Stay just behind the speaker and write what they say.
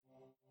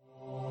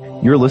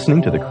You're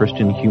listening to the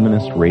Christian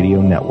Humanist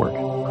Radio Network,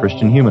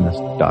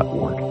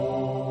 christianhumanist.org.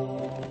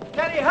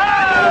 Tally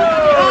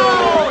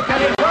ho!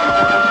 Tally ho!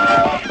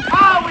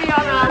 Are we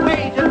on our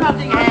way to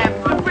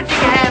Nottingham, to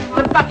Brittingham,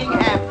 to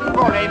Buckingham,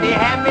 or maybe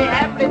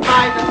Hamlet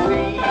by the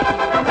sea?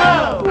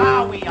 No!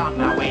 Are we on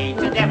our way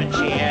to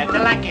Devonshire, to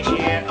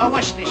Lancashire, or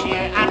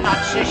Worcestershire? I'm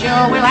not so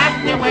sure, we'll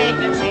have to wait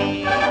and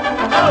see.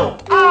 Oh!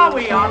 Are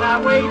we on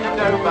our way to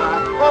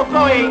Dover, or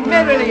flying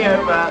merrily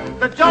over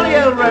the jolly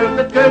old road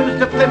that goes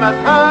to Plymouth?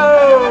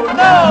 Oh,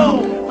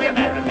 no! We're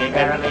merrily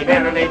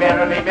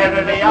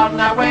on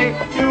our way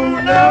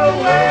to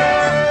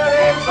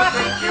nowhere in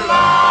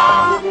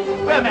particular.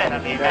 We're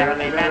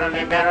merrily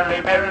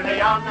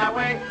on our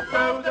way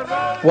to the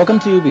road. Welcome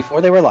to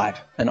Before They Were Live,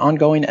 an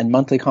ongoing and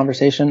monthly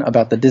conversation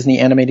about the Disney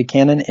animated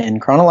canon in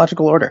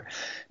chronological order.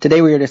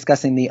 Today we are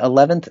discussing the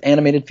 11th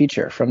animated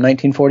feature from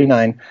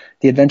 1949,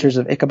 The Adventures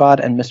of Ichabod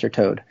and Mr.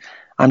 Toad.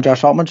 I'm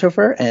Josh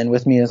Altmanshofer, and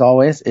with me as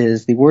always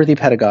is the worthy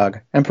pedagogue,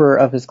 emperor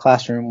of his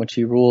classroom, which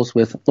he rules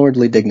with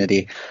lordly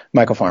dignity,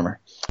 Michael Farmer.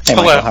 Hey,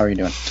 Hello. Michael, how are you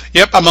doing?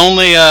 Yep,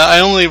 I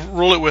only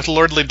rule it with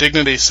lordly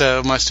dignity,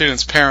 so my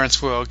students'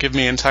 parents will give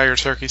me entire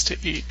turkeys to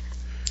eat.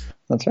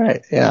 That's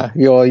right. Yeah,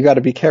 you got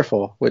to be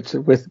careful with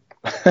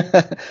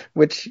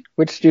which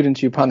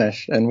students you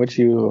punish and which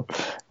you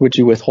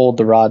withhold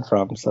the rod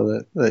from,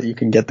 so that you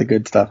can get the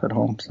good stuff at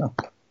home. So.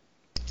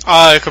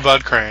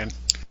 Ichabod Crane.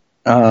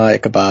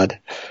 Ichabod.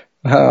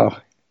 Oh,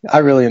 I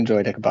really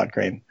enjoyed Ichabod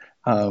Crane.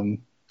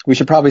 We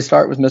should probably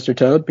start with Mr.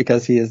 Toad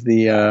because he is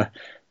the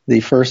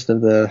first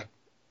of the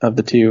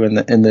two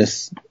in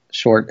this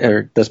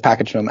this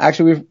package film.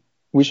 Actually,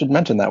 we should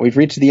mention that we've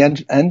reached the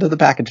end of the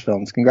package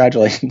films.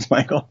 Congratulations,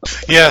 Michael.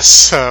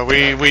 Yes,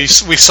 we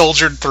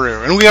soldiered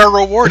through, and we are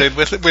rewarded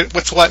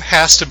with what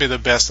has to be the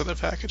best of the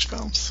package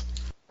films.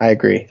 I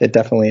agree. It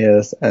definitely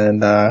is,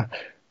 and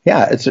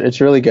yeah,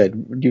 it's really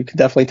good. You can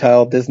definitely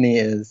tell Disney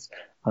as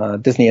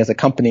a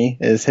company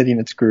is hitting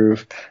its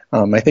groove.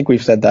 I think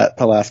we've said that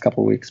the last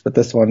couple of weeks, but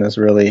this one is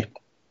really,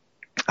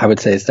 I would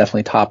say, it's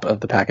definitely top of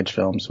the package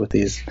films with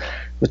these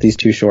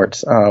two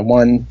shorts.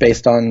 One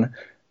based on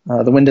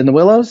The Wind in the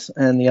Willows,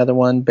 and the other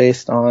one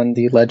based on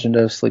The Legend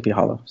of Sleepy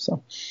Hollow.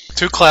 So,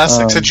 two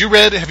classics. Have you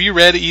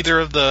read either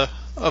of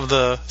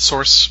the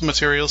source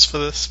materials for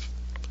this?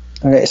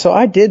 Okay, so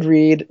I did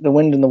read The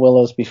Wind in the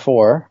Willows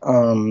before,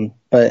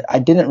 but I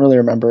didn't really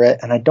remember it,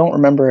 and I don't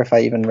remember if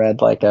I even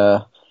read like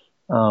a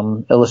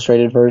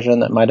illustrated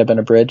version that might have been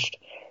abridged.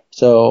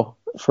 So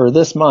for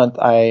this month,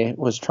 I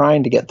was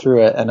trying to get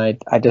through it, and I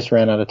just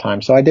ran out of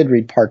time. So I did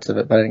read parts of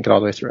it, but I didn't get all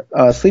the way through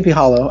it. Sleepy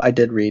Hollow, I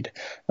did read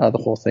the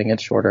whole thing.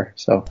 It's shorter,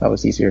 so that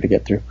was easier to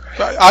get through.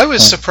 I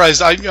was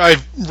surprised.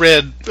 I've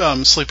read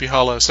Sleepy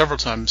Hollow several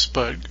times,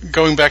 but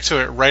going back to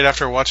it right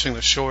after watching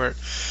the short,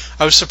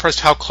 I was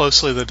surprised how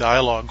closely the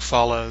dialogue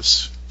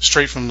follows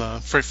straight from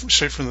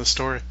the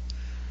story.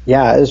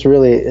 Yeah,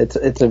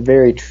 it's a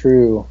very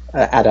true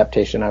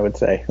adaptation, I would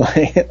say.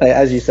 Like,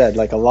 as you said,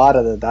 like a lot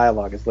of the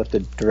dialogue is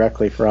lifted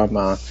directly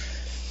from,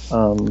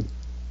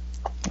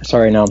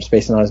 sorry, now I'm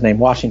spacing on his name,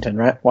 Washington,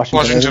 right?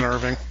 Washington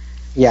Irving.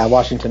 Yeah,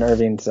 Washington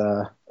Irving's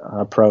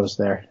prose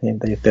there.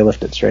 They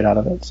lift it straight out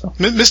of it. So,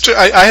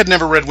 I had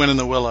never read Wind in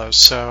the Willows,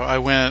 so I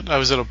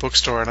was at a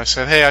bookstore and I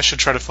said, hey, I should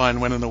try to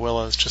find Wind in the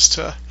Willows just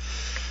to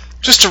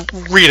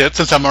read it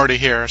since I'm already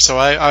here. So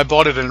I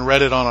bought it and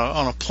read it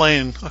on a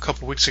plane a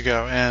couple weeks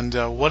ago, and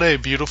what a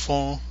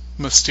beautiful,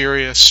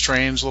 mysterious,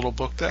 strange little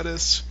book that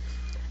is.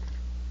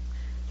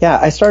 Yeah,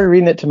 I started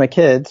reading it to my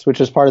kids, which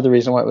is part of the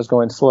reason why it was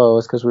going slow,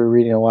 is because we were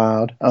reading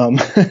aloud,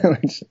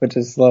 which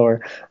is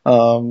slower.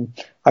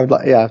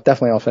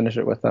 Definitely I'll finish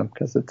it with them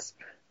because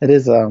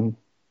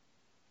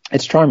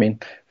it's charming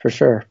for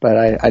sure, but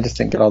I just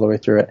didn't get all the way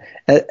through it.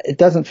 It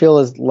doesn't feel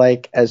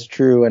as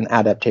true an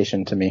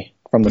adaptation to me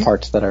from the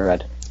parts that I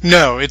read.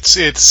 No,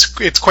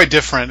 it's quite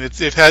different.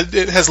 It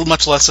has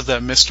much less of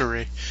that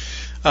mystery.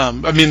 I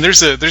mean,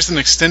 there's an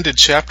extended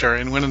chapter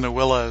in Wind in the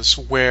Willows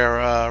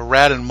where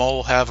Rat and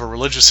Mole have a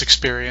religious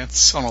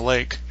experience on a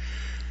lake.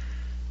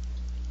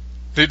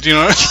 Do you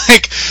know?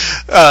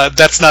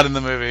 That's not in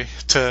the movie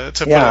to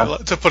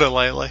put it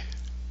lightly.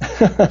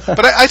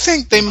 But I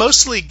think they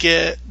mostly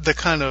get the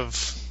kind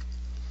of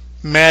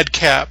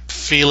madcap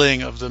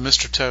feeling of the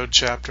Mr. Toad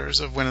chapters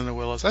of Wind in the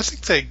Willows. I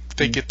think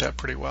they get that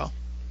pretty well.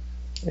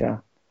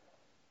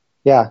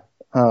 Yeah.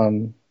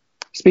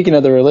 Speaking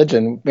of the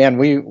religion, man,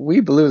 we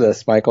blew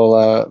this,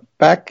 Michael.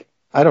 Back,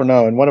 I don't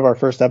know, in one of our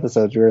first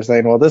episodes, we were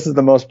saying, well, this is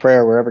the most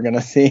prayer we're ever going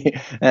to see.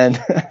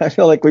 And I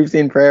feel like we've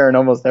seen prayer in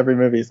almost every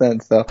movie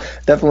since. So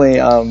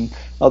definitely,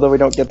 although we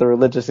don't get the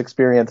religious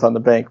experience on the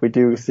bank, we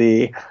do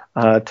see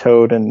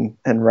Toad and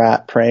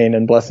Rat praying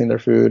and blessing their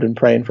food and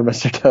praying for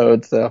Mr.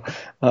 Toad. So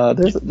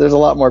there's a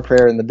lot more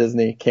prayer in the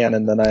Disney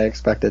canon than I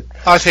expected.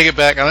 I'll take it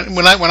back.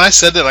 When I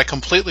said that, I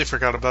completely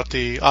forgot about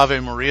the Ave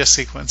Maria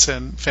sequence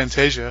in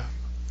Fantasia.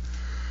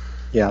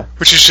 Yeah.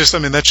 Which is just,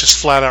 that's just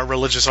flat out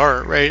religious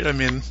art, right?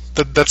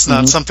 That's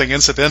not something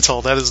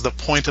incidental. That is the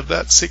point of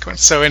that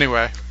sequence. So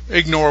anyway,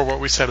 ignore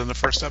what we said in the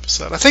first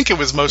episode. I think it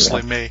was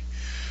mostly me.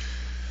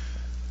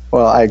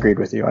 Well, I agreed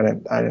with you.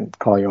 I didn't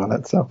call you on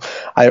it. So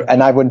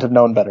I wouldn't have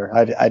known better.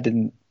 I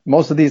didn't.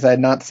 Most of these I had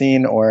not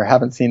seen or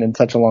haven't seen in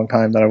such a long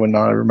time that I would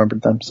not have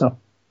remembered them. So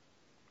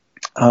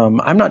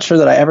I'm not sure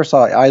that I ever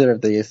saw either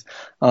of these.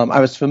 I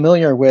was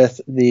familiar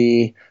with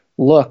the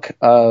look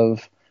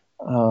of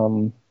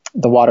the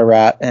water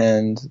rat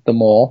and the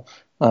mole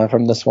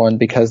from this one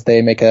because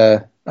they make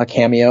a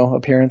cameo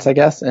appearance, I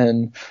guess,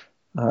 in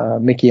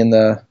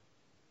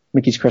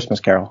Mickey's Christmas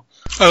Carol.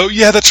 Oh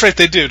yeah, that's right.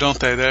 They do, don't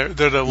they?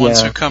 They're the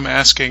ones who come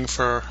asking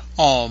for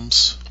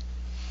alms.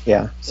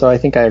 Yeah, so I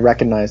think I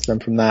recognized them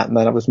from that, and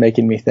then it was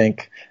making me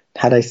think,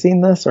 had I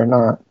seen this or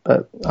not?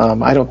 But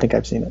I don't think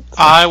I've seen it. So.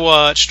 I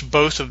watched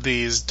both of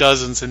these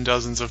dozens and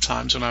dozens of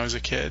times when I was a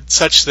kid,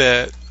 such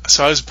that,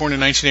 so I was born in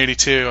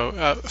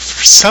 1982.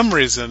 For some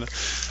reason,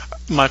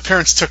 my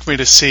parents took me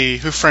to see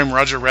Who Framed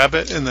Roger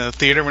Rabbit in the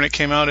theater when it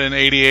came out in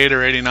 88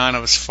 or 89. I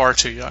was far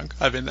too young.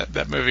 I mean,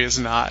 that movie is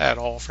not at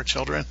all for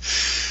children.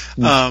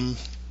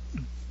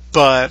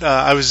 But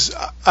I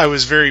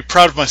was very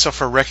proud of myself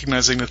for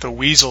recognizing that the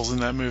weasels in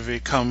that movie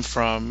come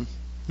from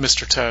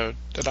Mr. Toad.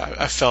 That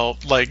I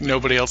felt like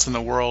nobody else in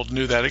the world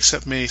knew that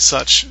except me.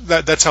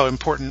 That's how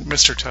important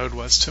Mr. Toad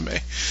was to me.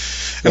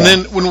 And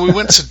then when we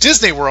went to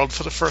Disney World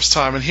for the first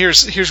time, and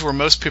here's where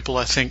most people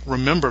I think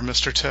remember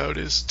Mr. Toad,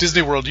 is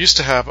Disney World used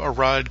to have a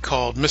ride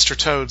called Mr.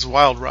 Toad's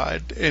Wild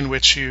Ride, in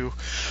which you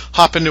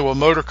hop into a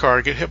motor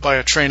car, get hit by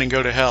a train, and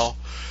go to hell.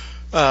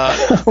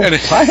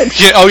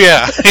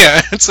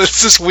 It's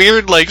this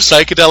weird like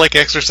psychedelic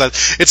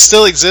exercise. It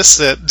still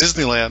exists at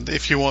Disneyland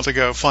if you want to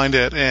go find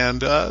it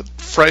and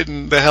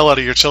frighten the hell out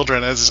of your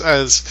children as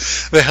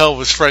the hell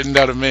was frightened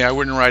out of me. I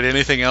wouldn't ride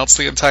anything else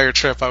the entire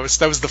trip. That was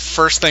the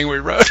first thing we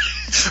rode.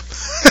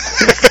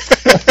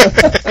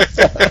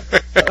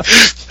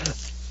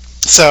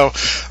 So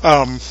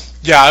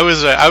I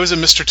was a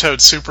Mr.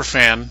 Toad super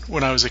fan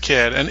when I was a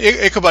kid, and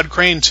Ichabod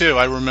Crane too.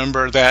 I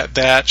remember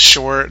that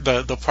short,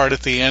 the part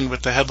at the end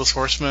with the Headless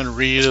Horseman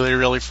really,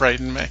 really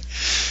frightened me.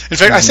 In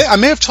fact, I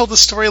may have told the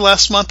story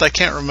last month. I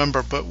can't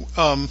remember, but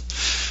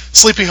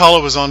Sleepy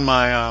Hollow was on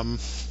my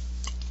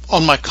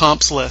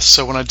comps list.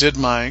 So when I did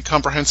my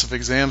comprehensive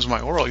exams,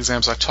 my oral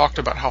exams, I talked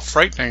about how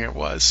frightening it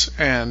was,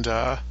 and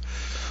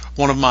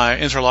one of my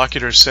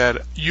interlocutors said,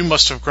 "You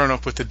must have grown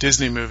up with the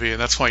Disney movie,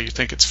 and that's why you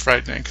think it's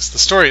frightening, because the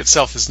story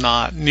itself is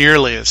not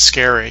nearly as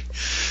scary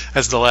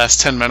as the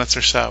last 10 minutes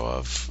or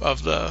so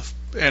of the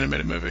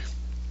animated movie."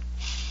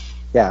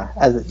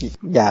 As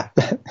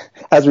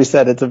we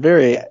said, it's a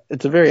very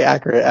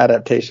accurate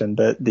adaptation,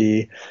 but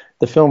the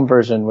film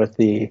version with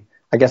the,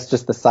 I guess,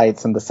 just the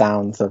sights and the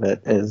sounds of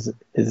it is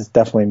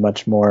definitely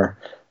much more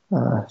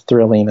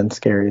thrilling and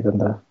scary than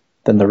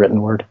the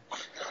written word.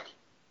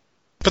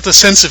 But the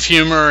sense of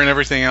humor and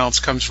everything else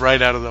comes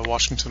right out of the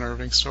Washington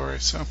Irving story.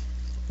 So.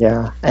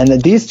 Yeah,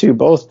 and these two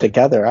both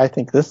together, I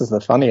think this is the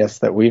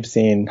funniest that we've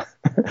seen.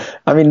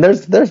 I mean,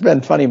 there's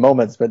been funny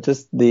moments, but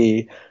just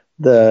the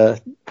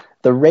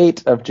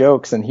rate of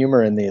jokes and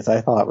humor in these, I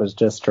thought was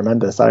just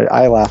tremendous.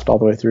 I laughed all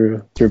the way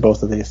through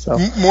both of these. So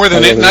more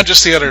than not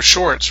just the other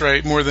shorts,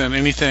 right? More than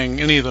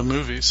any of the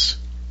movies.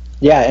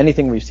 Yeah,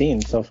 anything we've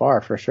seen so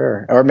far for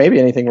sure, or maybe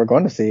anything we're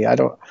going to see.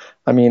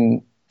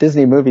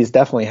 Disney movies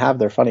definitely have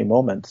their funny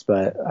moments,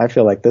 but I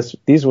feel like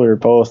these were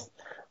both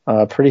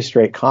pretty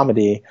straight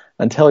comedy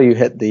until you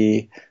hit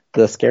the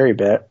scary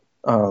bit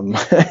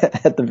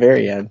at the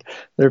very end.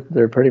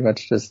 They're pretty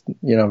much just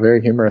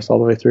very humorous all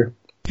the way through.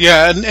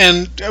 Yeah,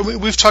 and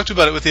we've talked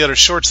about it with the other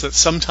shorts that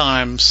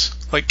sometimes,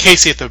 like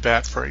Casey at the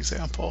Bat, for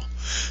example,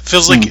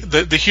 feels like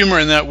the humor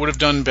in that would have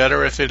done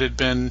better if it had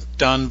been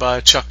done by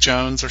Chuck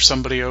Jones or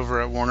somebody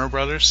over at Warner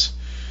Brothers.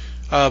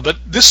 But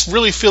this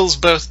really feels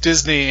both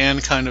Disney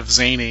and kind of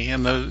zany,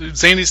 and the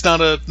zany's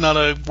not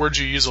a word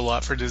you use a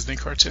lot for Disney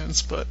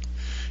cartoons, but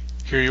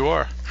here you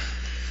are.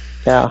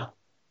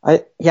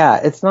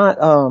 It's not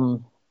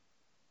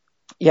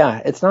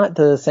it's not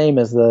the same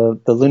as the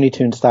Looney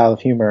Tunes style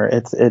of humor.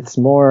 It's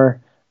more,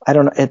 I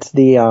don't know, it's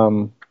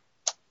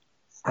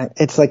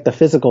it's like the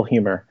physical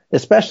humor,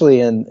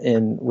 especially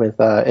in with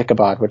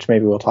Ichabod, which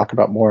maybe we'll talk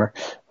about more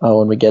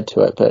when we get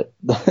to it. But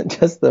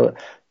just the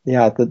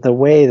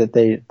way that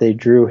they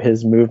drew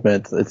his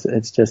movements,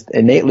 it's just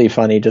innately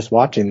funny just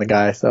watching the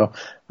guy. So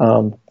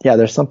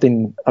there's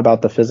something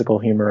about the physical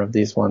humor of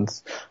these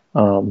ones,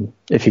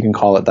 if you can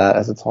call it that,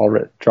 as it's all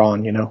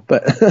drawn,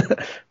 But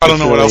I don't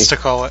know what else to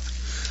call it.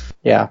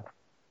 Yeah,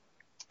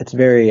 it's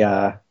very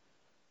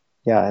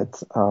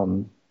it's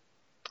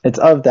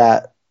of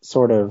that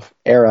sort of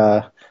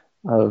era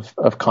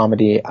of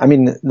comedy. I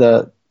mean,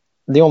 the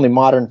only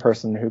modern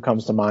person who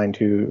comes to mind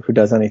who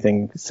does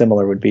anything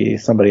similar would be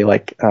somebody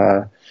like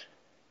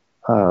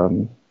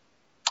Mr.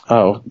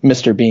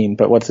 Bean,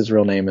 but what's his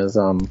real name is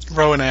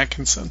Rowan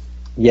Atkinson.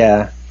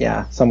 Yeah,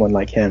 someone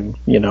like him,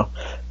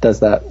 does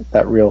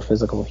that real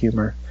physical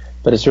humor.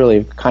 But it's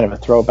really kind of a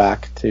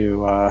throwback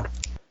to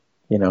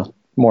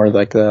more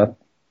like the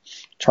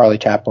Charlie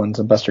Chaplins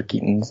and Buster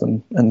Keatons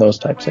and those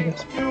types of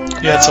things.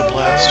 Yeah, it's a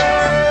blast.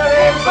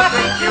 but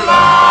think you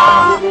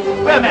are.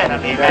 We're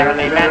merrily,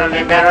 merrily,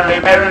 merrily, merrily,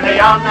 merrily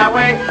on our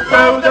way,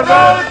 though the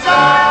roads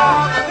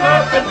are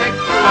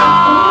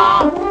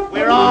perpendicular.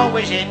 We're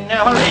always in a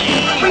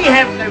hurry, we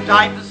have no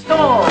time to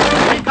stall.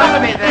 We've got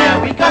to be there,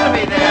 we've got to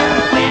be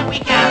there, where we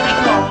can be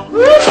called.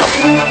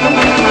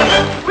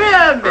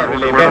 We're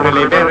merrily,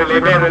 merrily, merrily,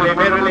 merrily,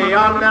 merrily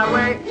on our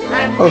way.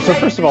 Oh, so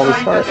first of all, we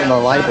start in the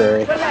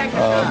library,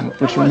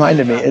 which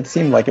reminded me, it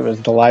seemed like it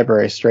was the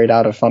library straight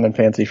out of Fun and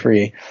Fancy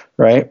Free,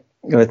 right?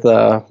 With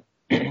it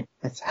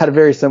had a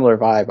very similar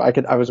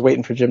vibe. I was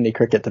waiting for Jiminy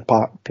Cricket to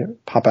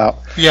pop out.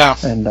 Yeah.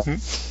 And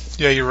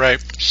yeah, you're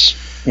right.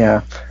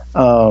 Yeah.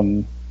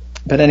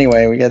 But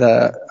anyway, we get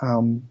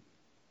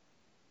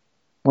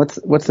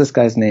what's this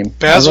guy's name?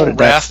 Basil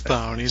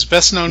Rathbone. He's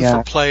best known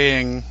for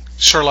playing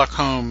Sherlock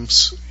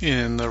Holmes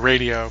in the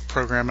radio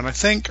program, and I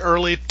think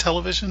early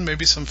television,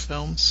 maybe some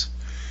films.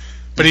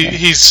 But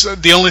he's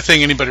the only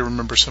thing anybody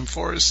remembers him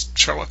for is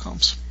Sherlock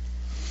Holmes.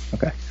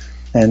 Okay.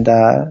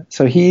 And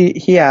so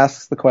he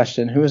asks the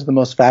question, who is the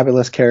most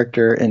fabulous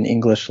character in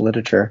English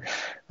literature?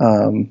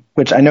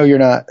 Which I know you're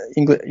not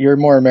you're a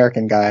more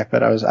American guy,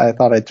 but I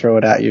thought I'd throw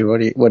it at you.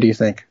 What do you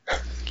think?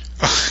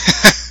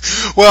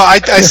 Well, I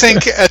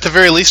think at the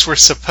very least we're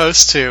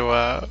supposed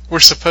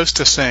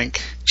to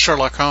think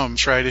Sherlock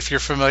Holmes, right? If you're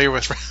familiar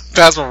with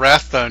Basil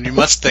Rathbone, you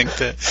must think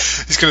that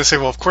he's going to say,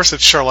 well, of course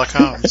it's Sherlock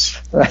Holmes.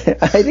 Right.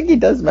 I think he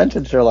does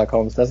mention Sherlock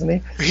Holmes, doesn't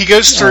he? He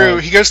goes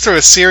through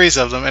a series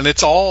of them, and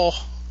it's all,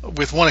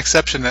 with one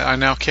exception that I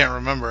now can't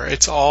remember,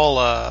 it's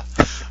all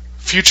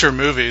future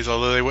movies,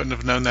 although they wouldn't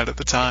have known that at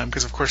the time,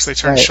 because of course they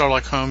turned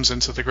Sherlock Holmes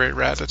into the Great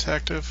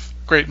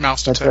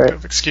Mouse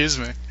Detective. Excuse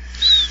me.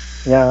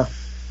 Yeah.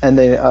 And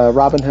they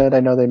Robin Hood, I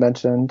know they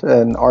mentioned,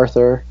 and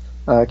Arthur,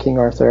 King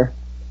Arthur,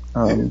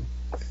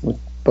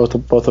 both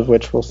of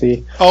which we'll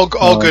see. All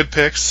good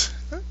picks.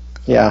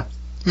 Yeah.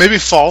 Maybe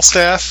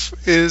Falstaff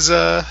is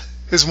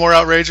more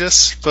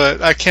outrageous,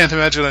 but I can't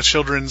imagine a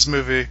children's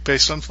movie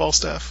based on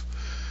Falstaff.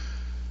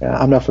 Yeah,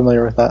 I'm not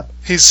familiar with that.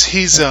 He's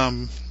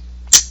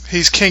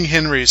King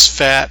Henry's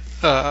fat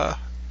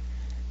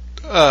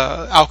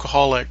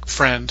alcoholic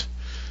friend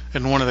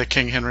in one of the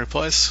King Henry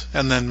plays,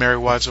 and then Merry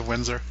Wives of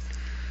Windsor.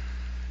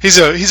 He's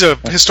a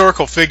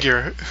historical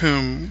figure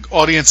whom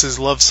audiences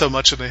love so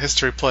much in the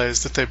history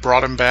plays that they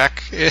brought him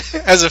back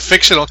as a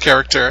fictional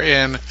character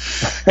in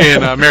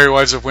Merry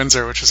Wives of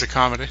Windsor, which is a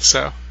comedy.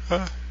 So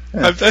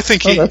I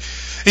think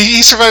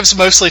he survives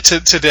mostly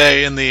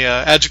today in the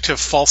adjective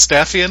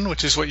Falstaffian,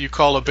 which is what you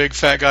call a big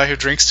fat guy who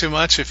drinks too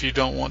much if you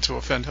don't want to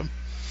offend him.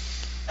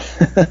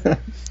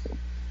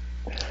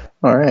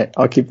 All right,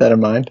 I'll keep that in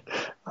mind,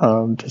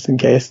 just in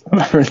case.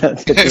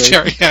 If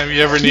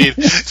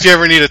you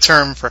ever need a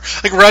term for,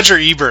 like Roger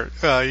Ebert,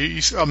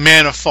 a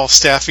man of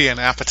Falstaffian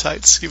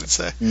appetites, he would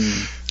say.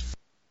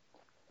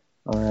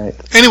 All right.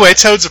 Anyway,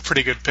 Toad's a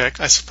pretty good pick,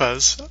 I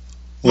suppose.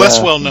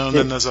 Less well known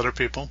than those other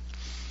people.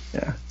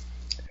 Yeah.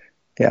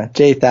 Yeah,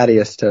 J.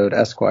 Thaddeus Toad,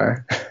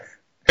 Esquire.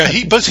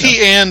 Yeah, both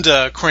he and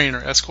Crane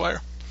are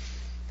Esquire.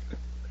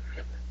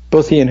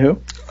 Both he and who?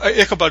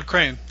 Ichabod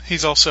Crane.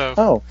 He's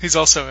also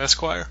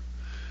Esquire.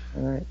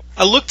 All right.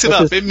 I looked it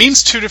up. It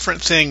means two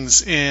different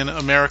things in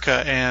America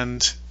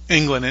and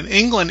England. In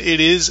England, it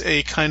is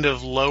a kind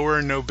of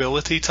lower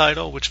nobility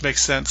title, which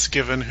makes sense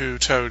given who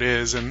Toad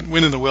is. And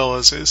Wind in the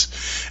Willows is,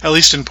 at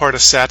least in part, a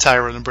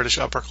satire on the British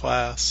upper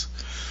class.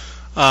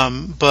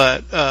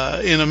 But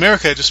in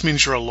America, it just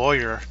means you're a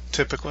lawyer,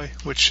 typically,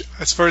 which,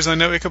 as far as I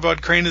know,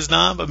 Ichabod Crane is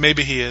not, but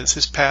maybe he is.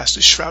 His past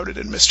is shrouded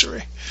in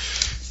mystery.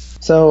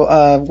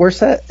 So we're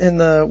set in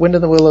the Wind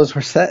in the Willows. We're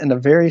set in a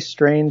very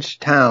strange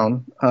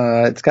town.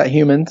 It's got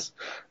humans,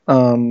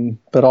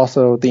 but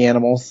also the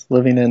animals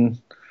living in.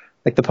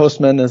 Like the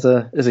postman is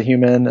a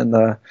human, and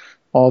the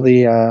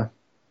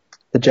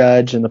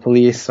judge and the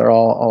police are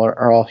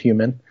all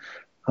human,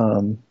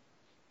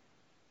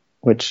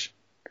 which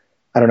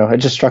I don't know. It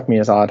just struck me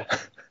as odd.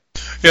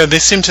 Yeah, they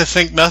seem to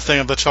think nothing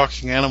of the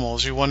talking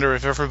animals. You wonder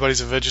if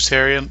everybody's a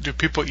vegetarian. Do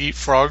people eat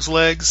frogs'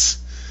 legs?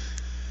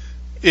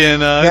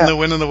 In the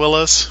Wind in the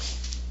Willows.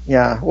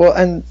 Yeah, well,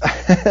 and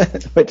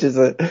which is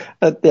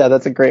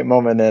that's a great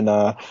moment in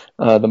the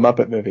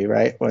Muppet movie,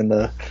 right? When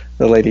the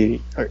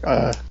lady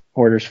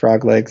orders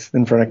frog legs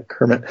in front of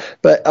Kermit.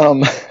 But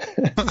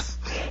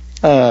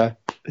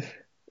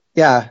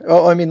yeah.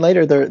 Well, I mean,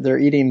 later they're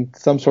eating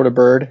some sort of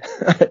bird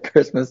at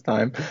Christmas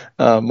time.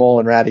 Mole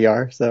and Ratty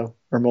are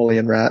or Molly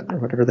and Rat, or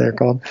whatever they're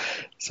called.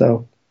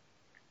 So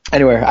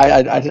anyway,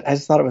 I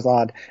just thought it was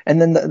odd,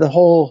 and then the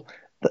whole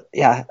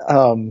I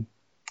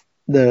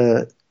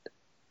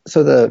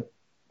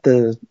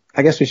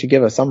guess we should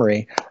give a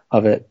summary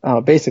of it.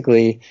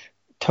 Basically,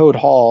 Toad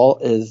Hall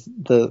is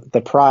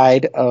the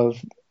pride of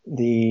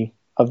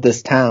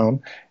this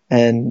town,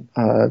 and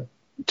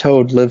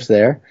Toad lives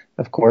there.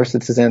 Of course,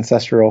 it's his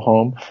ancestral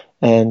home,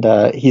 and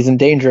he's in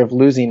danger of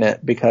losing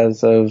it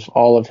because of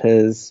all of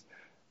his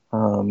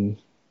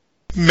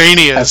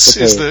manias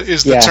is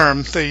the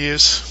term they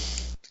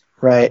use.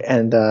 Right,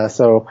 and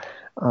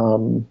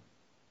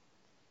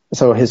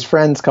so his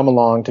friends come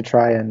along to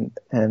try and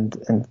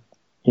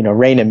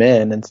rein him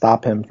in and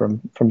stop him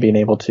from being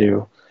able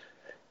to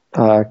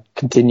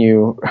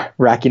continue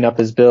racking up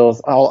his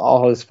bills.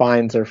 All his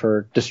fines are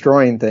for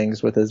destroying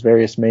things with his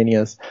various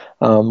manias,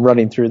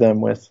 running through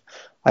them with,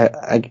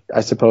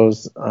 I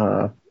suppose,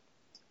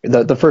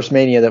 the first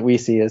mania that we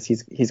see is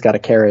he's got a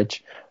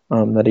carriage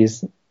that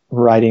he's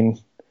riding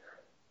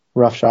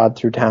roughshod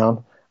through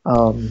town.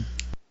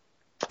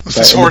 With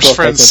his horse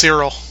friend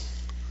Cyril.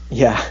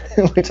 Yeah,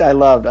 which I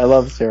loved. I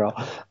love Cyril.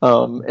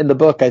 In the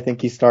book, I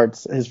think he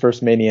starts, his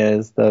first mania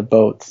is the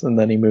boats, and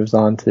then he moves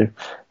on to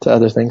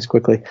other things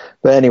quickly.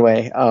 But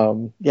anyway,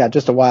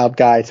 just a wild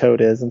guy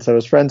Toad is, and so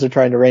his friends are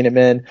trying to rein him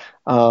in.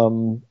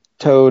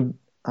 Toad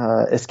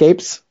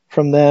escapes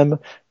from them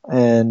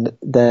and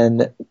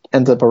then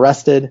ends up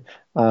arrested.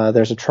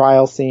 There's a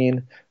trial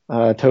scene.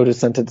 Toad is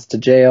sentenced to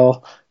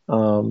jail.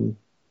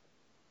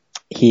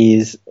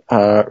 He's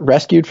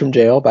rescued from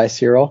jail by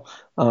Cyril.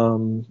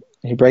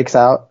 He breaks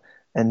out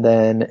and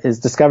then is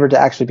discovered to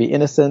actually be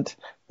innocent.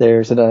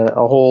 There's a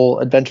whole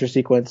adventure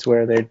sequence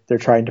where they're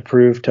trying to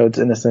prove Toad's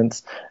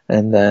innocence,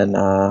 and then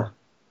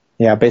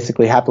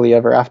basically happily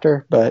ever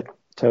after. But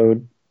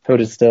Toad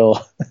is still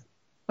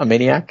a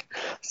maniac.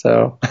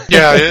 So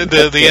yeah,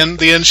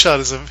 the end shot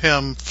is of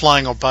him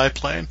flying a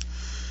biplane.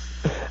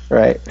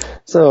 Right.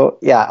 So,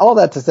 yeah, all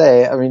that to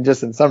say, I mean,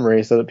 just in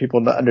summary, so that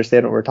people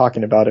understand what we're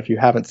talking about if you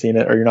haven't seen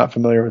it or you're not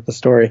familiar with the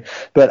story.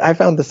 But I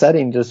found the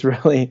setting just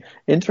really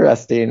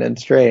interesting and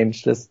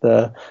strange. Just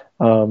the,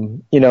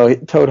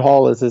 Toad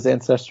Hall is his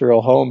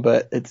ancestral home,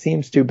 but it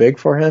seems too big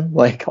for him.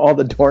 Like, all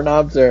the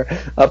doorknobs are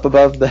up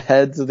above the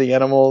heads of the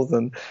animals.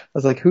 And I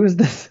was like, who's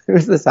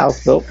this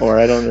house built for?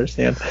 I don't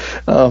understand.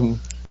 I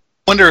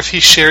wonder if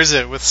he shares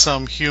it with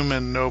some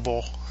human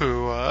noble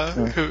who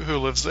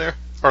lives there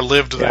or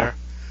lived there.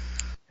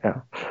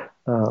 Yeah.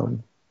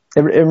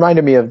 It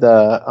reminded me of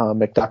the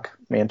McDuck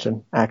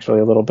mansion,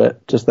 actually, a little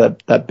bit. Just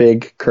that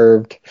big,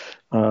 curved,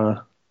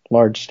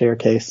 large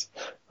staircase.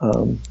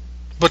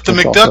 But the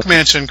McDuck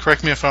mansion,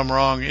 correct me if I'm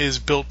wrong, is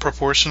built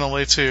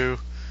proportionally to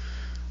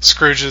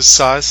Scrooge's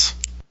size?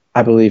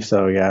 I believe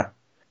so, yeah.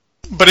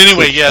 But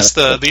anyway, yes,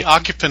 the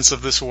occupants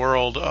of this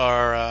world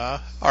are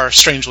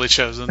strangely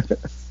chosen.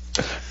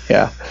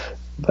 Yeah.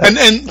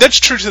 And that's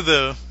true to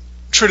the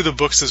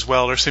books as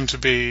well. There seem to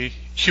be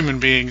human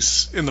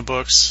beings in the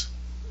books,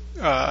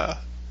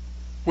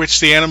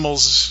 which the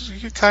animals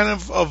kind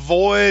of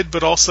avoid,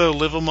 but also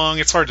live among.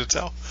 It's hard to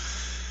tell.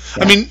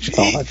 Yeah, I mean,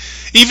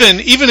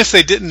 even if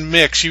they didn't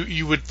mix,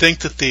 you would think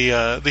that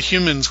the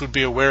humans would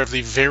be aware of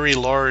the very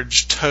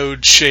large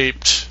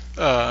toad-shaped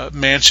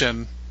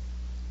mansion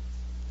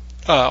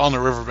on the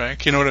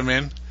riverbank. You know what I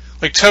mean?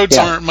 Like, toads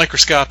aren't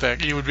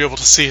microscopic. You would be able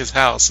to see his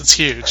house. It's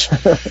huge.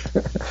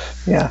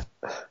 Yeah.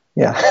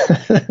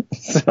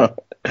 So,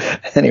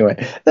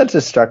 anyway, that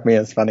just struck me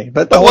as funny.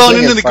 But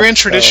in the grand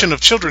tradition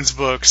of children's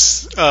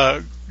books,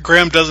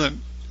 Graham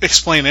doesn't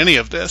explain any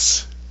of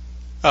this.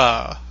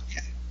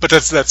 But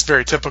that's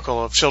very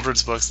typical of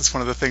children's books. That's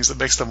one of the things that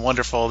makes them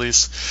wonderful.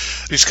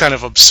 These kind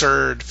of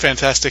absurd,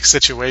 fantastic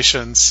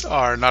situations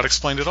are not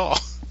explained at all.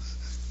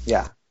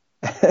 Yeah.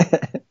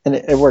 And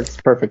it works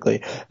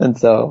perfectly. And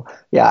so,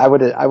 yeah, I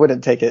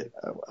wouldn't take it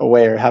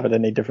away or have it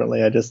any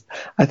differently. I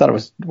thought it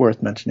was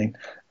worth mentioning.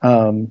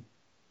 So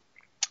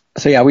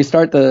yeah, we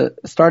start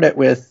it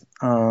with,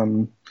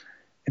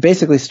 it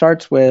basically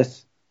starts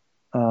with,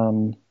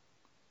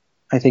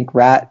 I think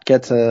Rat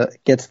gets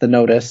the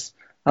notice,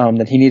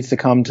 that he needs to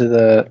come to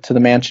the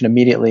mansion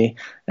immediately.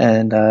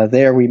 And,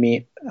 there we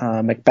meet,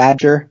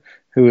 McBadger,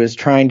 who is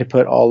trying to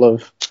put all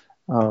of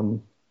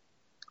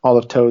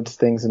Toad's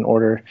things in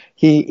order.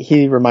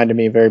 He reminded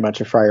me very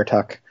much of Friar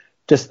Tuck,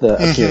 just the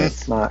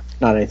appearance, not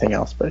anything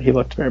else, but he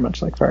looked very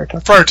much like Friar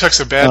Tuck. Friar Tuck's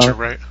a badger,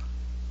 right?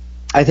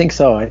 I think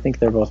so. I think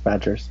they're both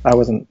badgers.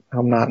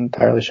 I'm not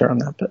entirely sure on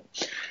that, but,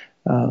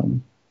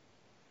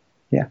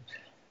 yeah.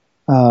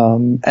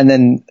 And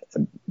then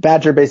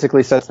Badger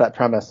basically sets that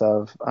premise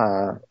of,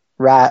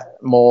 Rat,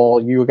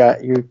 Mole, you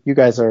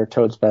guys are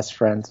Toad's best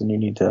friends and you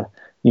need to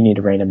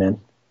rein him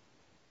in.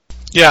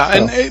 Yeah,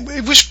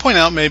 and we should point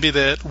out maybe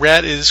that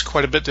Rat is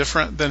quite a bit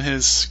different than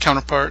his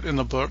counterpart in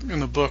the book. In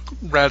the book,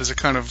 Rat is a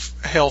kind of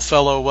hail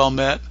fellow, well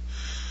met,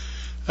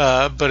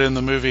 but in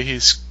the movie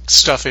he's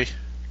stuffy.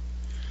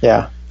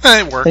 Yeah.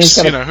 And it works,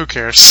 who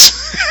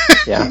cares?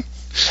 Yeah.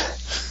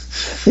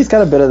 He's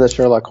got a bit of the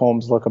Sherlock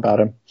Holmes look about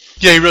him.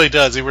 Yeah, he really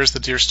does. He wears the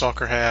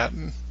deerstalker hat.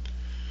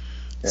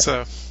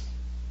 So...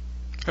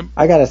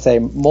 I gotta say,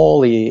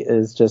 Moley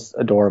is just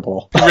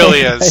adorable. He really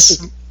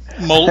is.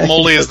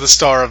 Moley is the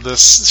star of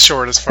this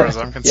short, as far as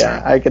I'm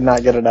concerned. Yeah, I could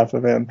not get enough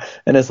of him,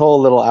 and his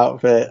whole little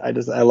outfit.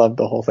 I love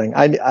the whole thing.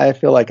 I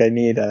feel like I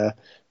need to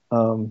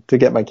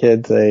get my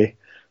kids a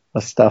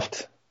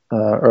stuffed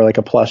or like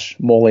a plush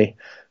Moley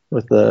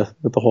with the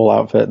whole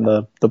outfit and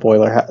the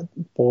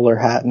bowler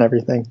hat and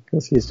everything,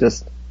 because he's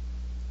just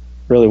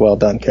really well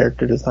done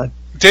character design.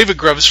 David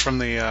Grubbs from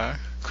the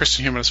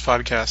Christian Humanist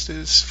podcast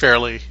is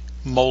fairly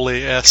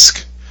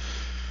Moley-esque.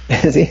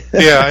 Is he?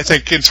 Yeah, I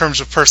think in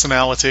terms of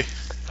personality.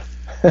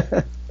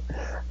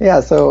 Yeah,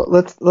 so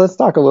let's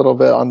talk a little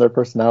bit on their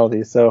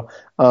personalities. So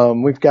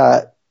we've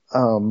got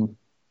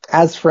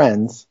as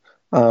friends,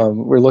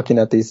 we're looking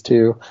at these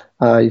two.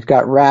 You've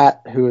got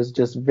Rat, who is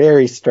just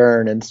very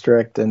stern and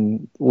strict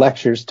and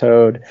lectures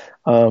Toad.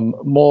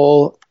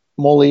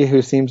 Molly,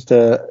 who seems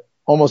to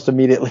almost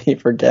immediately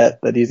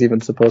forget that he's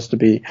even supposed to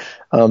be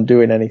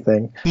doing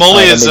anything.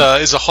 Molly is a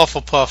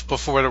Hufflepuff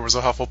before there was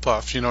a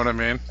Hufflepuff. You know what I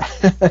mean?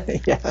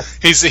 Yeah.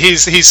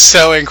 He's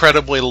so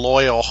incredibly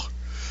loyal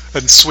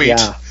and sweet.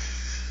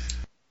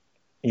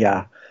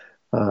 Yeah.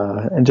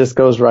 And just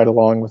goes right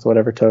along with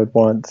whatever Toad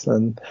wants.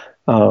 And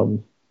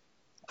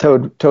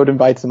Toad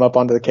invites him up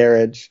onto the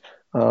carriage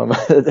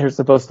that they're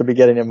supposed to be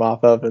getting him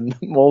off of, and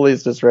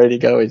Molly's just ready to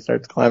go. He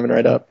starts climbing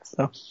right up.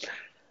 So,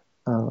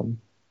 and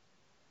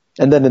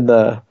then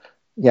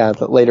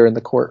later in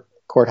the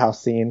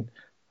courthouse scene,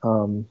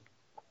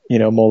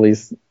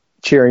 Molly's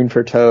cheering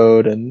for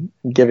Toad and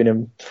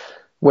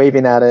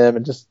waving at him,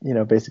 and just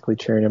basically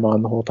cheering him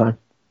on the whole time.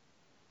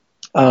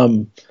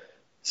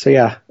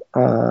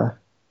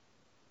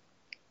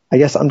 I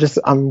guess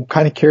I'm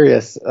kind of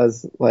curious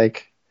as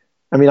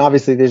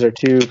obviously these are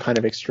two kind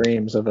of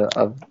extremes of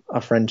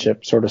a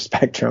friendship sort of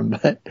spectrum,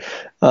 but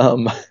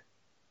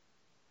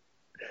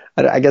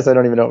I guess I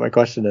don't even know what my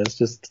question is.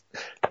 Just,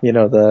 when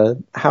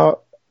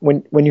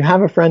you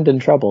have a friend in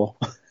trouble,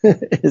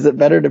 is it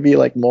better to be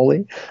like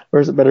Molly or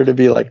is it better to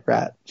be like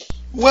Rat?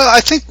 Well,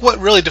 I think what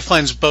really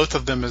defines both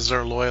of them is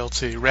their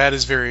loyalty. Rat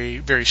is very,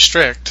 very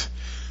strict,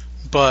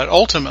 but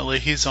ultimately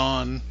he's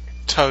on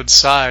Toad's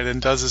side and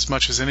does as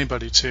much as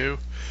anybody to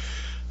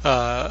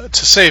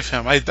save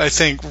him. I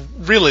think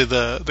really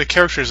the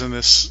characters in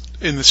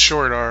this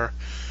short are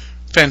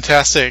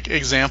fantastic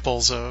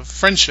examples of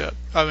friendship.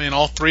 I mean,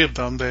 all three of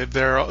them,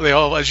 they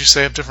all, as you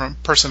say, have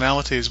different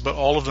personalities, but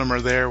all of them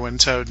are there when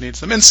Toad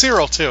needs them. And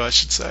Cyril too, I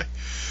should say.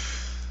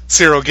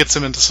 Cyril gets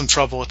him into some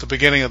trouble at the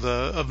beginning of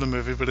the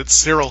movie, but it's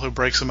Cyril who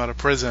breaks him out of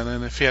prison.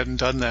 And if he hadn't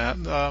done that,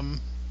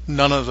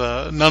 none of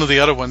the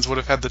other ones would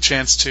have had the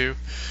chance to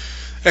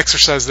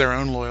exercise their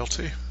own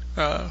loyalty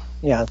to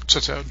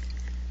Toad.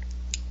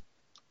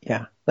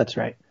 Yeah, that's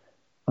right.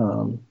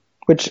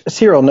 Which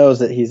Cyril knows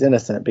that he's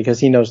innocent because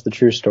he knows the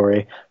true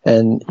story,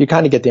 and you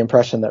kind of get the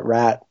impression that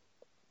Rat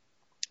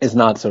is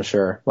not so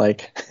sure.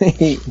 Like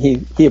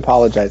he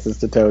apologizes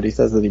to Toad. He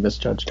says that he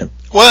misjudged him.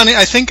 Well, and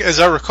I think, as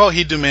I recall,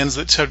 he demands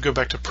that Toad go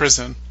back to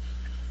prison.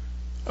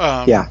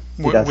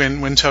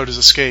 When Toad has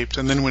escaped,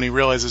 and then when he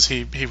realizes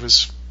he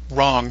was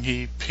wrong,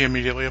 he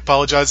immediately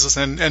apologizes,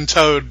 and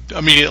Toad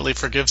immediately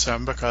forgives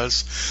him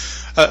because,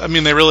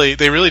 they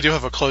really do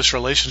have a close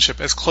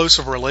relationship, as close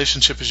of a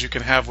relationship as you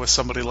can have with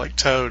somebody like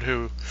Toad,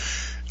 who,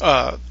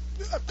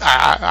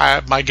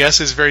 my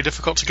guess is very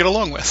difficult to get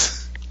along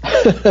with.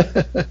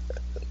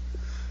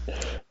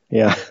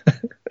 Yeah.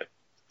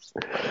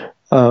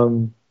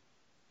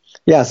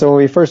 So when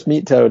we first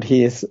meet Toad,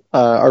 he's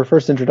our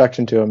first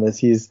introduction to him is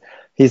he's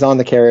on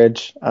the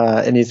carriage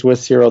and he's with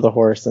Cyril the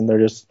horse, and they're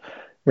just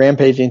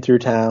rampaging through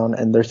town,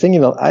 and they're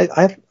singing.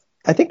 I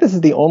think this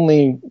is the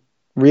only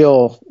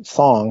real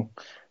song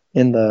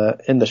in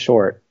the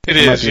short. It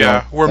is,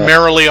 yeah. We're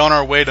merrily on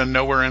our way to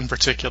nowhere in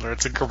particular.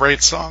 It's a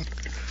great song.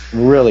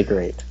 Really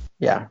great.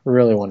 Yeah,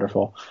 really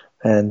wonderful.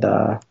 And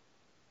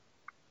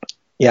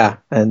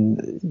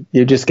and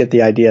you just get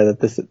the idea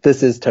that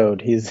this is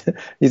Toad. He's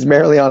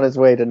merrily on his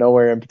way to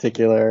nowhere in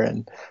particular,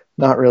 and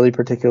not really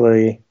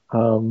particularly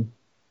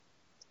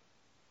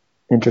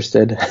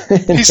interested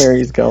in where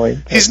he's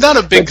going. He's not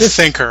a big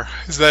thinker.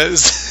 Is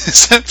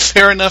that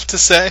fair enough to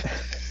say?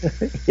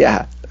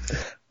 Yeah,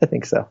 I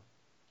think so.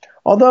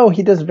 Although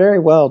he does very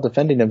well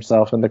defending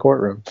himself in the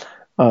courtroom,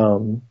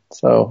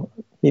 so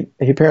he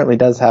apparently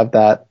does have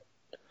that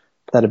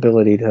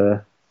ability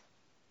to.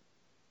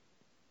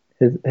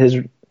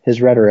 His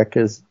rhetoric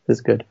is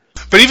good.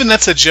 But even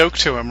that's a joke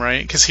to him,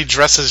 right? Because he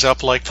dresses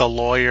up like the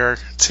lawyer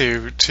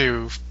to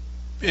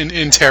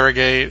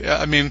interrogate.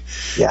 I mean,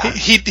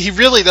 he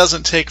really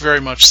doesn't take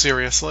very much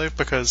seriously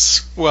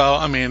because,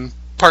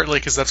 partly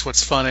because that's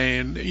what's funny,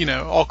 and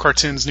all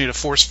cartoons need a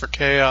force for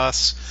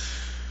chaos.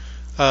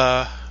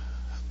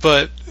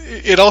 But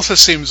it also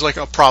seems like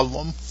a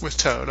problem with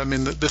Toad. I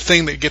mean, the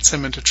thing that gets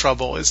him into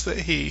trouble is that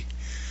he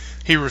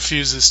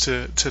refuses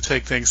to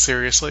take things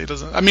seriously. He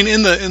doesn't. I mean,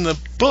 in the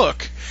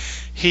book,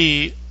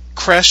 he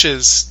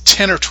crashes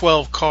 10 or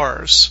 12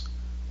 cars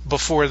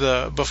before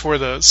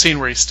the scene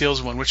where he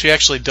steals one, which he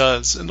actually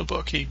does in the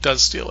book. He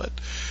does steal it.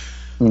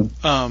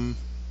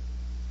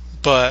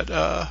 But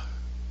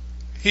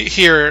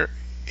here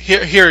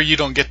you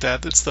don't get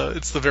that. It's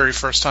the very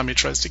first time he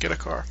tries to get a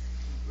car.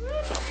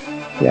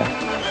 Yeah.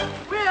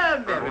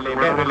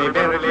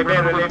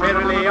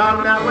 Merrily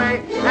on our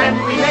way,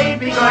 and we may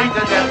be going to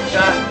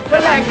Devonshire, to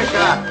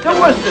Lancashire, to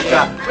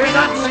Worcestershire. We're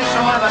not so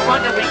sure, but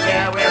what do we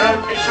care? We're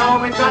only sure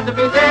we've got to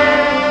be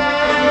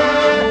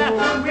there.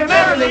 We're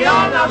merrily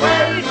on our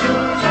way to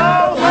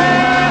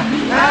nowhere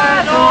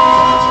at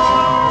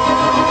all.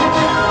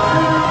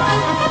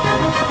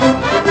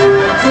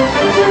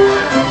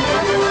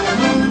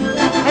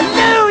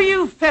 Hello,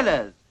 you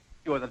fellas.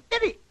 You're the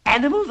very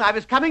animals I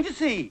was coming to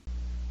see.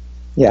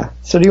 Yeah.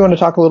 So do you want to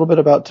talk a little bit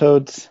about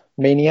Toad's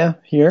mania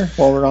here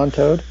while we're on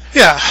Toad?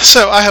 Yeah,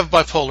 so I have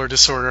bipolar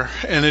disorder,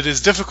 and it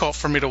is difficult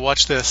for me to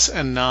watch this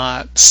and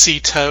not see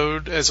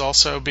Toad as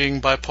also being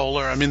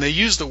bipolar. I mean, they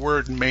use the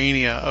word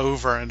mania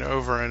over and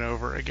over and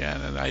over again,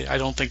 and I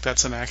don't think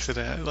that's an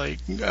accident. Like,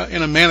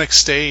 in a manic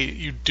state,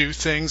 you do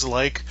things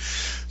like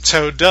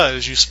Toad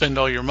does. You spend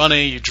all your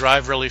money, you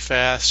drive really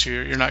fast,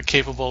 you're not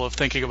capable of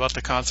thinking about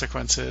the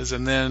consequences,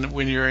 and then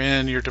when you're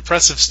in your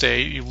depressive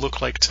state, you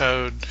look like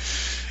Toad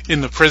in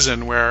the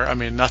prison where, I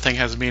mean, nothing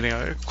has meaning.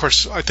 Of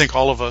course, I think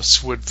all of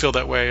us would feel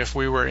that way if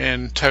we were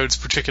in Toad's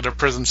particular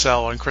prison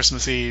cell on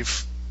Christmas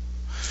Eve.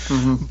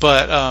 Mm-hmm.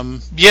 But,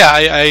 yeah,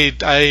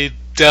 I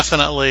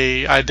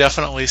definitely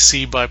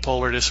see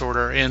bipolar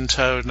disorder in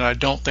Toad, and I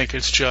don't think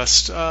it's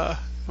just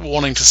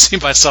wanting to see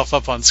myself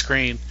up on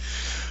screen.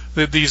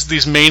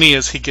 These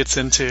manias he gets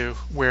into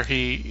where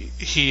he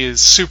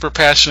is super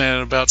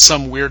passionate about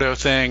some weirdo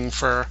thing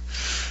for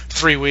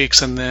 3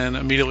 weeks and then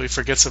immediately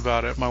forgets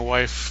about it. My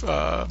wife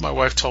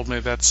told me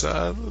that's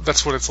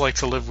what it's like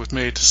to live with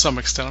me to some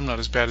extent. I'm not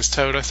as bad as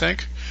Toad, I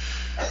think.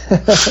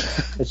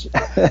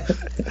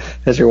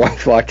 Has your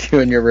wife locked you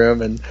in your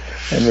room and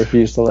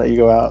refused to let you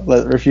go out?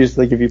 Refused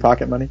to give you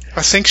pocket money?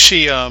 I think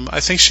she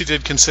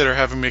did consider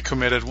having me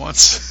committed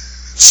once.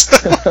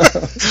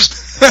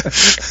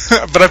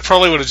 But I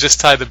probably would have just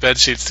tied the bed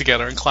sheets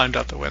together and climbed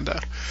out the window.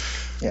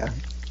 Yeah.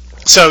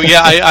 So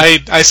yeah,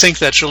 I think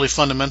that's really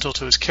fundamental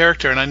to his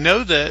character, and I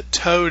know that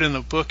Toad in the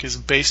book is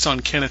based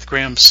on Kenneth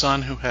Graham's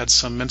son who had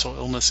some mental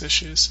illness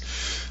issues.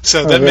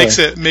 So that makes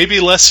it maybe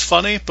less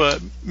funny, but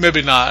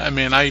maybe not. I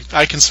mean, I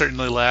can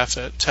certainly laugh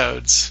at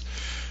Toad's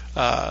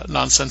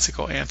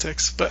nonsensical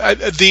antics. But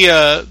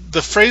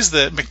the phrase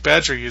that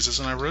McBadger uses,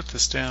 and I wrote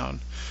this down,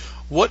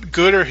 what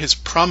good are his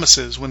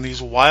promises when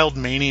these wild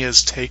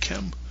manias take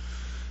him?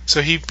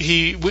 So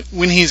he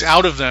when he's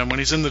out of them, when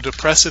he's in the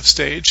depressive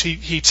stage,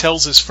 he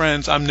tells his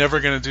friends, I'm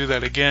never going to do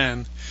that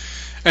again.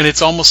 And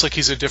it's almost like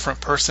he's a different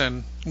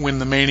person when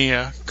the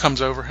mania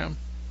comes over him.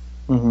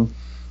 Mm-hmm.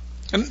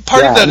 And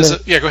part of that is...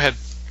 go ahead.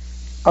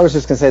 I was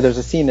just going to say there's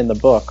a scene in the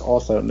book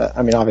also.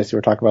 I mean, obviously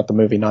we're talking about the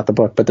movie, not the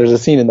book, but there's a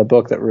scene in the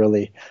book that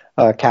really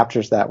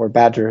captures that, where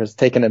Badger has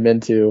taken him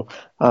into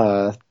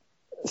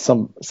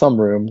some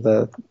room,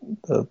 the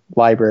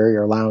library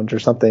or lounge or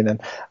something,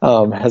 and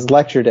has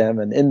lectured him,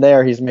 and in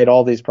there he's made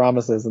all these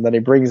promises, and then he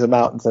brings him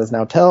out and says,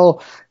 now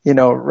tell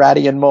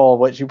Ratty and Mole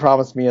what you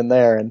promised me in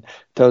there. And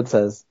Toad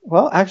says,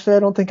 well, actually I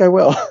don't think I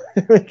will.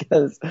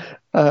 Because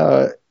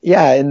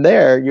in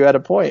there you had a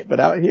point, but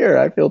out here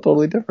I feel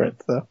totally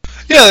different. So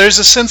yeah, there's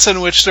a sense in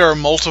which there are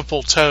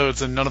multiple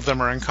Toads and none of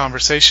them are in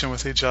conversation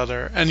with each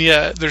other, and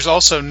yet there's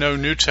also no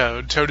new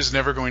Toad. Toad is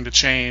never going to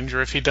change,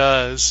 or if he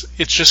does,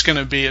 it's just going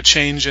to be a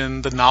change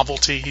in the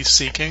novelty he's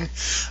seeking.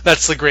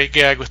 That's the great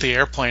gag with the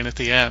airplane at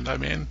the end. I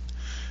mean,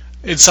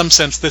 in some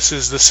sense this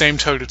is the same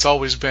Toad it's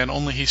always been,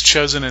 only he's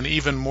chosen an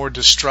even more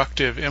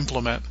destructive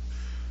implement.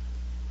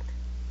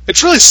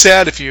 It's really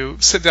sad if you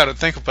sit down and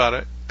think about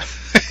it.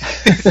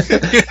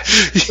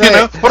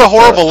 What a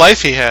horrible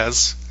life he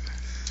has.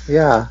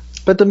 Yeah,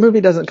 but the movie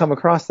doesn't come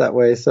across that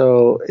way.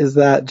 So is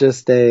that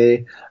just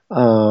a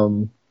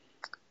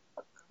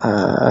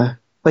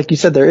like you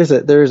said, there is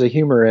a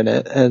humor in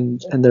it,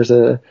 and there's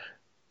a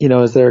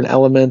is there an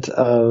element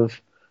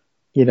of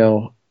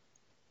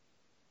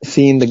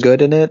seeing the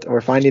good in it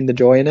or finding the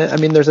joy in it? I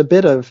mean, there's a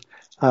bit of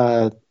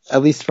at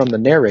least from the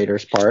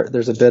narrator's part,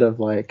 there's a bit of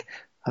like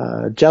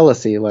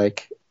jealousy,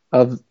 like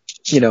of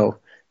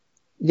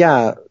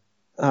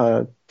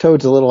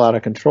Toad's a little out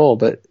of control,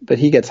 but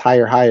he gets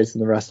higher highs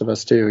than the rest of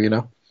us too,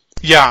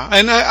 Yeah,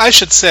 and I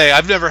should say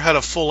I've never had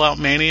a full-out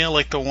mania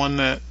like the one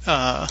that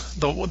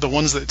the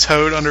ones that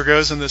Toad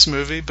undergoes in this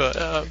movie, but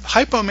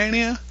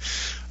hypomania,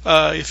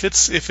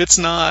 if it's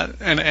not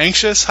an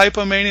anxious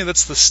hypomania,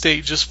 that's the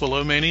state just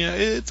below mania.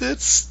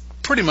 It's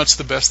pretty much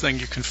the best thing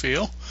you can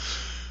feel.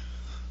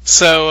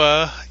 So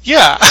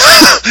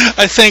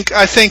I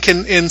think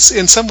in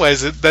some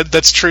ways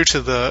that's true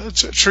to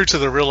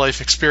the real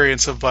life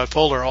experience of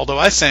bipolar. Although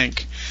I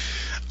think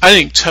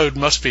Toad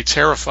must be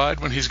terrified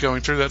when he's going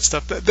through that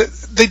stuff.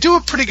 They do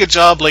a pretty good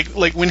job. Like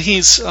when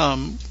he's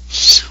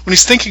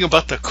thinking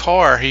about the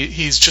car,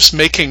 he's just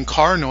making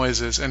car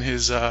noises, and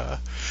his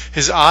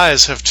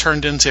eyes have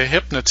turned into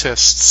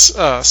hypnotist's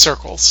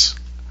circles.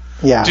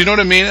 Yeah. Do you know what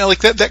I mean? Like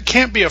that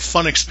can't be a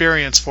fun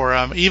experience for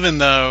him, even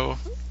though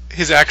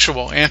his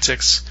actual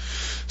antics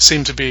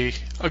seem to be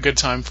a good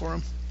time for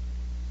him.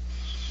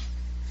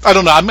 I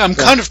don't know. I'm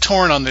kind of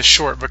torn on this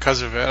short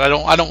because of it. I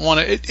don't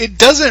want to. It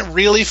doesn't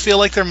really feel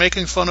like they're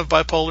making fun of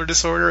bipolar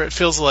disorder. It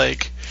feels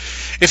like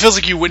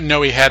you wouldn't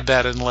know he had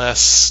that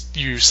unless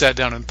you sat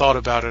down and thought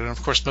about it. And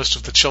of course, most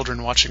of the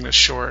children watching this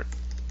short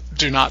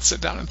do not sit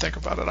down and think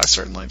about it. I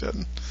certainly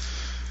didn't.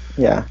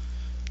 Yeah.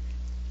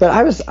 But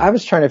I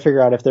was trying to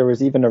figure out if there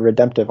was even a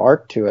redemptive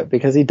arc to it,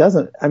 because he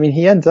doesn't. I mean,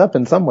 he ends up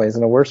in some ways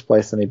in a worse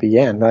place than he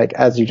began. Like,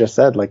 as you just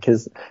said, like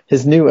his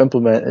new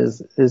implement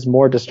is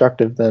more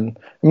destructive than.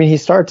 I mean, he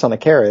starts on a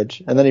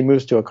carriage and then he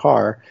moves to a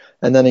car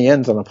and then he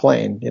ends on a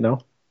plane. You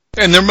know.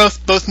 And they're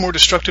both more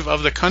destructive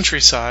of the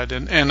countryside,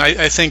 and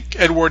I think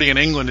Edwardian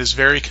England is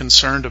very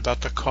concerned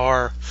about the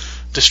car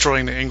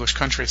destroying the English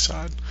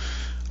countryside.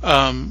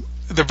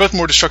 They're both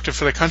more destructive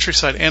for the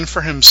countryside and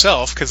for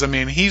himself, because, I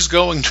mean, he's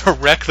going to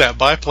wreck that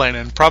biplane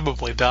and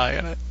probably die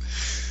in it.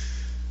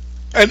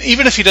 And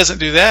even if he doesn't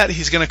do that,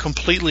 he's going to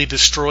completely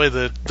destroy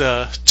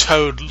the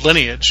Toad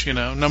lineage. You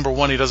know, number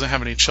one, he doesn't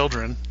have any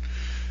children.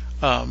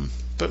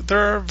 But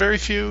there are very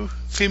few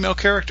female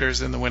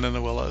characters in The Wind in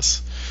the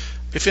Willows.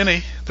 If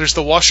any. There's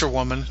the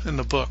washerwoman in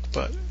the book,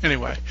 but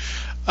anyway.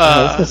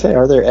 I was going to say,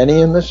 are there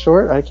any in this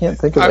short? I can't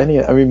think of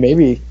any. I mean,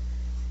 maybe...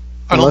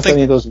 Unless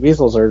any of those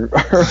weasels are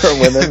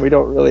women, we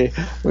don't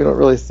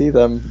really see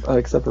them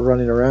except for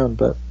running around.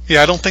 But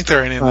yeah, I don't think there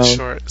are any in the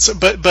short. So,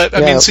 but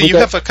I mean, so you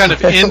have a kind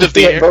of end of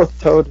the era.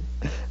 Both Toad.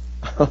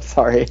 Oh,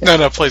 sorry.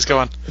 No, please go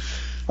on.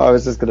 I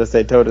was just going to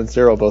say Toad and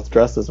Cyril both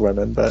dress as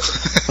women, but.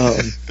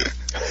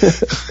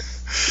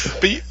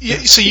 But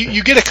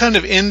you get a kind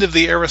of end of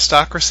the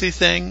aristocracy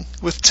thing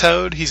with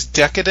Toad. He's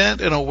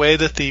decadent in a way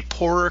that the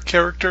poorer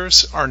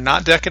characters are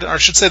not decadent. Or I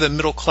should say the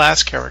middle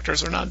class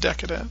characters are not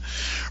decadent.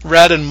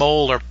 Rat and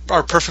Mole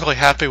are perfectly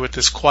happy with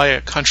this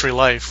quiet country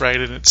life, right?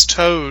 And it's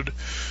Toad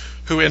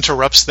who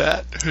interrupts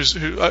that,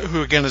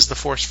 who again is the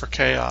force for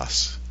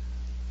chaos.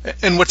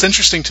 And what's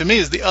interesting to me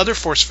is the other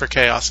force for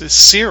chaos is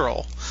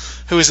Cyril,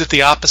 who is at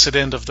the opposite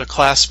end of the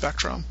class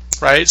spectrum.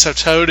 Right, so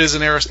Toad is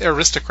an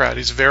aristocrat.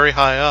 He's very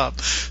high up.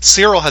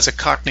 Cyril has a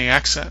Cockney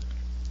accent.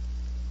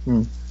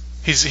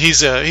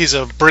 He's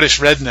a British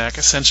redneck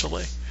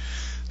essentially.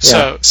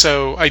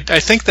 So I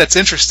think that's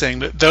interesting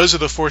that those are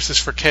the forces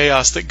for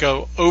chaos that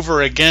go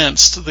over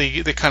against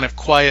the kind of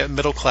quiet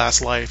middle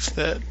class life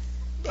that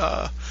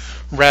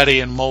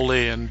Ratty and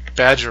Moley and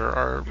Badger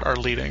are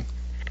leading.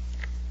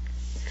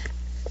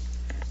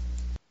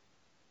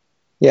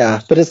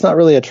 Yeah, but it's not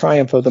really a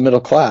triumph of the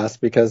middle class,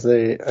 because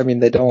they're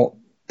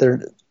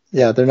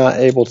not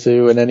able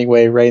to in any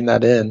way rein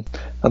that in,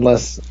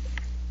 unless,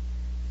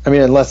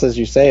 as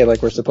you say,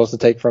 like, we're supposed to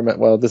take from it,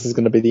 well, this is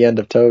going to be the end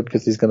of Toad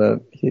because he's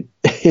going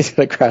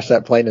to crash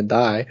that plane and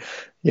die,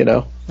 you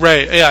know?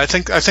 Right. Yeah, I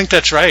think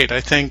that's right.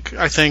 I think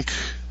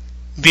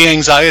the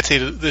anxiety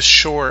that this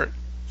short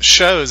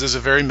shows is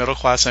a very middle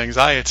class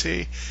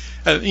anxiety.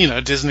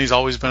 Disney's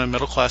always been a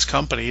middle class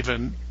company,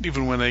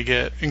 even when they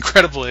get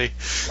incredibly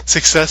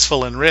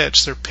successful and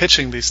rich, they're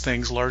pitching these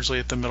things largely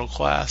at the middle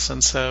class.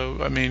 And so,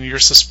 I mean, you're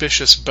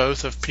suspicious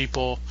both of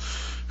people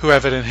who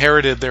have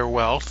inherited their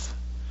wealth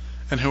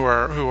and who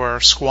are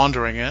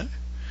squandering it,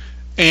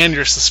 and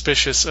you're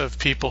suspicious of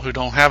people who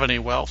don't have any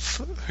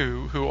wealth,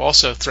 who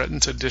also threaten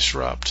to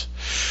disrupt.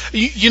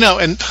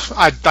 And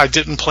I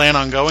didn't plan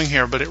on going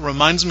here, but it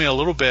reminds me a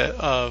little bit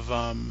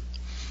of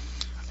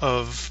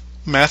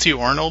Matthew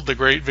Arnold, the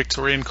great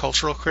Victorian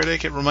cultural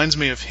critic. It reminds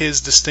me of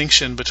his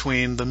distinction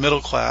between the middle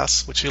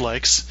class, which he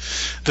likes,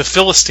 the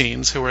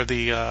Philistines, who are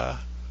the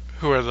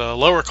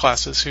lower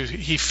classes, who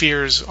he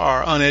fears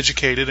are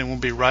uneducated and will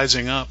be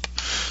rising up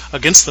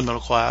against the middle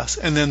class,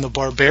 and then the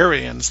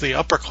barbarians, the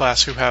upper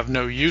class, who have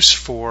no use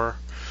for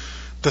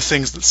the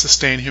things that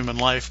sustain human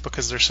life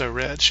because they're so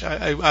rich.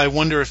 I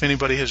wonder if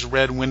anybody has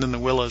read Wind in the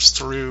Willows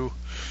through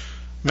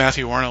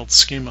Matthew Arnold's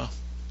schema.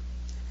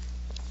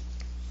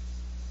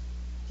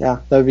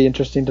 Yeah, that would be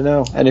interesting to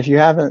know. And if you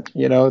haven't,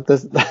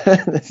 this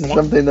is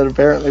something that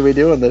apparently we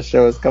do on this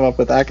show, is come up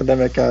with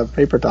academic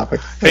paper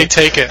topics. Hey,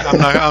 take it.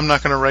 I'm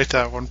not going to write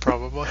that one,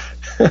 probably.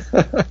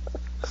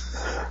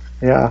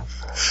 Yeah.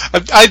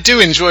 I do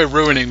enjoy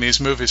ruining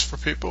these movies for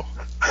people.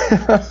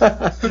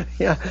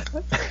 Yeah.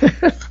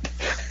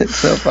 It's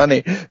so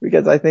funny,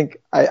 because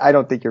I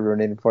don't think you're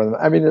ruining it for them.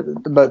 I mean,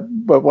 but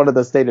one of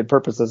the stated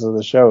purposes of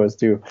the show is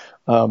to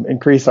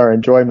increase our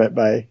enjoyment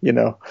by,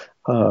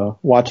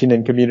 watching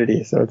in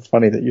community. So it's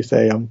funny that you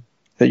say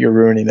that you're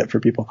ruining it for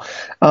people.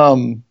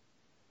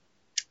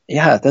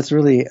 Yeah,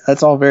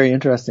 that's all very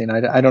interesting.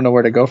 I don't know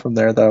where to go from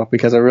there, though,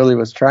 because I really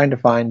was trying to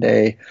find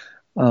I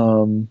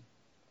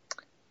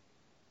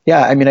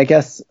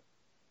guess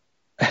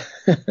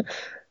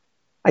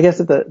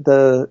if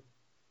the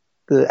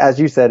as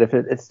you said, if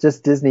it's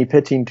just Disney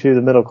pitching to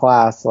the middle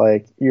class,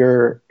 like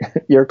your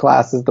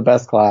class is the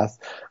best class,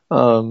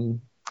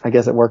 I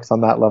guess it works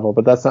on that level,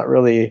 but that's not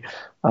really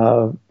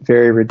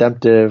very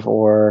redemptive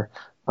or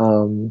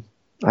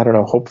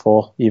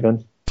hopeful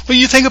even. Well,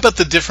 you think about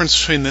the difference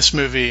between this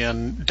movie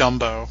and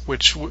Dumbo,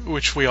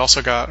 which we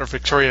also got, or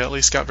Victoria at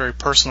least got very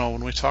personal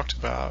when we talked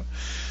about.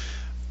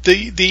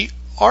 The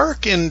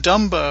arc in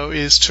Dumbo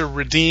is to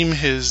redeem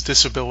his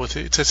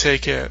disability, to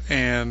take it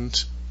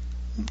and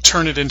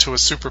turn it into a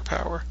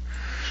superpower.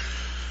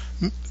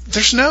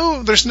 There's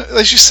no,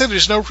 as you said,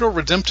 there's no real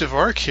redemptive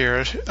arc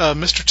here.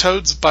 Mr.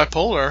 Toad's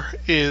bipolar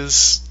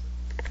is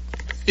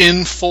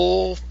in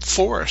full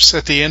force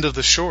at the end of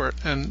the short,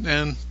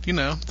 and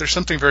there's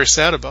something very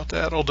sad about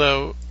that.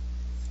 Although,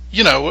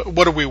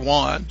 what do we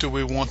want? Do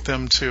we want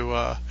them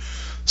to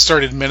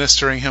start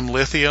administering him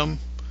lithium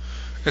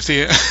at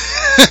the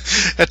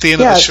at the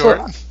end of the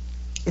short?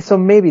 So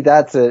maybe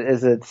that's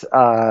it. It's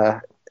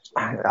a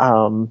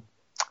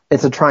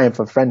triumph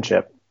of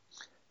friendship,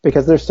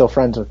 because they're still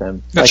friends with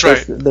him. That's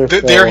right.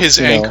 They're his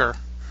anchor.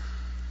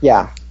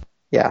 Yeah.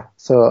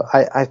 So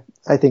I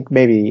think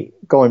maybe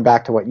going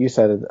back to what you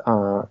said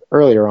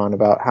earlier on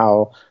about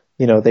how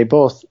they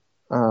both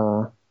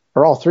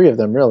or all three of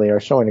them really are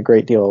showing a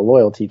great deal of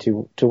loyalty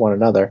to one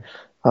another.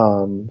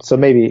 So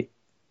maybe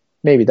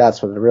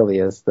that's what it really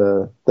is.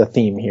 The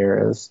theme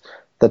here is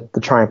the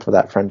triumph of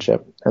that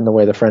friendship, and the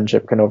way the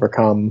friendship can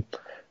overcome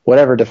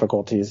whatever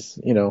difficulties,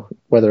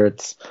 whether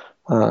it's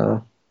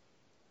bipolar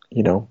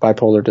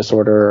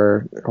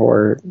disorder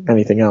or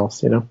anything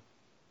else,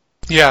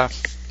 Yeah.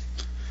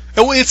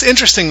 Well, it's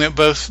interesting that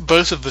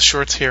both of the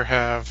shorts here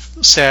have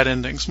sad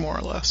endings, more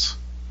or less.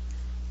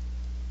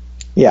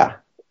 Yeah,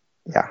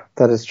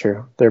 that is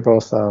true. They're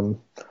both, they're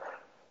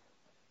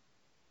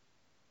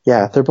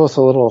both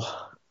a little,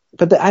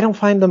 but I don't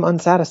find them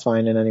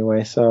unsatisfying in any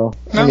way. So,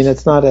 no. I mean,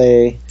 it's not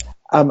a.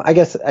 I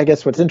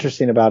guess what's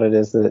interesting about it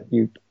is that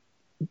you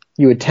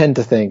would tend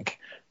to think,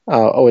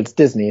 it's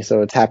Disney,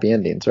 so it's happy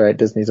endings, right?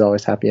 Disney's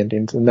always happy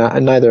endings, and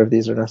neither of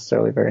these are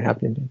necessarily very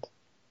happy endings.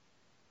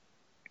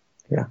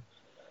 Yeah.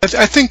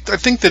 I think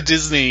the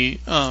Disney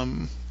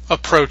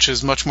approach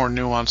is much more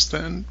nuanced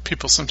than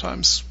people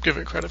sometimes give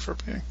it credit for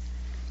being.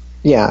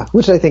 Yeah,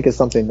 which I think is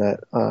something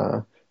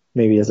that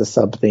maybe is a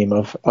sub theme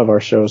of our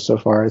shows so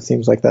far. It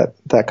seems like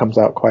that comes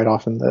out quite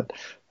often. That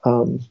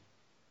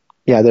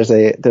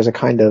there's a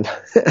kind of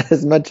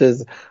as much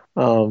as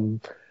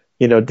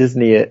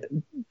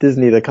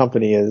Disney the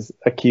company is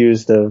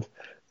accused of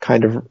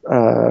kind of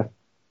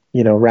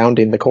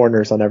rounding the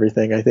corners on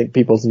everything. I think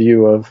people's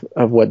view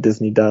of what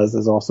Disney does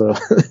is also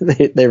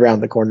they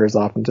round the corners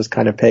off and just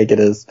kind of peg it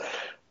as,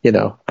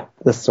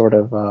 this sort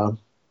of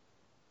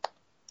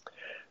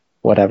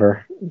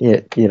whatever,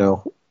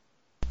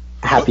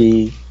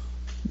 happy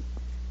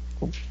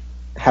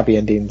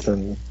endings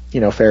and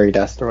fairy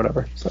dust or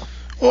whatever. So.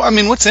 Well, I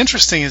mean, what's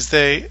interesting is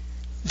they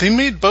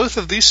made both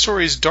of these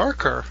stories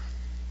darker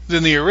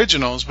than the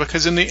originals,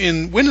 because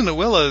in Wind in the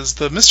Willows,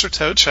 the Mr.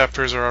 Toad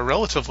chapters are a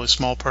relatively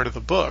small part of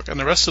the book, and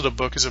the rest of the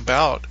book is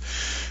about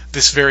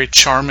this very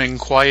charming,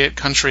 quiet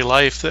country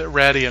life that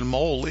Ratty and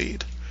Mole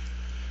lead.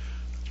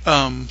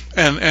 And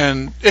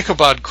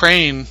Ichabod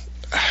Crane,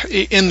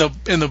 in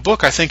the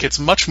book, I think it's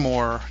much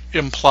more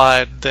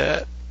implied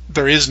that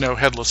there is no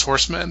headless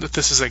horseman, that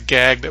this is a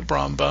gag that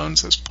Brom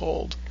Bones has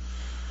pulled.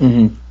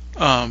 Mm-hmm.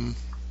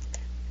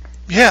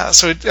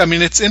 So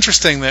it's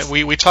interesting that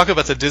we talk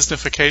about the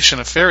Disneyfication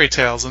of fairy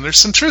tales, and there's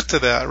some truth to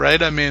that, right?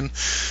 I mean,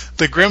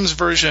 the Grimm's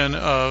version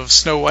of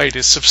Snow White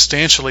is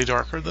substantially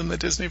darker than the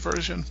Disney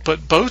version,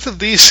 but both of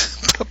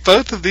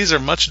these are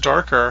much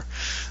darker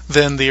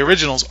than the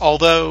originals,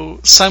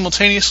 although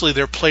simultaneously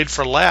they're played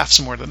for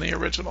laughs more than the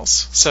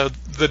originals. So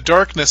the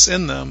darkness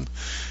in them,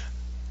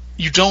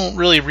 you don't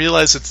really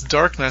realize it's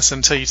darkness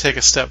until you take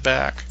a step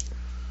back.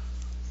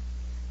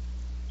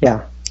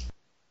 Yeah.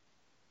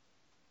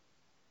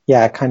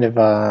 Yeah, kind of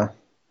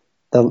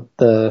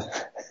the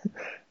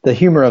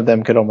humor of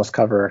them could almost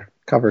cover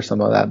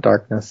some of that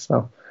darkness.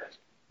 So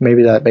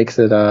maybe that makes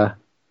it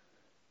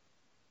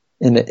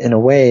in a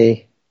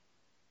way.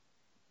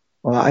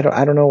 Well, I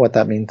don't know what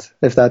that means.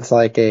 If that's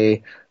like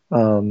they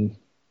want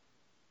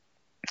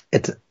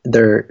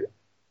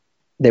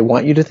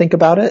you to think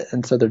about it,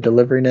 and so they're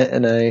delivering it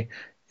in a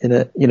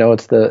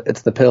it's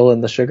the pill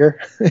and the sugar,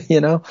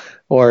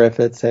 or if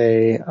it's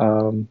a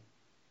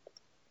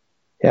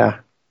Yeah,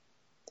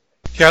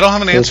 I don't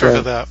have an answer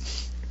to that.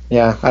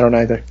 Yeah, I don't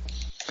either.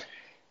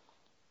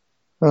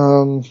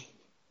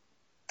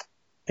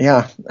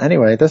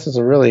 Anyway, this is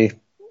a really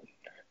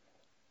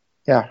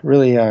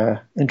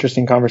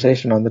interesting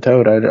conversation on the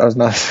Toad. I was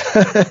not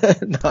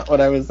not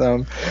what I was.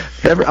 I'm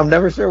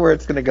never sure where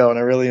it's going to go, and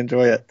I really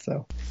enjoy it.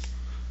 So.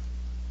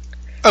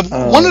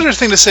 One other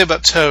thing to say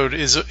about Toad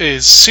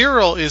is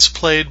Cyril is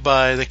played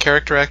by the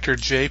character actor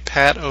J.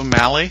 Pat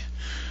O'Malley,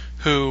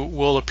 who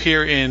will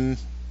appear in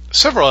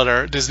several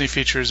other Disney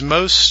features,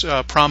 most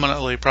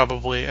prominently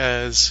probably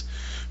as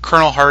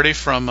Colonel Hardy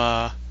from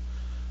the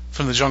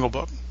Jungle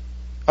Book.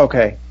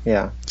 Okay,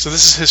 yeah. So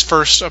this is his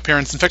first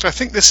appearance. In fact, I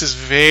think this is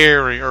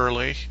very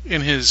early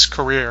in his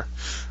career,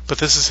 but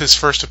this is his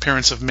first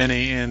appearance of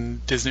many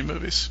in Disney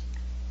movies.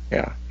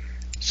 Yeah.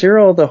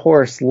 Cyril the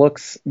horse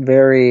looks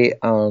very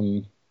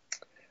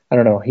I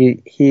don't know,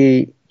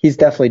 he's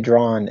definitely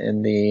drawn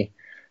in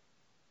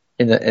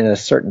a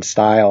certain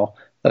style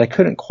that I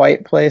couldn't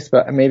quite place,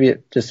 but maybe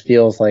it just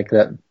feels like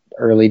that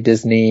early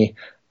Disney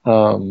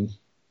cartoony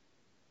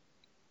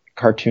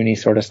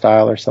sort of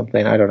style or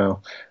something. I don't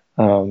know.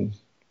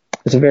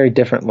 It's a very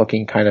different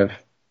looking kind of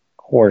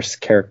horse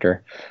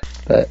character,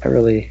 but I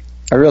really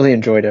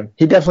enjoyed him.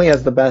 He definitely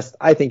has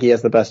I think he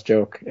has the best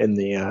joke in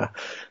the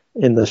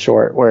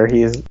short, where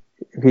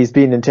he's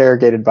being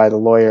interrogated by the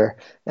lawyer,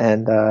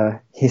 and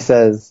he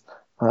says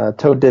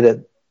Toad did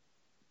it.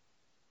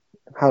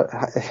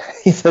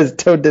 He says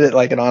Toad did it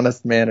like an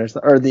honest man,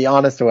 or the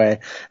honest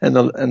way, and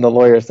the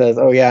lawyer says,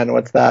 "Oh yeah, and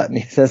what's that?" And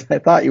he says, "I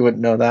thought you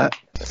wouldn't know that."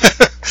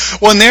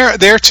 Well, and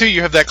there too,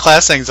 you have that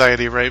class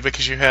anxiety, right?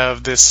 Because you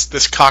have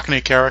this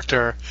Cockney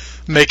character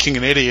making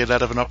an idiot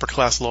out of an upper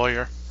class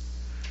lawyer.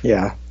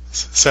 Yeah.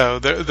 So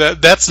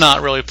that's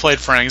not really played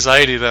for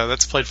anxiety, though.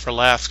 That's played for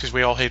laughs because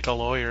we all hate the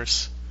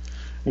lawyers.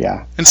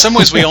 Yeah. In some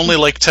ways, we only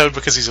like Toad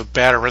because he's a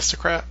bad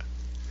aristocrat.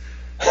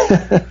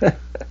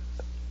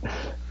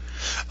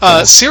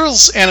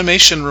 Cyril's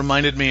animation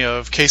reminded me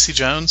of Casey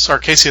Jones, or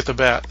Casey at the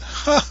Bat.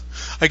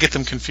 I get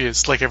them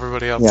confused, like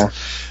everybody else.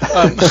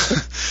 Yeah.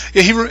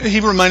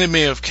 He reminded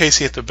me of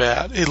Casey at the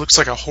Bat. He looks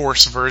like a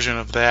horse version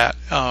of that.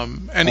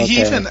 And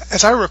he even,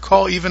 as I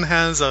recall, even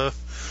has a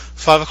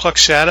 5 o'clock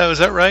shadow. Is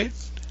that right?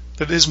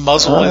 That his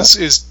muzzle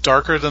is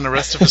darker than the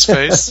rest of his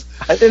face?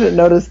 I didn't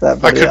notice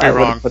that. But I could be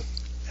wrong.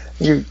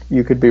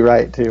 You could be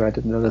right, too. I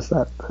didn't notice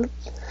that.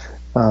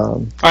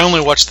 I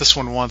only watched this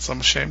one once, I'm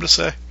ashamed to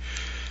say.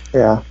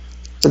 Yeah.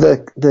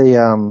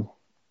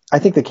 I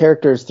think the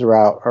characters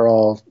throughout are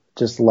all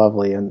just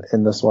lovely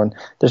in this one.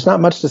 There's not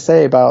much to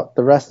say about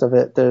the rest of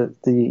it. There's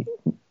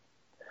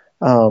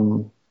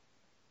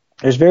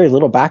very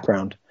little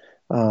background.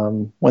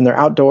 When they're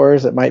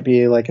outdoors, it might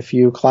be like a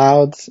few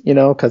clouds,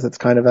 because it's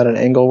kind of at an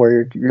angle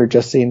where you're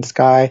just seeing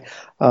sky,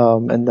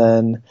 and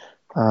then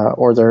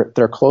or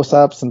they're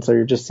close-ups, and so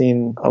you're just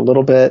seeing a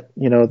little bit.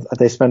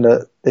 They spend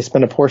a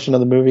portion of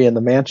the movie in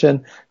the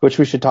mansion, which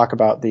we should talk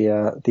about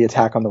the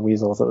attack on the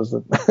weasels. It was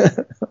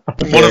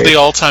one of the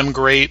all-time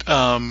great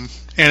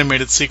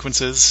animated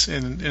sequences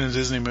in a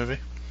Disney movie.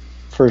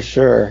 For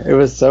sure, it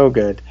was so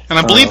good. And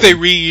I believe they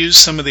reused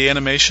some of the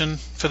animation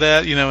for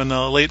that. In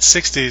the late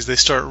 '60s, they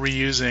start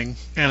reusing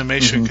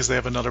animation because they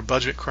have another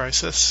budget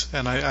crisis.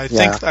 And I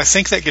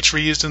think that gets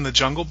reused in the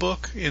Jungle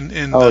Book.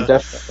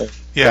 Definitely.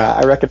 Yeah,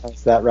 I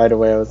recognized that right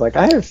away. I was like,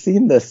 I have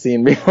seen this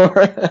scene before.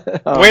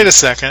 Wait a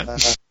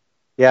second.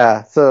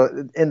 Yeah,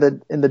 so in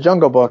the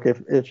Jungle Book,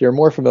 if you're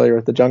more familiar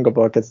with the Jungle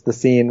Book, it's the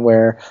scene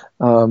where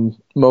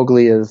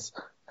Mowgli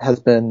has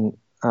been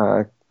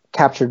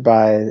captured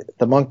by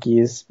the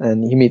monkeys,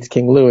 and he meets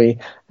King Louie,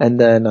 and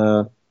then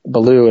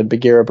Baloo and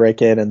Bagheera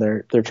break in, and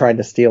they're trying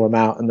to steal him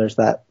out, and there's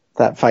that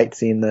fight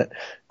scene that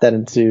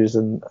ensues,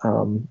 and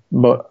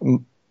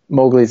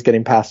Mowgli's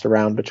getting passed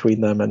around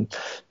between them, and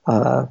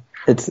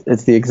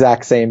it's the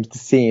exact same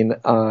scene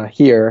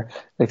here,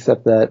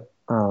 except that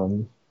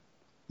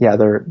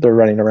they're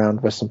running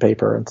around with some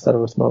paper instead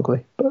of with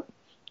Mowgli. But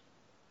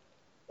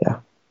yeah.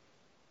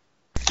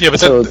 Yeah,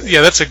 but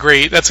that's a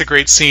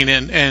great scene,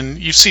 and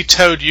you see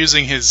Toad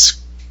using his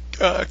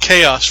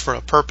chaos for a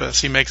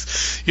purpose.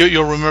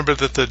 You'll remember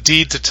that the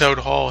deed to Toad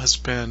Hall has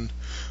been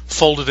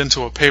folded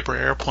into a paper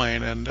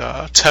airplane, and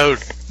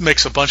Toad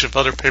makes a bunch of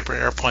other paper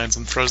airplanes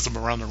and throws them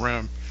around the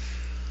room.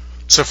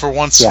 So for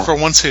once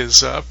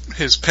his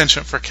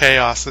penchant for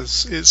chaos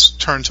is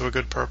turned to a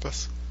good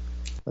purpose.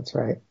 That's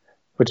right.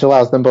 Which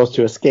allows them both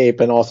to escape,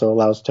 and also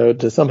allows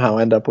Toad to somehow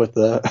end up with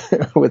the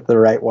with the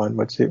right one,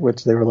 which they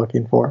were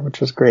looking for,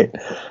 which was great.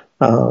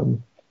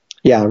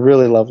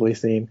 Really lovely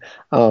scene.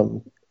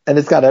 And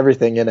it's got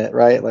everything in it,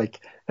 right?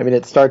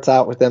 It starts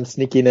out with them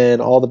sneaking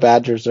in. All the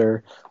badgers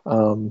are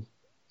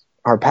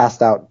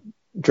passed out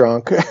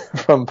drunk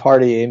from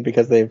partying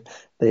because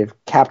they've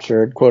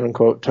captured, quote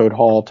unquote, Toad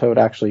Hall. Toad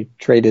actually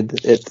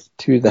traded it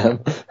to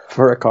them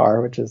for a car,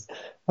 which is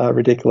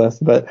ridiculous.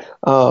 But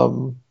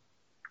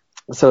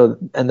So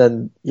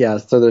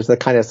there's the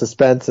kind of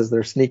suspense as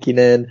they're sneaking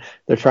in.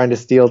 They're trying to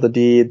steal the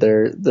deed.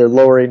 They're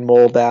lowering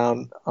Mole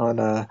down on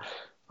a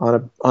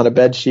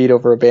bed sheet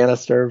over a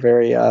banister,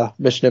 very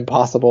Mission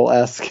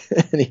Impossible-esque.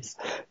 And he's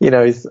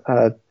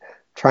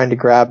trying to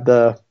grab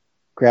the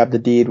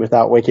deed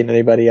without waking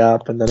anybody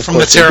up. And then from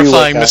the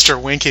terrifying Mr.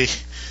 Winky.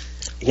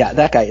 Yeah,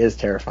 that guy is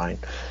terrifying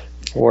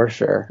for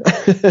sure.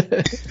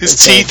 His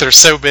teeth are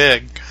so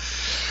big.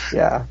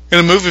 Yeah. In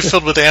a movie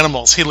filled with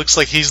animals, he looks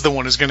like he's the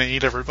one who's going to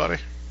eat everybody.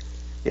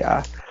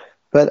 Yeah.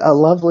 But a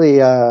lovely,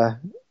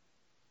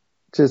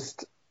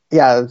 just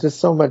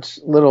so much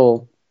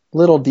little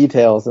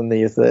details in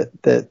these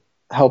that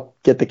help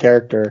get the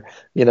character,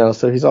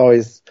 so he's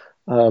always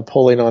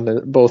pulling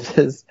on both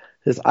his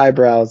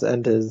eyebrows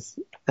and his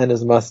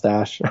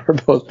mustache are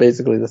both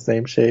basically the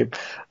same shape.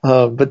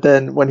 But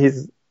then when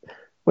he's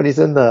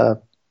in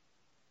the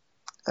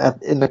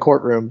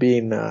courtroom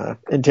being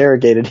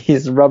interrogated,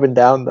 he's rubbing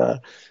down the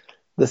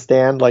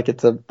stand like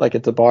it's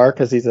a bar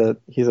because he's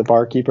a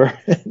barkeeper.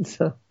 And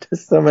so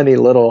just so many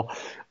little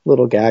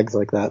gags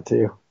like that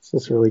too. It's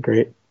just really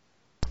great.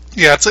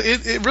 Yeah,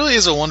 it really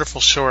is a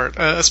wonderful short,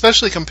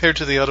 especially compared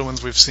to the other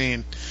ones we've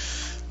seen.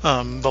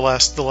 The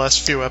last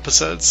few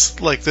episodes,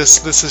 like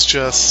this is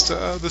just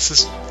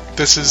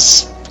this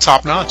is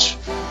top notch,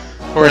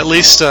 or at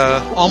least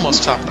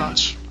almost top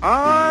notch.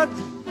 Odds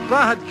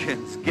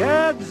bodkins,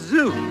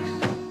 gadzooks!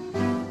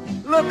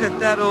 Look at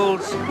that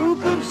old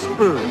spook of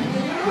spooks.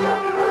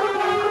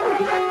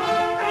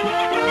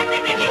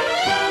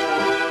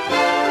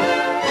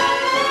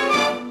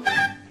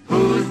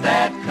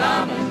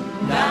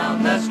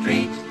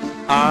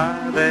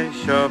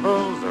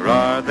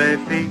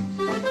 they feast.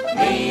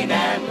 Lean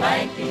and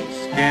lanky,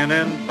 Skin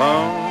and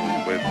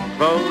bone, with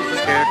clothes the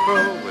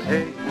scarecrow would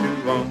hate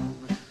to own.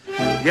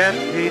 Yet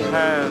he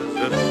has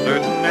a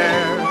certain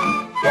air,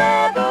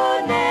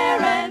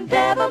 debonair and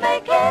devil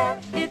may care.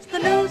 It's the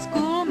new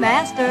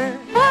schoolmaster,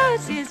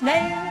 what's his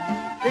name?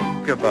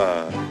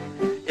 Ichabod,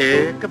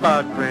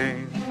 Ichabod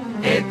Crane.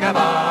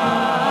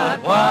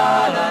 Ichabod,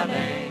 what a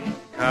name.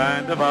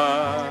 Kind of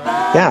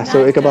odd. Yeah,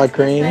 so Ichabod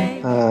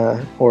Crane,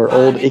 or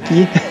Old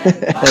Icky,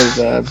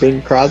 as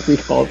Bing Crosby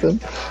calls him.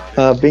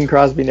 Bing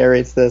Crosby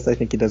narrates this. I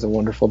think he does a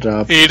wonderful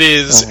job. It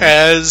is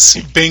as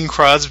Bing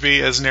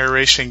Crosby as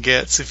narration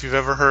gets. If you've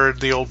ever heard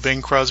the old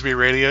Bing Crosby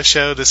radio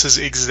show, this is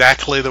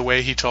exactly the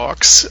way he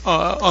talks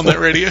on that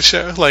radio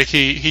show. Like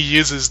he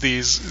uses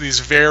these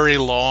very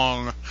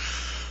long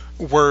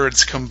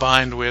words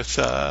combined with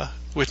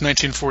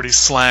 1940s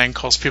slang,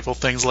 calls people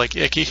things like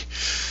icky.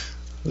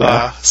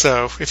 Yeah.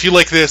 So if you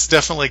like this,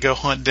 definitely go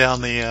hunt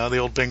down the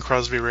old Bing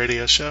Crosby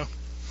radio show.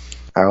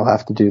 I will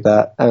have to do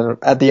that. And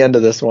at the end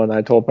of this one,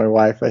 I told my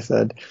wife, I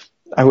said,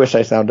 I wish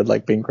I sounded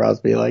like Bing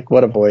Crosby. Like,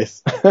 what a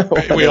voice.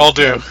 We all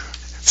do.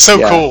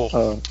 So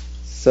cool.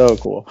 So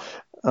cool.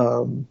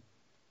 And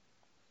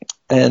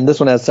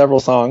this one has several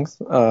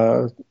songs,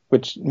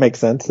 which makes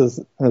sense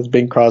as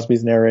Bing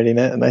Crosby's narrating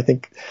it. And I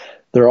think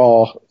they're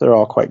all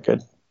quite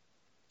good.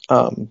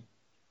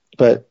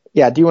 But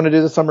yeah, do you want to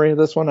do the summary of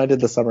this one? I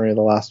did the summary of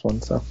the last one,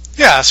 so.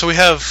 Yeah, so we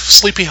have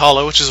Sleepy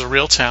Hollow, which is a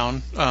real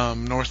town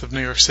north of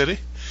New York City.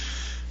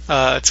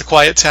 It's a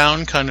quiet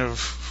town, kind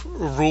of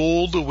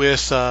ruled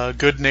with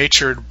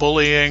good-natured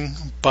bullying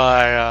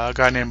by a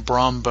guy named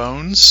Brom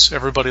Bones.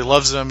 Everybody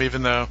loves him,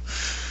 even though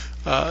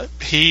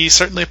he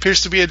certainly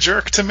appears to be a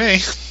jerk to me.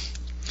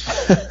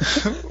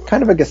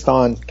 Kind of a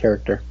Gaston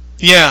character.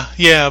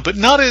 Yeah, but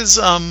not as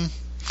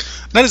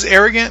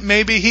arrogant.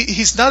 Maybe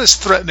he's not as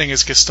threatening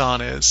as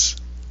Gaston is.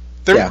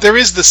 There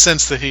is the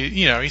sense that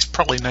he's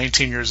probably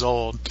 19 years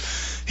old.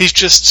 He's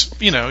just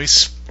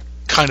he's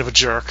kind of a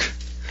jerk.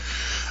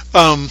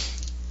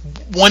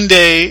 One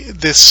day,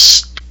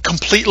 this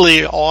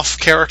completely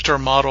off-character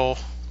model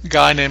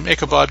guy named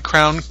Ichabod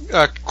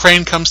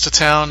Crane comes to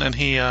town, and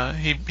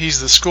he's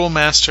the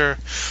schoolmaster.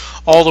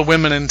 All the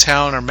women in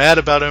town are mad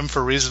about him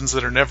for reasons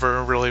that are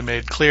never really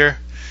made clear.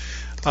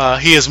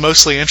 He is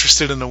mostly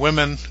interested in the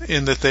women,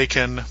 in that they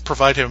can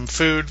provide him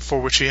food,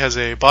 for which he has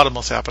a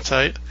bottomless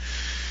appetite.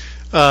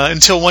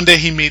 Until one day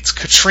he meets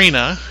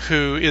Katrina,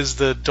 who is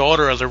the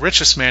daughter of the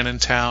richest man in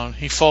town.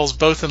 He falls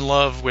both in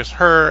love with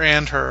her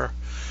and her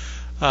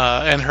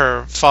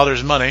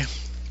father's money.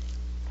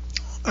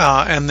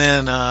 And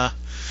then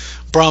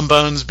Brom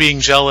Bones,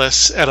 being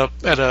jealous at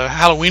a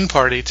Halloween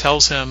party,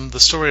 tells him the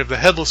story of the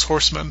Headless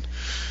Horseman.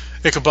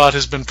 Ichabod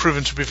has been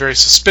proven to be very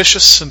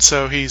suspicious, and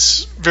so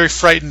he's very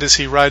frightened as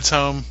he rides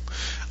home.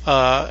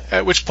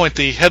 At which point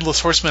the Headless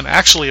Horseman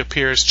actually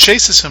appears,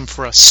 chases him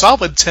for a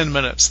solid 10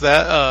 minutes.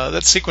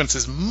 That sequence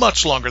is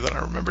much longer than I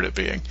remembered it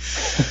being.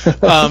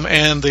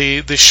 And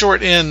the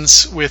short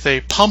ends with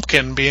a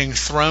pumpkin being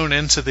thrown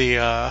into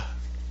the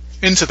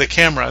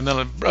camera, and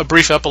then a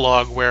brief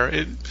epilogue where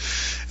it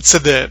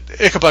said that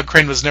Ichabod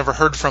Crane was never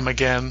heard from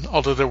again,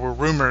 although there were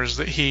rumors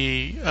that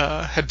he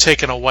had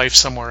taken a wife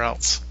somewhere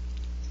else.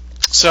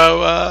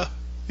 So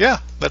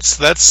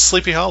that's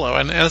Sleepy Hollow,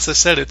 and as I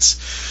said,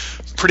 it's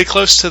pretty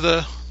close to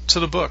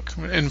the book.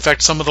 In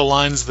fact, some of the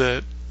lines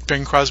that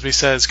Bing Crosby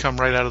says come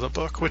right out of the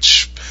book,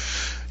 which,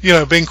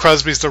 Bing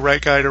Crosby's the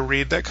right guy to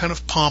read that kind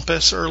of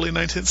pompous early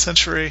 19th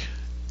century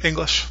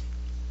English.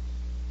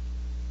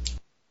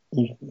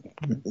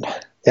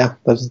 Yeah,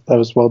 that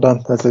was well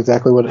done. That's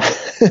exactly what it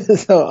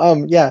is.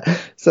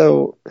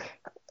 So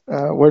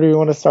where do we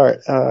want to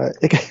start?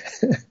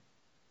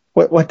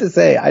 What to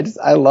say?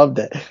 I loved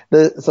it.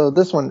 So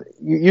this one,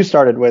 you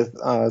started with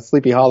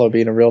Sleepy Hollow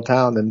being a real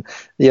town, and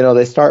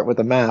they start with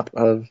a map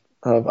of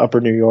Upper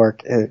New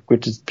York,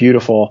 which is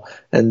beautiful.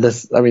 And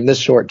this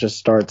short just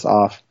starts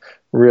off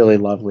really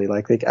lovely.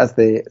 Like as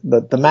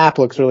the map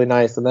looks really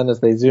nice, and then as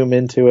they zoom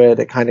into it,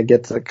 it kind of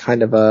gets a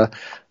kind of a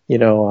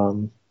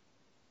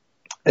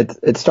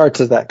it starts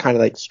as that kind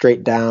of like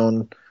straight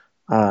down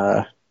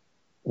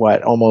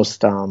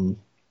almost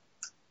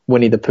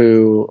Winnie the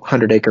Pooh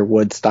 100-acre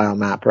wood style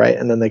map, right?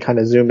 And then they kind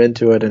of zoom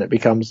into it and it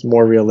becomes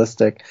more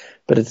realistic,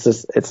 but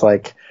it's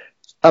like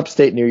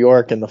upstate New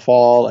York in the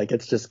fall. Like,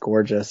 it's just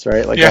gorgeous,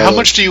 right? Like, how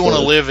much do you want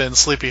to live in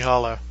Sleepy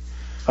Hollow?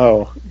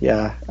 Oh,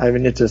 yeah.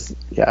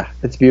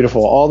 It's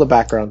beautiful. All the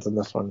backgrounds in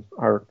this one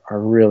are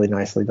really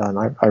nicely done.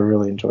 I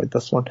really enjoyed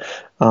this one.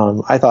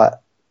 I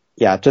thought,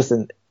 just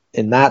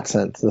in that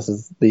sense, this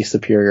is the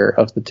superior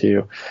of the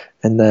two.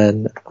 And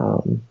then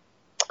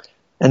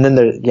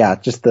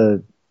just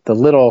the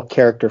little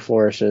character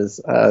flourishes.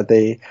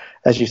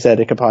 As you said,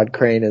 Ichabod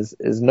Crane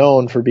is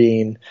known for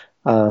being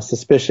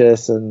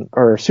suspicious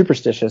or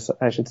superstitious,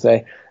 I should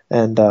say.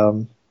 And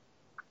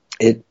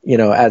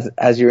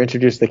as you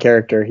introduce the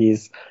character,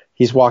 he's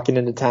walking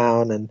into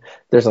town and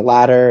there's a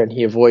ladder and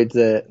he avoids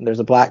it, and there's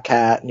a black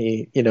cat and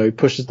he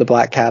pushes the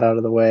black cat out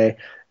of the way,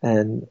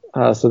 and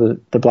so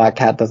the black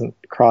cat doesn't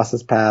cross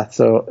his path.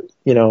 So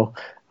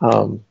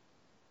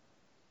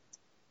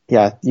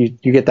yeah, you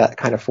get that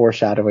kind of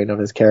foreshadowing of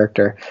his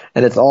character,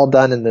 and it's all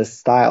done in this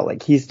style.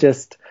 Like he's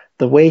just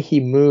the way he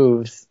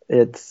moves.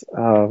 It's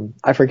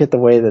I forget the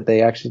way that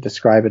they actually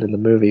describe it in the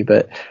movie,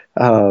 but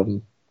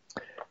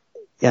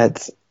yeah,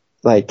 it's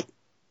like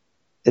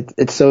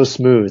it's so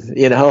smooth,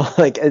 you know.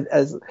 Like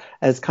as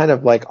kind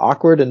of like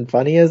awkward and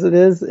funny as it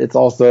is, it's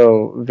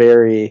also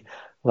very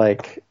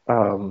like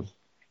I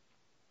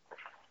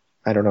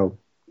don't know,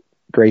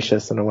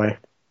 gracious in a way.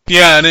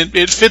 Yeah, and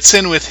it fits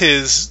in with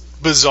his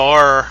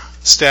bizarre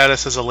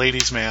status as a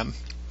ladies' man.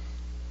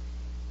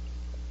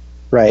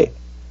 Right.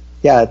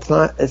 Yeah,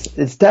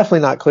 it's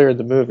definitely not clear in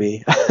the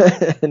movie.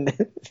 And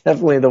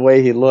definitely the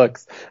way he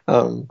looks.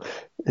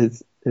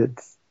 It's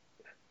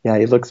yeah,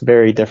 he looks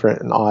very different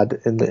and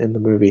odd in the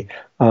movie.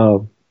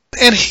 And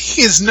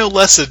he is no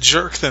less a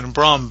jerk than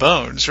Brom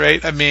Bones,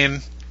 right? I mean,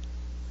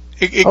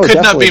 it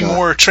could not be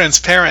more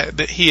transparent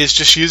that he is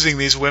just using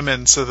these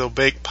women so they'll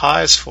bake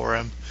pies for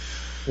him.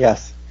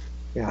 Yes.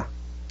 Yeah.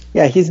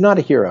 Yeah, he's not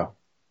a hero.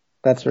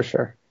 That's for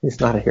sure. He's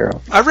not a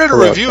hero. I read a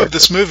review of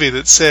this movie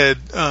that said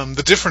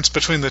the difference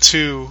between the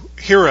two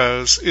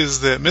heroes is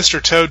that Mr.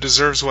 Toad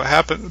deserves what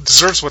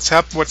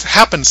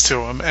happens to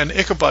him, and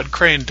Ichabod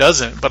Crane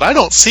doesn't. But I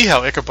don't see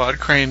how Ichabod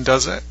Crane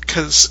doesn't,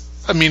 because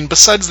I mean,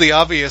 besides the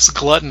obvious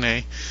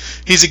gluttony,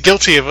 he's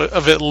guilty of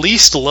at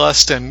least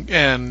lust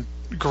and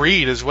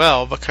greed as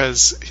well,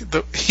 because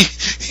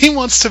he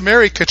wants to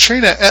marry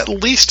Katrina at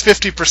least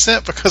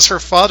 50% because her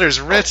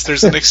father's rich.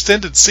 There's an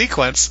extended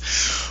sequence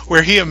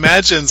where he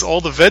imagines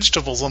all the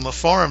vegetables on the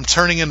farm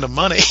turning into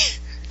money.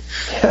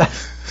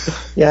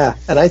 Yeah,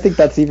 and I think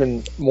that's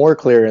even more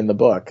clear in the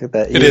book,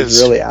 that he is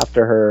really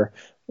after her,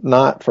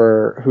 not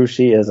for who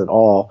she is at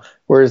all.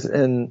 Whereas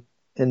in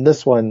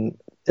this one,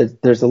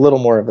 there's a little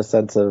more of a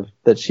sense of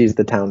that she's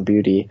the town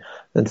beauty,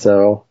 and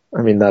so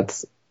I mean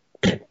that's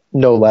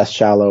no less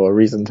shallow a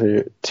reason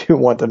to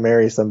want to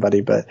marry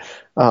somebody. But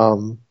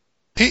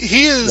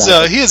he is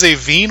a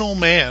venal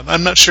man.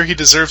 I'm not sure he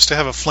deserves to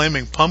have a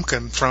flaming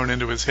pumpkin thrown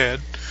into his head,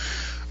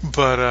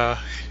 but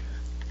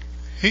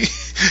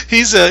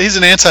he's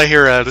an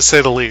anti-hero to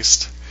say the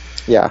least.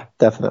 Yeah,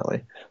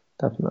 definitely.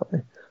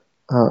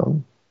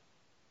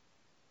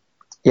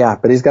 Yeah,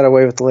 but he's got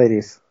away with the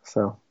ladies,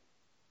 so.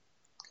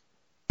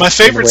 My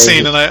favorite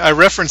scene, and I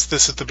referenced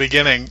this at the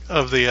beginning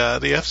of the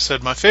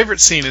episode, my favorite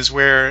scene is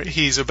where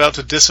he's about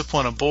to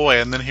discipline a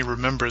boy, and then he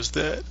remembers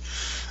that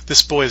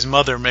this boy's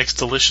mother makes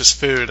delicious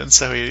food, and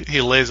so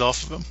he lays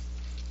off of him.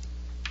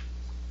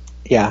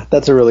 Yeah,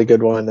 that's a really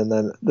good one. And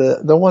then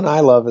the one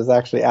I love is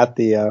actually at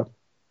the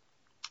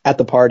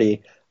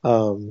party.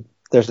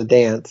 There's a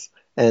dance,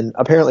 and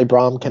apparently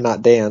Brom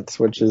cannot dance,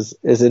 which is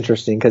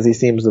interesting because he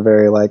seems a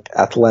very like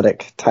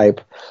athletic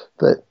type,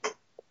 but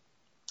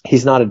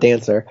he's not a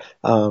dancer,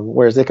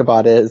 whereas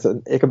Ichabod is,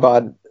 and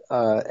Ichabod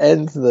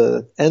ends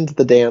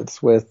the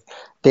dance with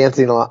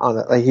dancing on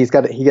it. Like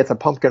he gets a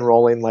pumpkin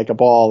rolling like a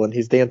ball, and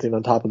he's dancing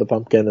on top of the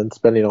pumpkin and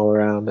spinning all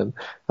around. And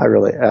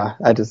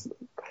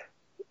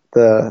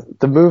the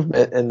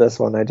movement in this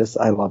one,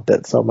 I loved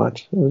it so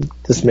much. It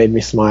just made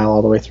me smile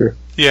all the way through.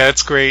 Yeah,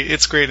 it's great.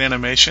 It's great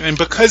animation, and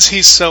because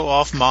he's so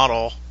off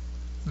model,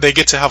 they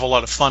get to have a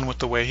lot of fun with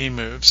the way he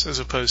moves as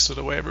opposed to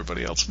the way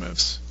everybody else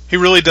moves. He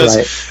really does.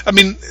 Right. I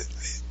mean,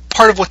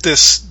 part of what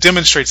this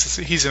demonstrates is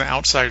that he's an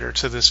outsider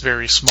to this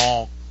very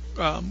small,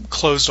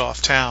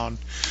 closed-off town.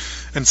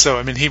 And so,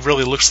 I mean, he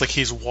really looks like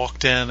he's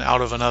walked in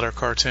out of another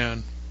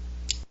cartoon.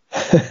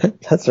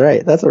 That's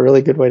right. That's a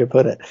really good way to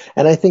put it.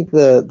 And I think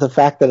the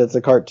fact that it's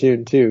a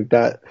cartoon, too,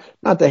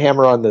 not to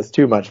hammer on this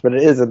too much, but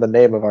it is in the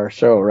name of our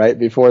show, right?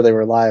 Before they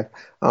were live,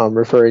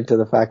 referring to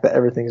the fact that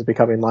everything's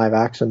becoming live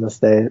action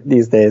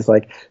these days.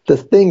 Like, the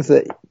things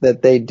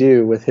that they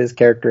do with his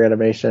character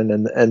animation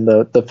and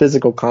the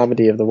physical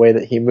comedy of the way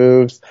that he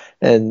moves,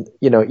 and,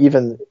 you know,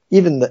 even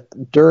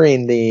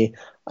during the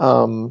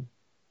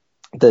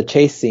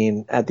chase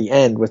scene at the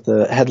end with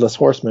the Headless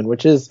Horseman,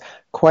 which is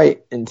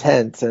quite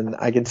intense, and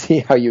I can see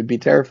how you'd be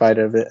terrified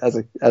of it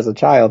as a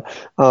child.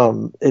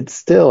 It's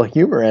still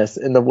humorous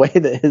in the way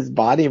that his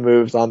body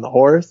moves on the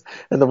horse,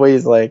 and the way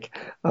he's like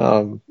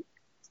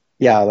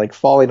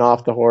falling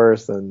off the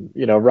horse, and,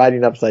 you know,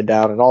 riding upside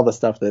down, and all the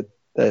stuff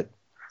that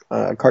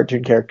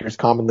cartoon characters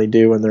commonly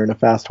do when they're in a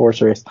fast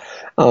horse race.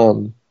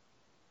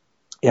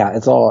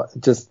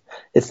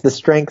 It's the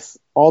strengths.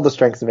 All the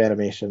strengths of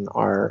animation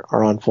are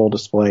on full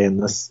display in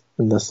this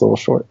little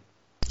short.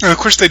 And of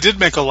course, they did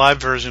make a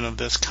live version of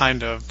this,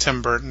 kind of.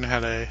 Tim Burton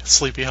had a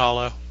Sleepy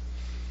Hollow.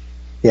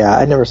 Yeah,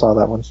 I never saw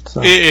that one.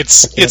 So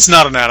it's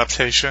not an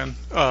adaptation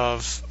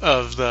of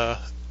the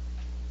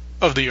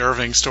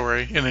Irving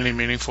story in any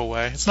meaningful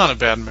way. It's not a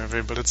bad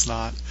movie, but it's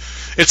not.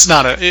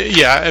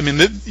 I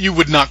mean, you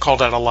would not call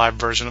that a live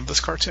version of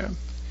this cartoon.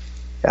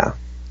 Yeah.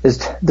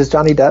 Does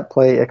Johnny Depp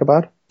play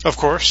Ichabod? Of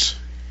course.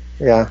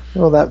 Yeah.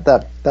 Well,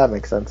 that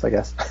makes sense, I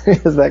guess.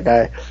 Because that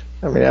guy,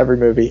 I mean, every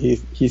movie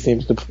he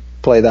seems to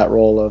play that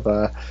role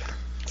of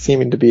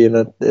seeming to be in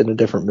a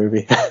different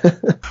movie.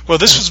 Well,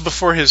 this was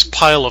before his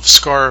pile of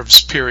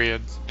scarves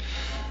period.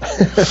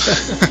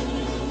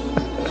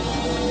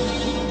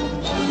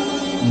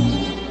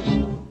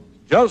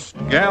 Just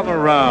gather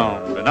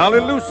round and I'll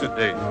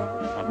elucidate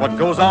on what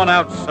goes on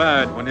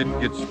outside when it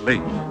gets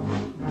late.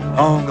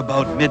 Long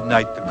about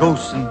midnight, the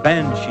ghosts and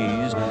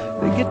banshees,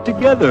 they get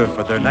together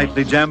for their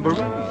nightly jamboree.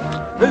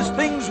 There's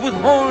things with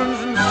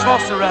horns and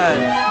saucer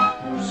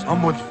eyes,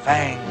 some with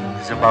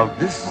fangs about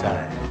this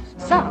size.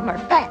 Some are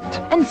fat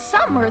and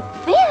some are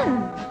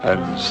thin.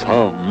 And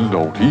some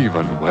don't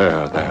even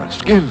wear their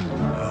skin.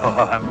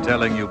 Oh, I'm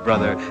telling you,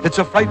 brother, it's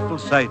a frightful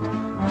sight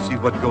to see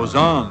what goes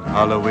on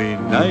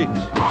Halloween night.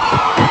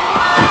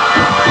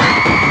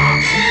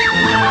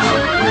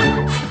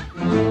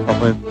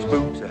 When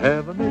spooks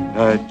have a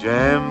midnight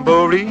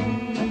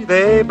jamboree,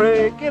 they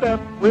break it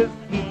up with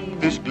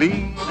fiendish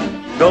glee.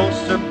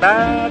 Ghosts are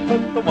bad,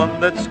 but the one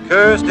that's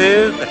cursed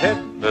is the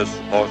headless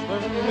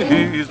horseman.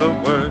 He's the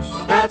worst.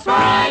 That's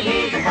right,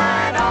 he's the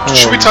kind.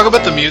 Should we talk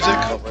about the music?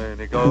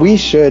 We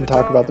should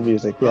talk about the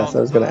music. Yes, I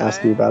was going to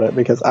ask you about it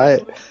because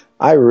I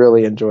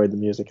really enjoyed the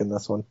music in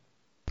this one.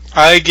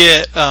 I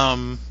get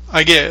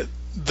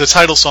the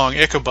title song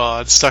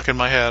Ichabod stuck in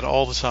my head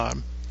all the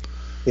time.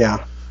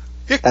 Yeah.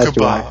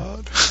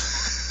 Ichabod.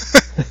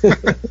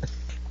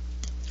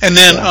 And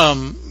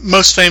then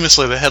most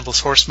famously the Headless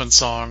Horseman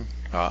song.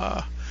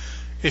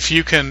 If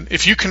you can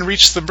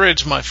reach the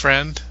bridge, my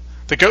friend,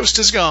 the ghost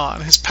is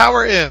gone. His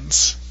power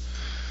ends.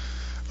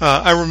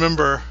 I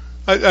remember,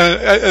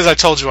 as I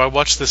told you, I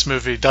watched this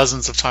movie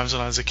dozens of times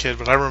when I was a kid,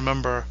 but I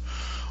remember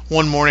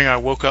one morning I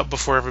woke up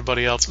before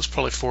everybody else. It was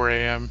probably 4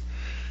 a.m.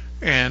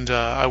 And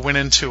I went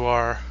into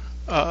our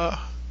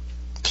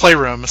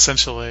playroom,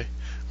 essentially,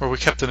 where we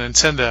kept the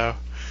Nintendo,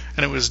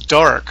 and it was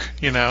dark,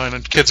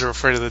 and kids are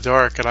afraid of the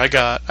dark, and I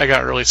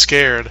got really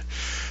scared.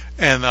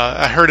 And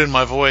I heard in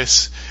my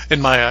voice,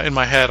 in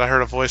my head, I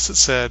heard a voice that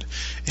said,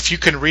 "If you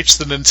can reach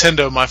the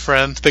Nintendo, my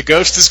friend, the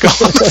ghost is gone,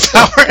 the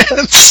power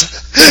ends."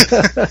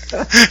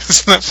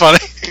 Isn't that funny?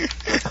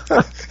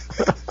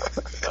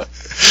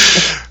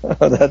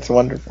 Oh, that's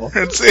wonderful.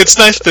 It's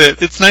nice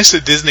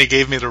that Disney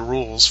gave me the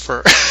rules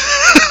for.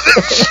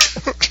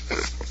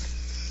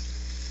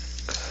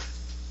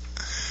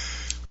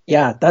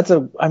 Yeah, that's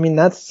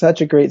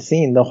such a great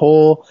scene. The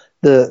whole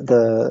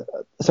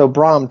so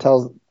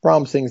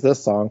Brom sings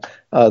this song,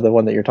 the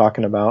one that you're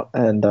talking about,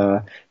 and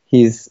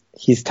he's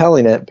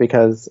telling it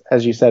because,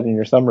 as you said in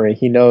your summary,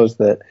 he knows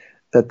that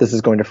this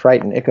is going to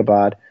frighten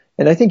Ichabod,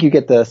 and I think you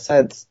get the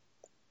sense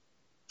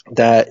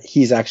that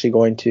he's actually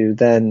going to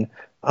then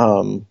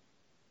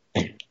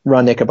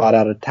run Ichabod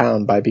out of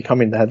town by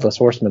becoming the Headless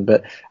Horseman.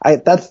 But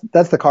that's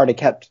the card I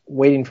kept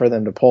waiting for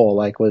them to pull,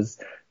 was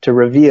to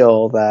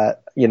reveal that,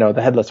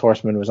 the Headless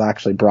Horseman was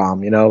actually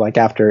Brom,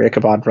 after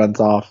Ichabod runs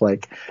off,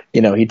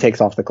 he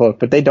takes off the cloak.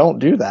 But they don't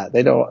do that.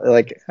 They don't,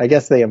 I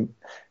guess they,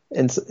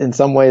 in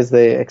some ways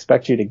they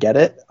expect you to get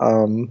it,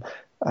 or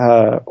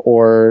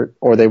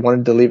they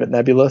wanted to leave it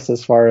nebulous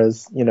as far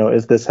as,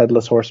 is this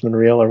Headless Horseman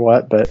real or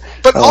what? But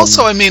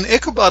also,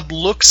 Ichabod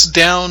looks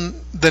down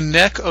the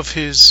neck of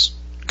his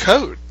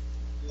coat.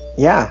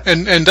 Yeah.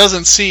 And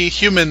doesn't see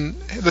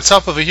the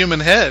top of a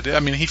human head.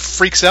 He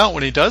freaks out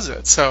when he does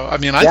it. So, I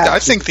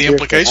think the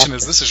implication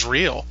is this is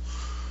real.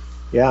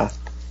 Yeah.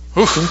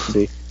 Oof. Seems to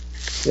be.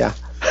 Yeah.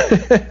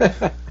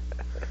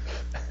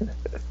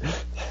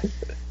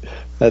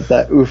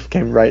 that oof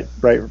came right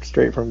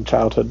straight from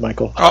childhood,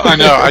 Michael. Oh, I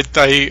know.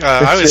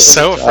 I was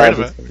so afraid of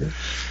it.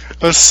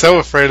 I was so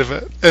afraid of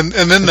it. And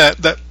then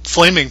that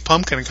flaming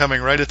pumpkin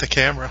coming right at the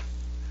camera.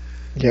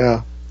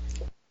 Yeah.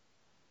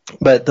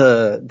 But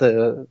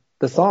the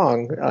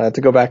song, to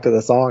go back to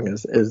the song,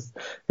 is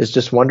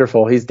just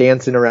wonderful. He's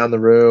dancing around the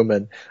room,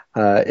 and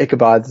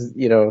Ichabod's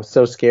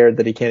so scared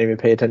that he can't even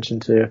pay attention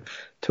to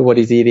what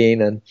he's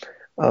eating, and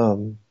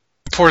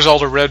pours all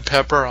the red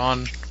pepper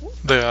on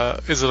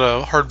is it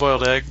a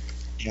hard-boiled egg?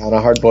 Yeah, on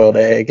a hard-boiled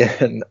egg,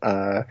 and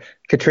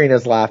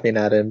Katrina's laughing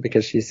at him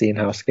because she's seen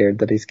how scared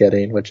that he's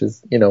getting, which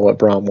is what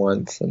Brom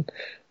wants, and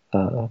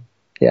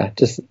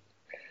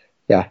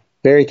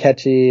very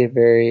catchy,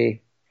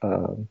 very.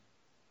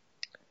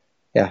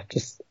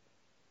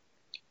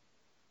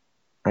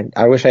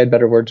 I wish I had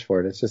better words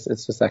for it. It's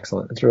just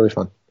excellent. It's really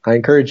fun. I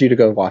encourage you to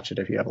go watch it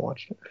if you haven't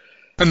watched it.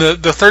 And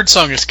the third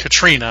song is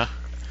Katrina,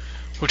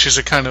 which is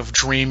a kind of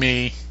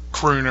dreamy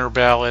crooner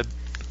ballad,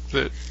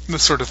 the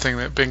sort of thing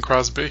that Bing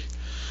Crosby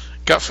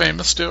got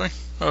famous doing.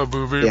 Oh,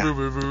 boo boo boo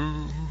boo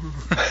boo.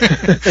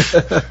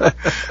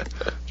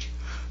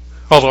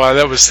 Although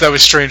that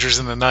was Strangers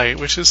in the Night,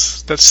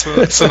 that's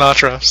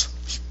Sinatra's.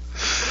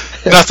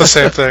 Not the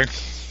same thing.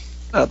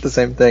 Not the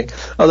same thing.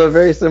 Although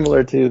very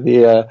similar to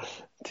the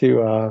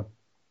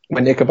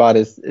when Ichabod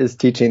is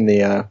teaching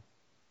the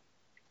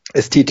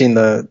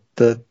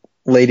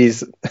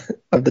ladies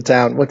of the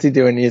town. What's he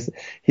doing?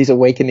 He's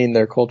awakening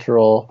their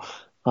cultural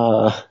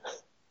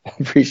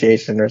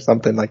appreciation or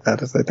something like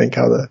that. Is I think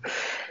how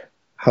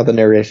the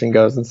narration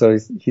goes. And so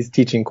he's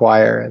teaching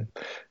choir,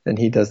 and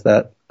he does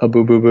that a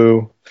boo boo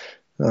boo,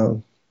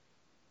 and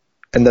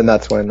then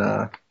that's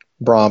when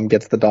Brom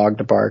gets the dog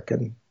to bark,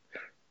 and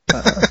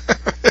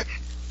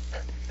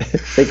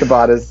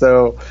Ichabod is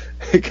so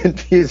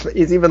confused.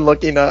 He's even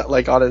looking at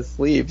like on his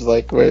sleeves,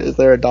 like, is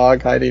there a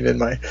dog hiding in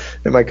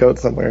my coat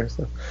somewhere?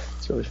 So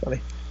it's really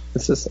funny.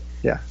 It's just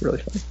really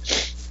funny.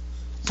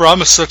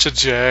 Brahm is such a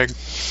jag.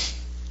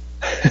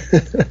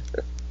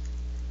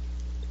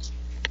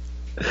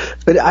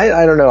 But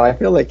I don't know. I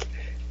feel like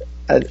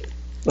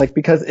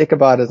because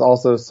Ichabod is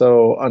also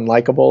so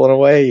unlikable in a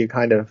way, you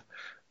kind of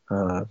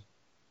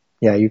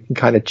you can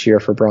kind of cheer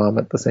for Brahm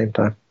at the same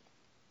time.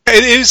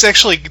 It is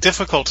actually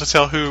difficult to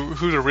tell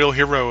who the real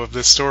hero of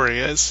this story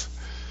is.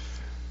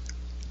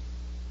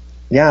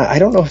 Yeah, I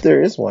don't know if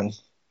there is one.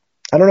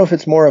 I don't know if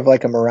it's more of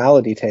like a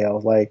morality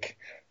tale, like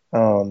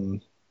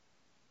Ichabod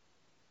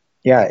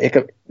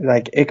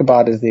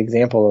is the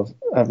example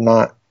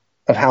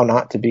of how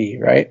not to be,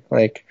 right?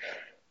 Like,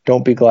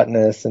 don't be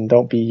gluttonous and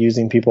don't be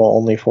using people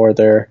only for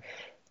their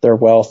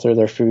wealth or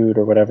their food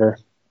or whatever.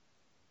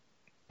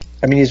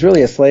 I mean, he's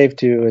really a slave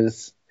to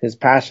his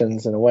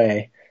passions in a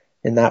way,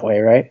 in that way,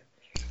 right?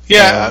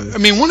 Yeah, I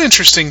mean, one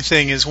interesting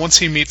thing is once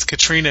he meets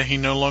Katrina, he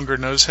no longer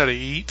knows how to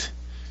eat.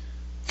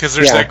 Because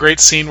there's that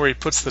great scene where he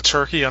puts the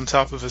turkey on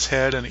top of his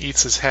head and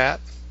eats his hat.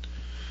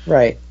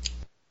 Right.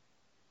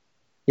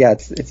 Yeah,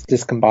 it's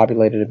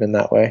discombobulated in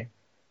that way,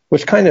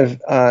 which kind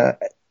of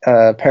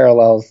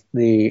parallels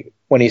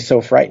when he's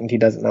so frightened he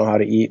doesn't know how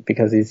to eat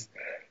because he's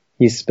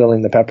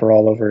spilling the pepper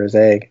all over his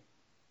egg.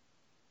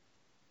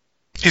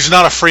 He's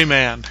not a free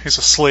man. He's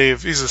a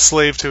slave. He's a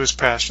slave to his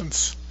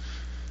passions.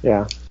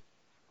 Yeah.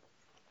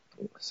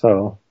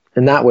 So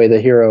in that way, the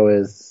hero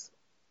is.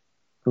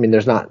 I mean,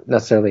 there's not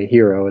necessarily a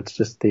hero. It's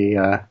just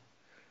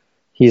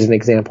he's an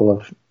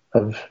example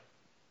of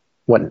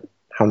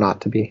how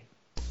not to be.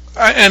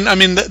 And I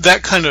mean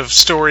that kind of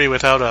story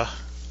without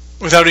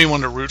anyone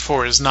to root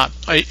for is not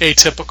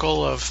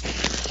atypical of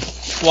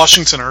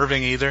Washington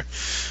Irving either.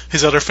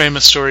 His other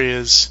famous story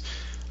is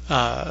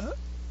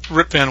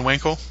Rip Van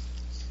Winkle.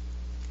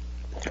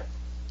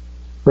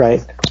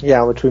 Right.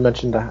 Yeah, which we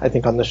mentioned I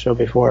think on the show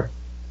before.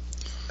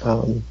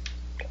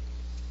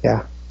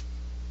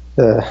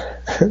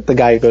 The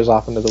guy who goes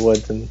off into the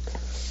woods and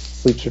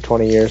sleeps for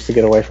 20 years to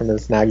get away from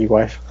his naggy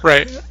wife.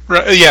 Right.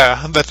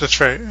 Yeah, that's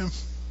right.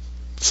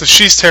 So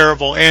she's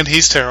terrible and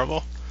he's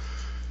terrible.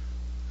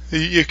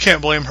 You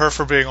can't blame her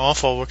for being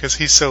awful because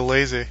he's so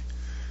lazy.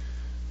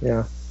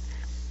 Yeah.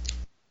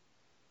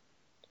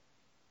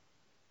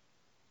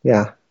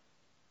 Yeah.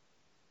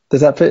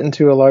 Does that fit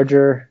into a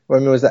larger? I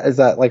mean, is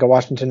that like a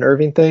Washington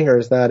Irving thing, or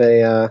is that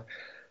a?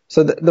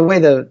 So the way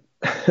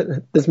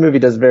this movie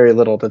does very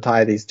little to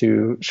tie these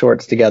two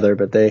shorts together,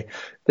 but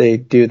they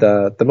do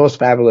the most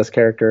fabulous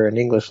character in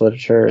English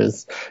literature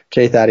is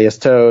J. Thaddeus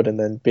Toad, and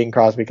then Bing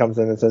Crosby comes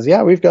in and says,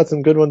 "Yeah, we've got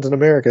some good ones in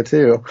America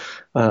too."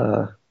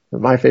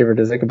 My favorite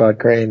is Ichabod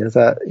Crane. Is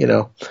that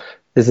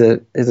is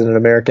it an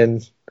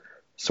American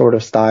sort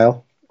of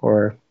style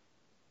or?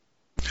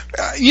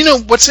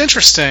 What's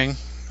interesting.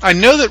 I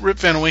know that Rip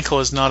Van Winkle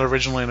is not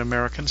originally an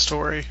American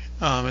story.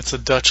 It's a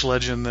Dutch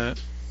legend that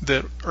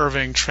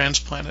Irving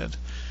transplanted.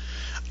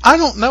 I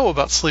don't know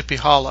about Sleepy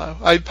Hollow.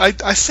 I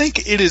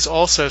think it is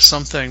also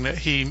something that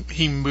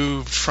he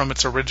moved from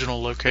its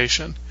original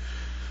location.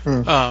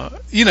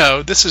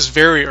 This is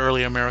very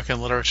early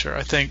American literature.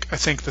 I think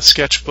the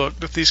sketchbook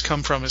that these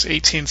come from is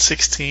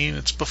 1816.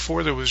 It's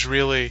before there was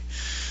really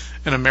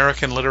an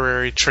American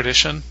literary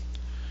tradition.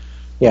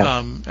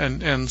 Yeah.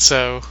 And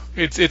so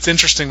it's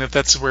interesting that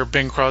that's where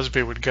Bing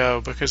Crosby would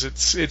go because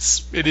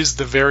it is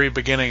the very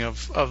beginning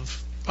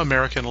of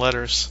American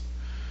letters.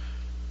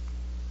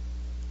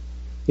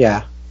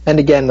 Yeah. And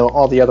again,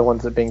 all the other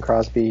ones that Bing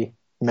Crosby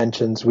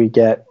mentions, we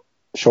get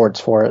shorts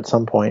for at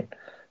some point.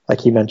 Like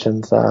he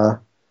mentions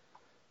Johnny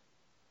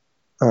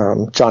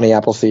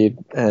Appleseed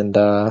and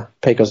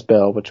Pecos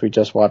Bill, which we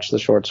just watched the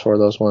shorts for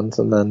those ones.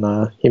 And then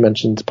he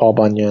mentions Paul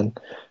Bunyan.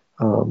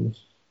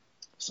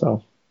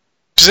 So.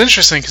 Which is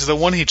interesting because the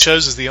one he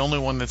chose is the only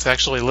one that's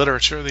actually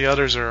literature. The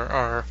others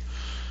are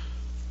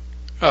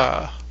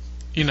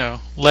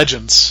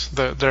legends.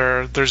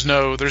 There's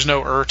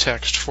no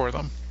text for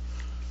them.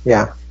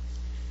 Yeah.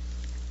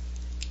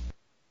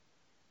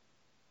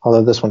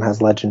 Although this one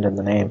has legend in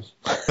the name.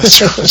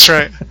 That's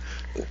right.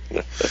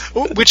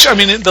 Which, I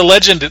mean, the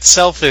legend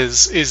itself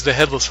is the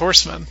Headless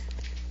Horseman.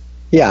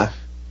 Yeah.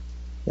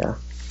 Yeah.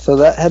 So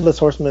that Headless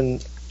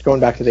Horseman, going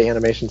back to the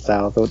animation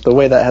style, the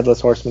way that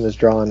Headless Horseman is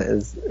drawn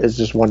is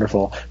just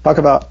wonderful. Talk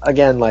about,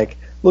 again, like,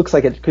 looks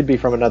like it could be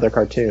from another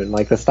cartoon.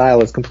 Like, the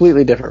style is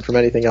completely different from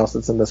anything else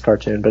that's in this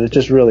cartoon, but it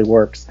just really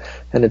works.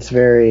 And it's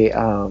very,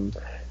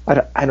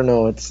 I don't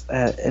know,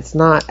 it's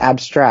not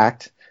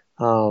abstract.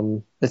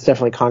 It's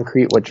definitely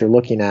concrete what you're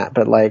looking at,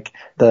 but like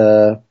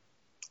the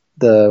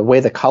way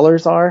the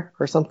colors are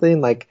or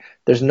something, like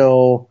there's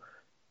like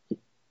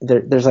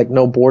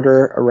no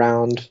border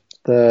around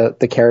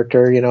the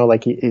character,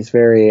 like he's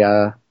very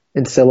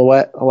in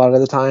silhouette a lot of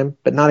the time,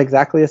 but not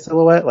exactly a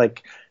silhouette.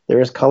 Like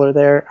there is color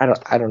there.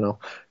 I don't know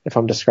if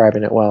I'm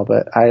describing it well,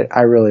 but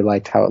I really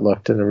liked how it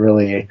looked, and it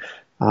really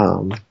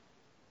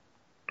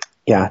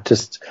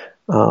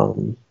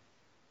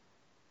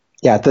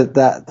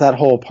that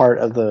whole part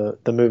of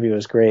the movie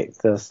was great.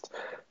 Just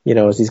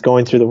as he's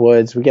going through the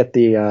woods, we get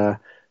the,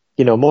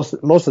 most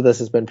of this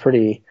has been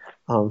pretty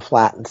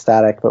flat and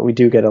static, but we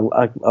do get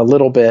a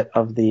little bit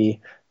of the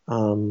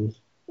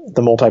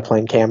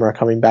multiplane camera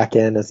coming back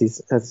in as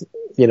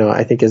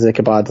I think as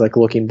Ichabod's like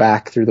looking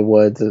back through the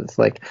woods. It's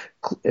like,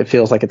 it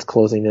feels like it's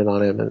closing in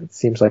on him, and it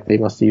seems like they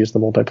must have used the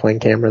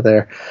multiplane camera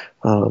there.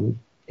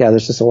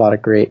 There's just a lot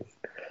of great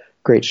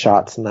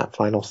shots in that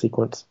final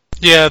sequence.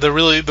 Yeah, the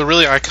really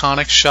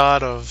iconic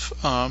shot of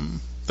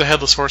the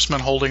Headless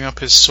Horseman holding up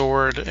his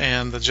sword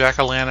and the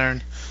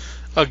jack-o'-lantern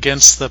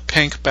against the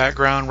pink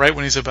background right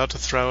when he's about to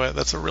throw it.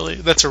 That's a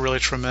really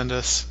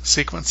tremendous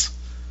sequence.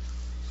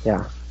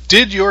 Yeah.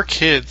 Did your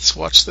kids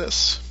watch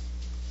this?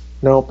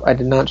 Nope, I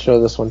did not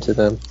show this one to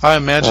them. I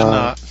imagine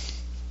not.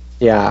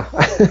 Yeah.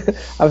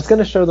 I was going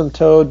to show them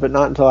Toad, but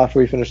not until after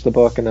we finished the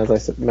book, and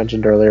as I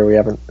mentioned earlier, we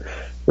haven't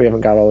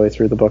got all the way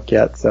through the book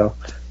yet, so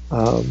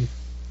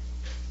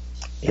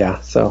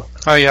so.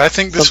 Oh yeah, I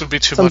think this would be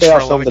too much for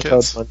a lot of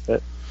kids. Toad one,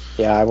 but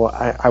yeah,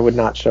 I would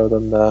not show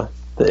them the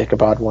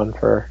Ichabod one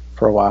for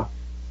a while.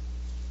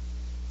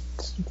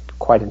 It's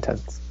quite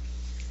intense.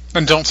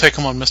 And don't take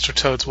them on Mr.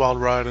 Toad's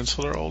Wild Ride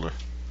until they're older.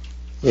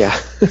 Yeah.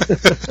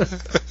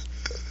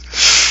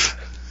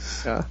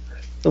 Yeah.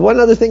 The one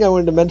other thing I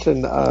wanted to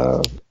mention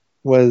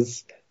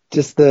was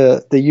just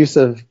the use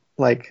of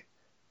like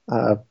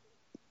I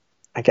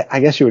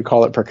guess you would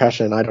call it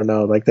percussion. I don't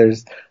know. Like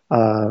there's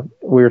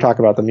we were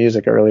talking about the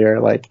music earlier.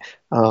 Like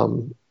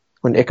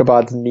when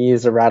Ichabod's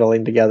knees are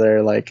rattling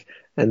together, like,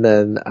 and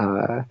then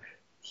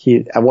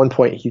he at one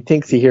point he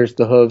thinks he hears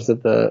the hooves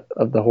of the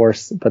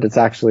horse, but it's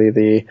actually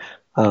the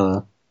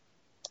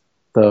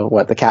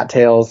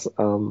cattails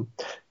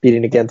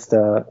beating against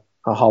a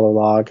hollow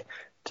log.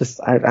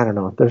 Just I don't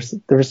know.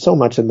 There was so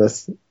much in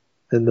this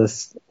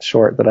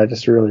short that I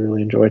just really,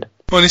 really enjoyed.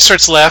 When he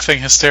starts laughing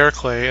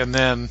hysterically, and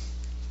then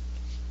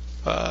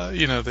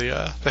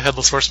the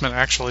Headless Horseman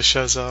actually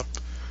shows up.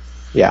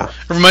 Yeah,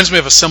 it reminds me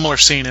of a similar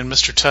scene in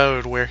Mr.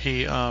 Toad where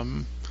he's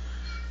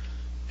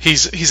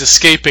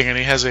escaping and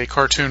he has a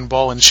cartoon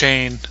ball and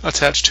chain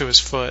attached to his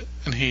foot,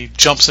 and he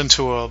jumps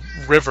into a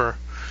river,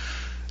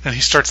 and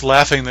he starts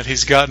laughing that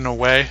he's gotten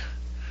away.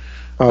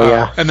 Oh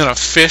yeah. And then a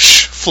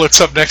fish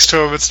floats up next to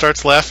him and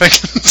starts laughing,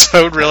 and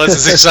Toad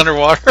realizes he's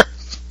underwater.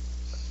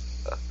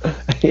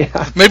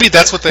 Yeah. Maybe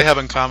that's what they have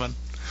in common.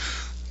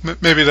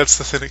 Maybe that's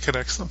the thing that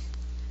connects them.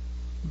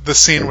 The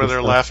scene where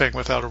they're laughing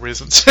without a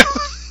reason to.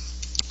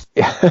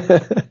 Yeah,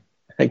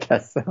 I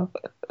guess so.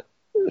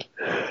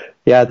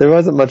 Yeah, there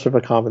wasn't much of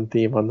a common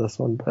theme on this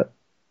one, but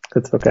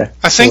it's okay.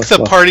 I think the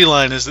party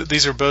line is that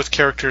these are both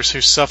characters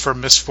who suffer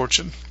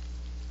misfortune.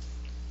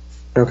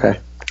 Okay.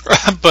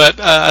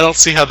 But I don't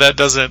see how that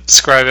doesn't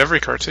describe every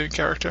cartoon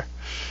character.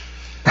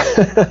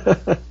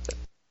 That's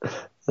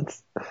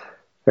a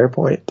fair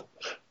point.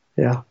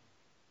 Yeah.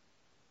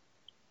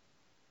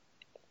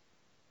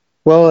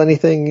 Well,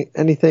 anything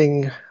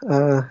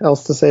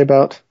else to say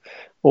about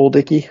Old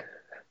Icky?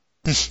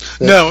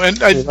 No, and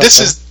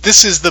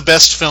this is the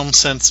best film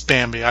since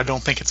Bambi. I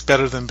don't think it's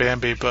better than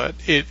Bambi, but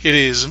it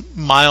is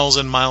miles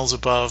and miles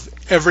above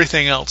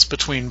everything else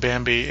between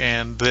Bambi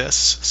and this.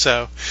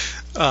 So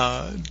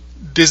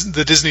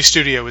the Disney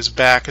studio is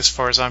back as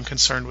far as I'm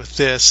concerned with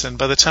this, and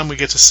by the time we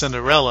get to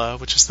Cinderella,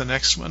 which is the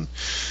next one,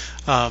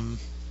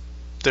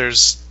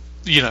 there's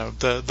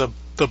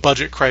the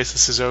budget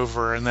crisis is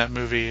over, and that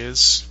movie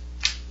is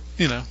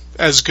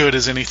as good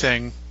as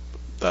anything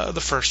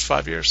the first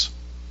 5 years.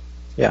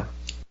 Yeah.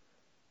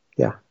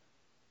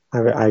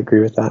 I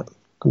agree with that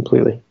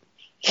completely.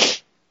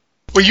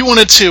 Well, you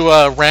wanted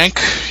to rank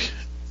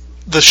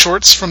the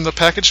shorts from the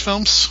package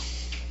films?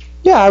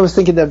 Yeah, I was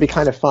thinking that'd be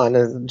kind of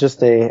fun.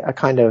 Just a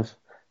kind of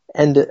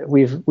end.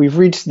 We've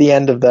reached the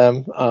end of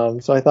them,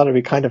 so I thought it'd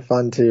be kind of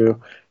fun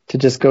to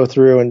just go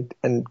through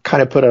and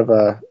kind of put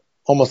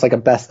almost like a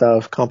best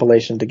of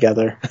compilation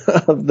together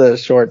of the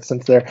shorts,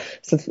 since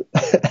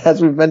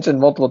as we've mentioned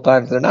multiple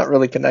times, they're not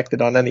really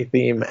connected on any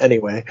theme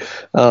anyway.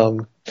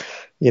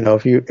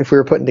 If we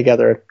were putting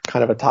together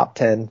kind of a top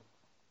 10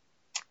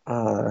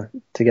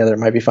 together, it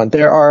might be fun.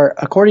 There are,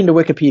 according to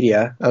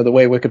Wikipedia, the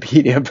way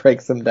Wikipedia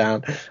breaks them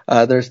down,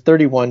 there's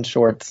 31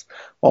 shorts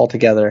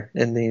altogether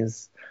in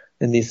these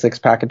 6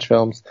 package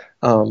films.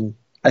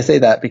 I say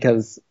that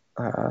because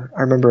I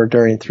remember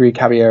during Three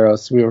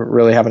Caballeros, we were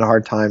really having a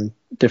hard time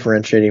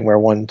differentiating where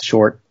one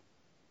short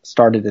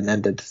started and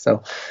ended.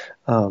 So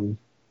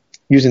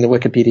using the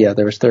Wikipedia,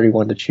 there was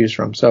 31 to choose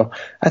from. So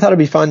I thought it'd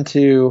be fun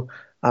to,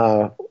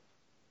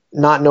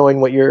 not knowing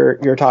what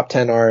your top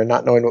 10 are and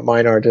not knowing what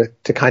mine are,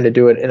 to kind of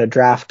do it in a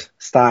draft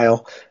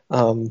style,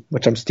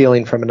 which I'm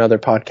stealing from another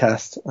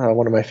podcast.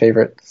 One of my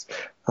favorites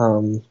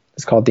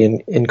is called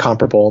The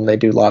Incomparable, and they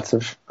do lots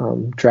of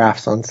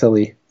drafts on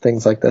silly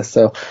things like this.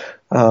 So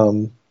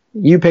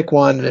you pick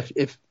one.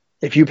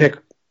 If you pick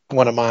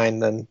one of mine,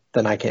 then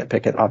I can't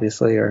pick it,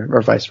 obviously,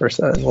 or vice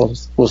versa, and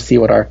we'll see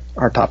what our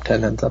top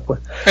 10 ends up with.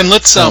 And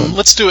let's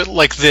do it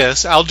like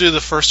this. I'll do the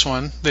first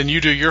one, then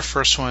you do your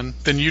first one,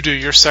 then you do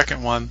your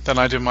second one, then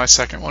I do my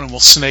second one, and we'll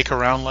snake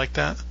around like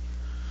that.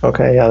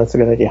 Okay, yeah, that's a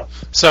good idea.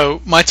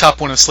 So my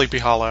top one is Sleepy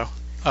Hollow.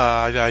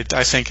 I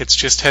think it's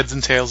just heads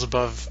and tails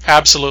above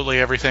absolutely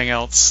everything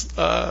else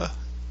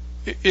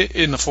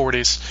in the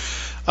 40s.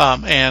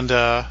 And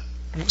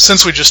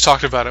since we just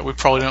talked about it, we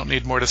probably don't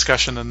need more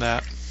discussion than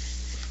that.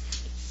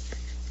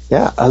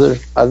 Yeah, other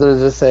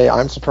to say,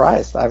 I'm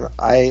surprised.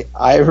 I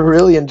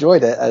really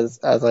enjoyed it, as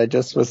I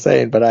just was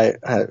saying, but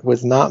it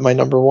was not my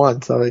number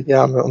one. So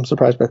yeah, I'm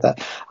surprised by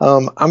that.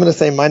 I'm going to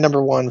say my number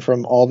one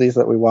from all these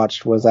that we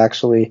watched was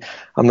actually,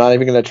 I'm not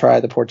even going to try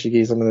the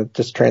Portuguese. I'm going to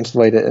just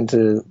translate it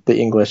into the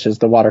English, is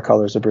The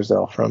Watercolors of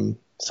Brazil from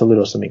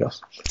Saludos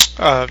Amigos.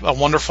 A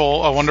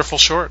wonderful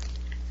short.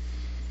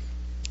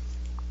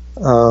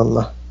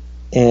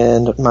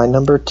 And my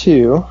number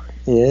two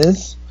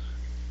is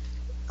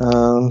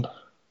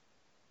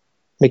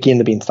Mickey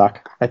and the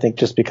Beanstalk. I think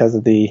just because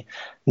of the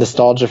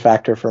nostalgia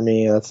factor for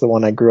me, that's the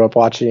one I grew up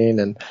watching,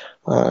 and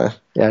I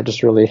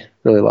just really,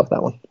 really love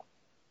that one.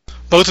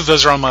 Both of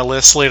those are on my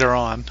list later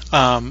on.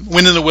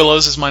 Wind in the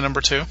Willows is my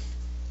number two.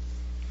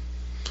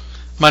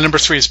 My number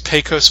three is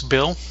Pecos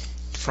Bill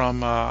from,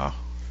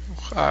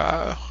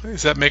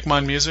 is that Make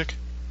Mine Music?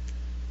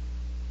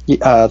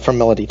 From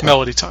Melody Time.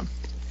 Melody Time.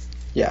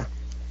 Yeah.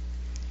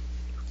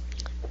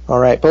 All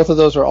right, both of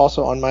those are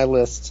also on my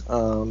list,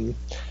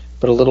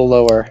 but a little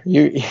lower.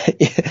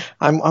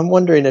 I'm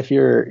wondering if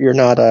you're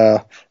not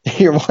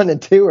you're 1 and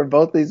 2 or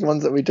both these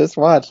ones that we just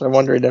watched. I'm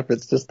wondering if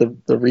it's just the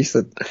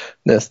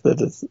recentness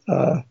that is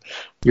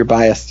you're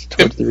biased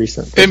towards the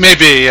recent. It may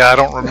be. I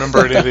don't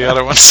remember any of the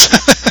other ones.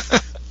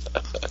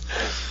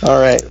 All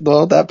right.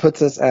 Well, that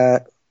puts us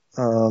at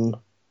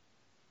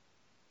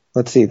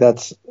let's see.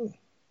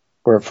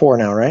 We're at 4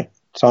 now, right?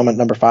 So I'm at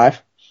number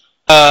 5.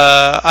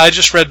 I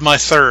just read my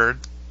third,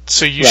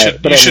 so you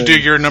should do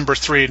your number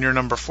 3 and your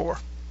number 4.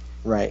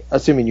 Right,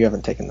 assuming you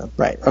haven't taken them.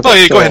 Right. Okay, oh,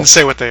 yeah, go ahead and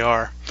say what they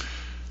are.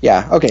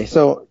 Yeah. Okay.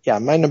 So yeah,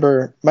 my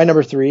number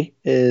 3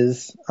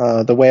 is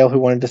The Whale Who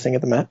Wanted to Sing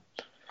at the Met,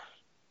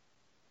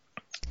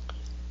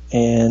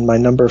 and my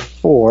number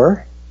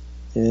 4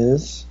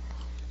 is.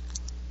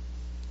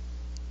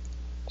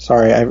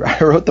 Sorry, I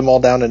wrote them all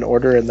down in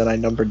order and then I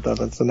numbered them,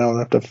 and so now I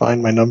have to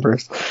find my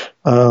numbers.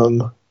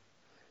 Where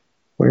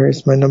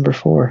is my number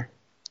 4?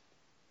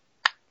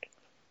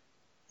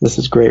 This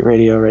is great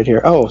radio right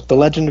here. Oh, The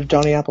Legend of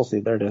Johnny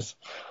Appleseed. There it is.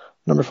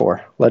 Number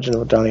 4, Legend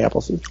of Johnny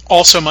Appleseed.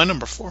 Also my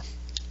number 4.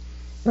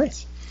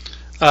 Nice.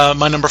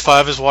 My number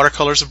 5 is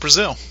Watercolors of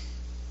Brazil.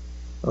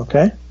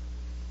 Okay.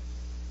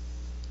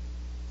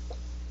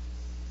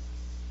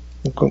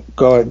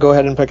 Go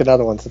ahead and pick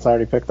another one since I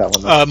already picked that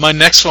one. My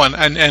next one,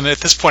 and at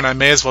this point I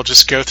may as well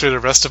just go through the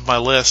rest of my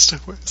list,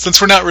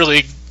 since we're not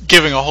really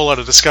giving a whole lot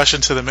of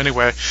discussion to them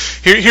anyway.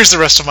 Here's the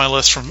rest of my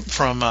list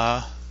from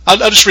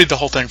I'll just read the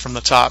whole thing from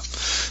the top.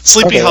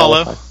 Sleepy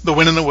Hollow, The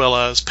Wind in the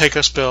Willows,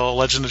 Pecos Bill,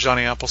 Legend of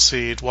Johnny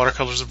Appleseed,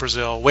 Watercolors of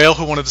Brazil. Whale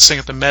Who Wanted to Sing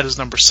at the Met is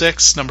number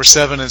 6. Number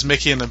 7 is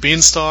Mickey and the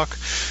Beanstalk.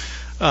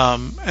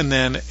 And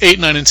then 8,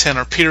 9, and 10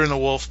 are Peter and the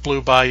Wolf,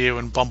 Blue Bayou,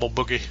 and Bumble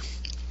Boogie.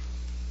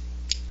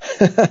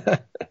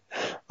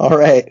 All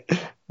right,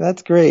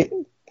 that's great.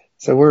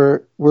 So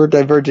we're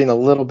diverging a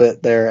little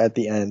bit there at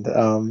the end,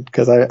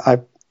 because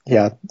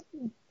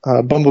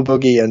Bumble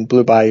Boogie and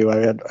Blue Bayou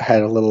I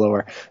had a little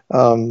lower.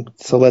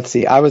 So let's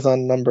see. I was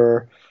on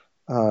number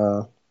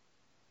 4,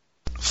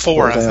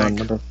 I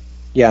think.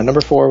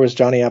 Number 4 was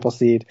Johnny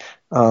Appleseed.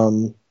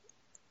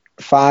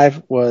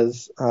 5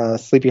 was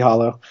Sleepy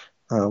Hollow,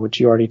 which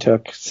you already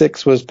took.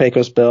 6 was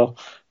Pecos Bill.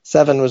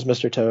 7 was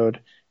Mr.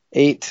 Toad.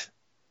 8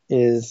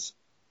 is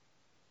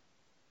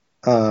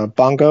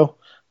Bongo.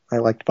 I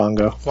liked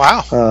Bongo.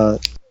 Wow.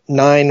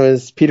 9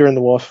 was Peter and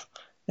the Wolf,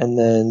 and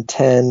then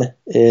 10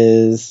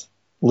 is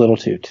Little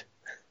Toot.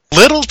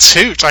 Little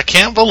Toot, I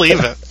can't believe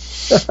it.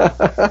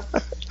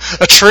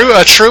 a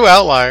true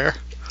outlier.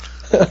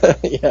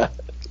 Yeah.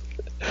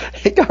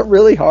 It got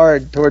really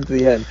hard towards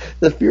the end.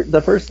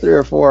 The first 3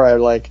 or 4 I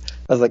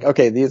was like,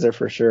 okay, these are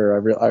for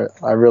sure.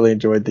 I really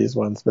enjoyed these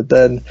ones. But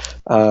then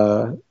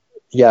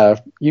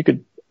you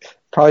could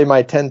probably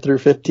my 10 through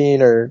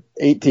 15 or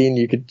 18,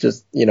 you could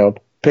just,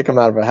 pick them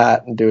out of a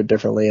hat and do it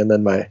differently. And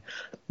then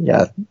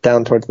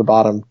down towards the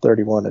bottom,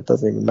 31, it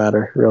doesn't even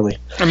matter, really.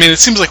 I mean, it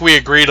seems like we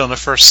agreed on the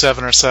first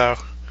 7 or so.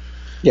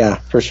 Yeah,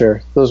 for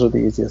sure. Those were the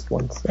easiest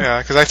ones. So.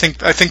 Yeah, because I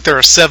think there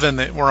are 7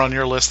 that were on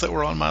your list that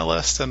were on my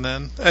list, and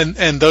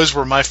those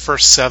were my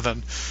first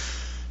 7.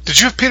 Did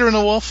you have Peter and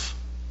the Wolf?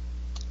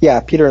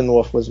 Yeah, Peter and the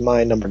Wolf was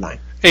my number 9.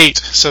 8.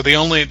 So the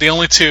only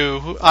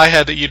 2 I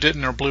had that you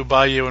didn't are Blue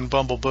Bayou and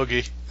Bumble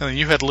Boogie, and then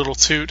you had Little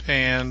Toot,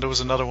 and there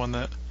was another one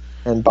that.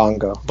 And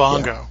Bongo.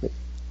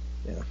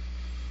 Yeah.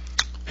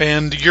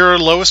 And your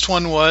lowest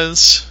one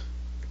was?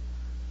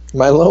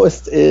 My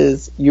lowest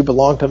is You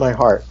Belong to My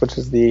Heart, which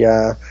is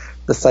the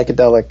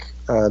psychedelic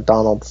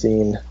Donald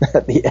scene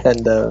at the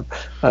end of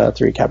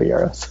Three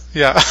Caballeros.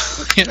 Yeah.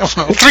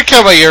 Three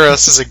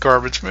Caballeros is a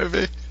garbage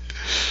movie.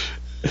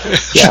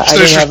 Yeah,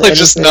 There's really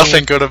just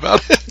nothing good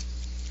about it.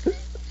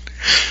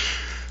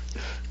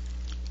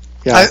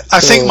 Yeah,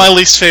 I think my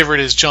least favorite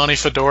is Johnny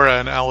Fedora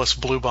and Alice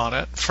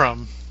Bluebonnet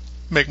from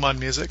Make Mine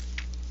Music.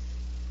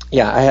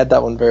 Yeah, I had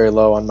that one very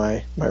low on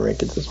my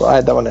rankings as well. I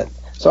had that one at,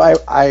 so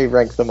I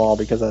ranked them all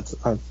because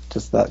I'm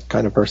just that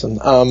kind of person.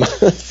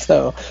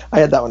 So I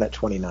had that one at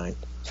 29.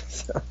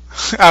 So.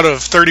 Out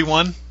of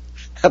 31?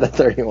 Out of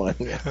 31,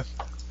 yeah.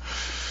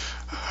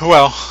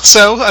 Well,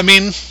 so, I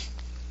mean,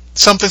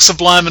 something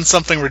sublime and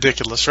something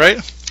ridiculous, right?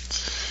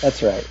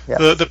 That's right,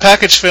 yeah. The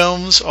package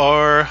films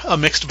are a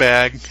mixed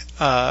bag.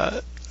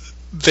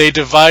 They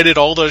divided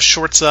all those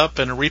shorts up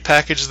and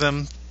repackaged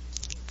them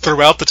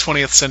throughout the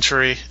 20th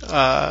century.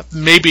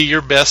 Maybe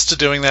you're best at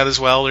doing that as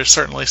well. There's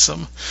certainly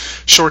some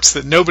shorts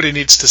that nobody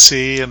needs to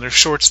see, and there's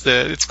shorts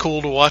that it's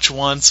cool to watch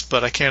once,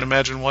 but I can't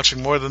imagine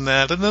watching more than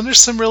that. And then there's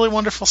some really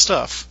wonderful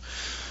stuff.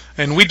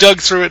 And we dug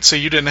through it so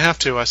you didn't have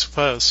to, I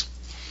suppose.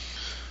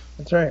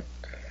 That's right.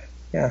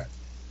 Yeah.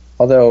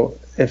 Although,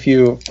 if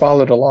you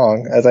followed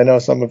along, as I know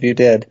some of you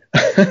did,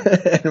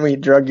 and we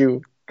drug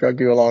you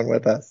along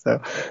with us.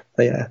 So,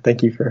 yeah,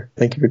 thank you for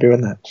doing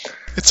that.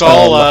 It's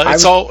all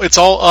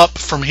up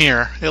from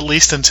here, at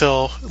least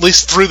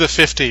through the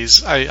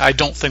 50s. I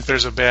don't think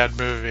there's a bad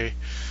movie.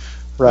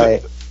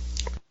 Right.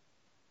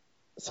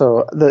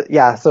 So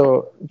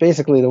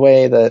basically the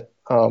way that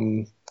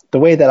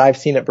I've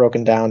seen it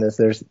broken down is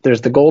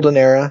there's the golden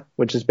era,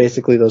 which is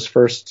basically those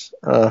first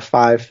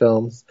 5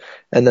 films,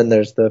 and then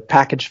there's the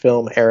package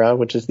film era,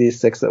 which is these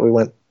 6 that we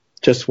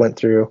just went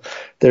through.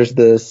 There's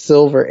the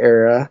silver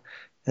era,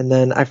 and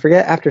then I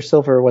forget after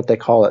silver what they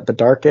call it, the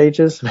dark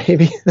ages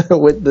maybe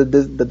with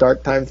the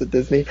dark times at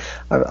Disney.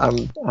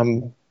 I'm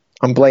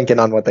blanking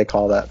on what they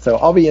call that. So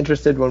I'll be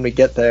interested when we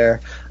get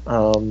there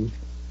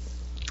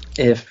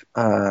if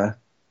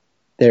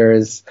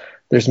there's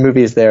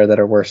movies there that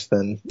are worse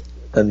than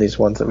these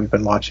ones that we've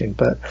been watching.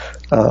 But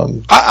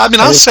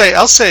I'll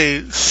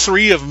say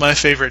 3 of my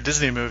favorite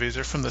Disney movies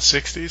are from the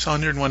 60s: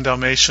 101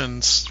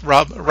 Dalmatians,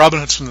 Robin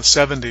Hood's from the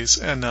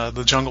 70s, and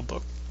The Jungle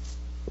Book.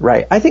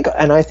 Right. I think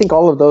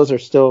all of those are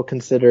still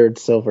considered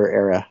silver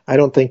era. I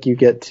don't think you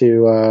get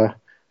to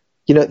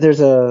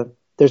there's a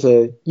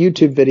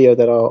YouTube video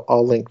that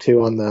I'll link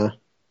to on the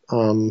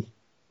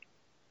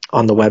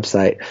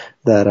website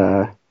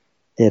that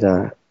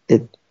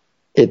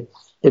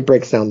it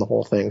breaks down the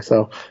whole thing.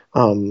 So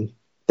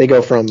they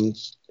go from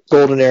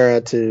golden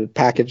era to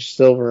package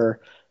silver,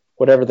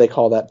 whatever they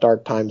call that,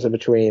 dark times in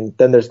between.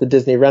 Then there's the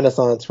Disney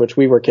Renaissance, which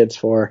we were kids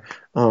for.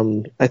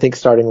 I think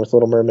starting with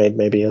Little Mermaid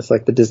maybe is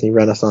like the Disney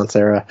Renaissance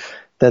era.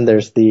 Then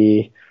there's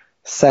the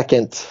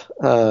second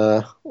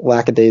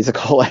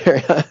lackadaisical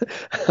era.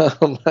 I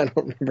don't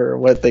remember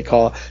what they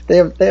call. They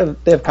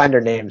have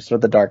kinder names for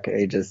the dark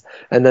ages.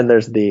 And then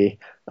there's the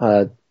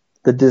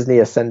Disney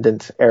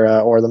Ascendant era,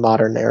 or the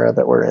modern era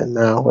that we're in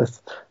now with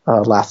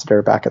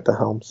Lasseter back at the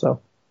helm. So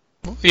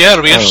yeah,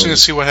 it'll be interesting to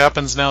see what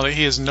happens now that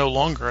he is no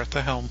longer at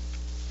the helm.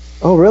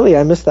 Oh, really?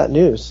 I missed that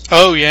news.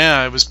 Oh,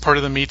 yeah, it was part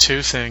of the Me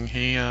Too thing.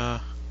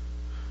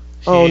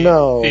 Oh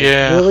no!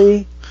 Yeah.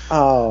 Really?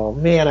 Oh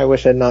man, I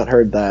wish I'd not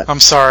heard that. I'm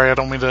sorry, I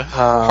don't mean to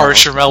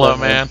harsh your mellow,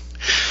 man.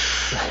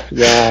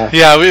 Yeah.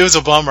 Yeah, it was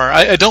a bummer.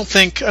 I don't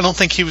think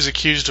he was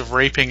accused of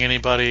raping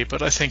anybody,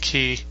 but I think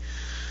I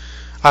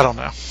don't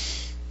know.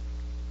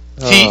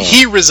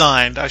 He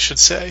resigned, I should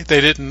say. They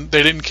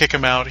didn't kick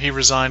him out. He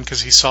resigned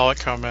because he saw it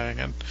coming,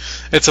 and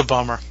it's a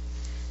bummer.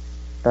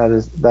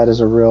 That is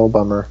a real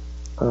bummer.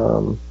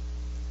 Oh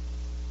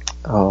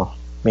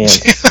man.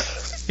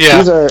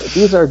 Yeah.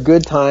 These are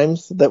good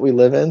times that we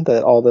live in,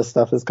 that all this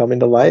stuff is coming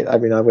to light. I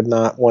mean, I would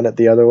not want it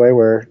the other way,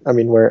 where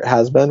it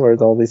has been, where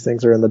all these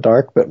things are in the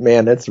dark. But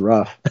man, it's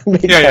rough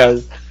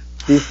because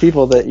these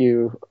people that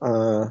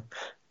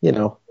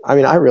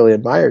I really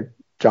admired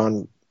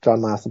John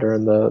Lasseter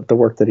and the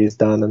work that he's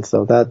done, and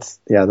so that's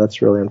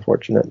really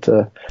unfortunate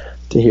to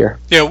hear.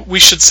 Yeah, we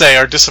should say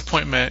our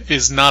disappointment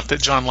is not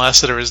that John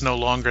Lasseter is no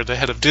longer the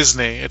head of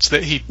Disney. It's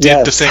that he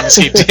did the things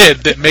he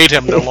did that made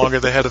him no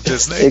longer the head of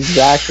Disney.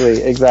 Exactly.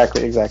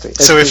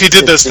 So if he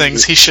did those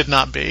things, he should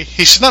not be.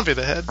 He should not be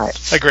the head. I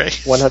agree.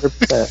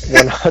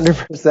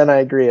 100%. I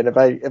agree. And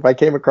if I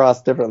came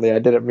across differently, I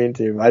didn't mean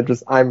to.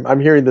 I'm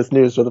hearing this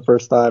news for the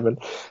first time, and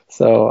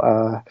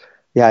so.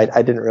 Yeah,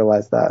 I didn't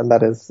realize that, and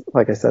that is,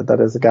 like I said, that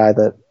is a guy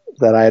that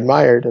I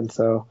admired, and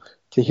so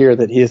to hear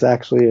that he is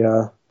actually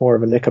more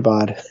of a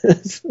Ichabod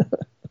is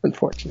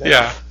unfortunate.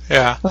 Yeah.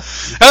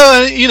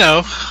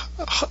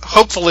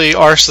 Hopefully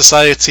our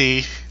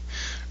society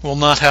will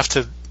not have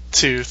to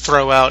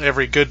throw out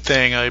every good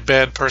thing a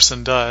bad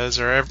person does,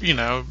 or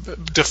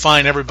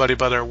define everybody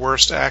by their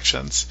worst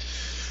actions,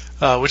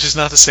 which is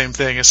not the same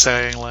thing as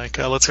saying like,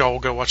 let's all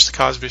go watch the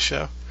Cosby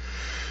Show.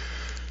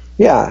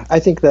 Yeah, I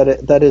think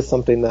that is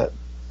something that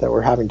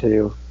we're having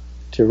to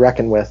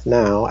reckon with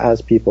now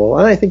as people,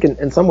 and I think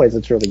in some ways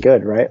it's really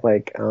good, right?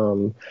 Like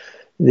in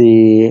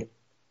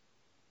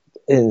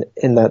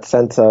that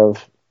sense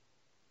of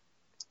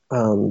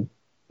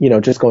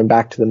just going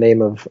back to the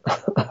name of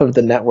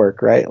the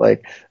network, right?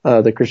 Like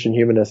the Christian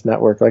Humanist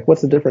Network. Like,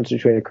 what's the difference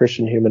between a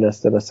Christian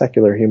humanist and a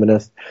secular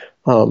humanist?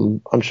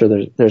 I'm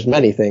sure there's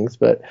many things,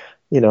 but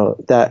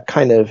that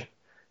kind of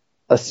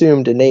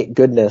assumed innate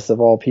goodness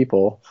of all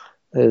people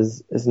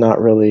is not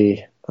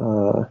really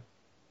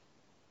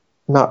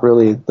not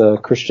really the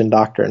Christian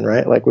doctrine,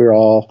 right? Like we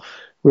all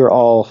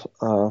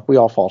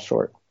fall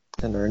short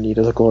and are in need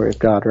of the glory of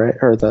God, right?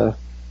 Or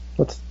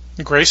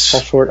grace.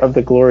 Fall short of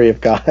the glory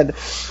of God.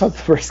 How's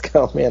the verse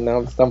go? Man, now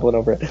I'm stumbling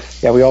over it.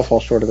 Yeah, we all fall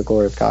short of the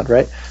glory of God,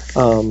 right?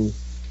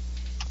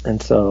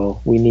 And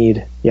so we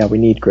need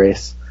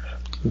grace.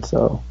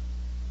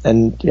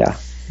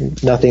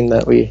 Nothing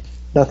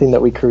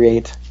that we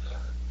create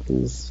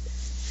is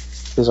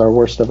our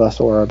worst of us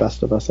or our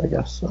best of us, I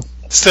guess. So.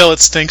 Still, it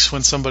stinks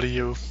when somebody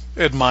you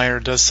admire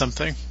does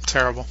something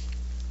terrible.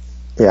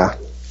 Yeah.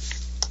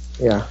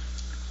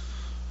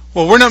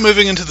 Well, we're not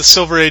moving into the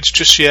Silver Age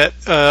just yet.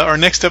 Our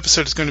next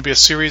episode is going to be a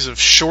series of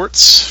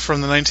shorts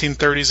from the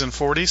 1930s and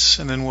 40s,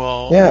 and then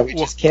we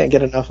just can't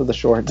get enough of the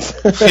shorts.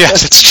 Yeah,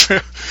 that's true.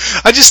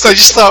 I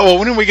just thought, well,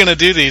 when are we going to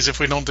do these if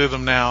we don't do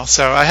them now?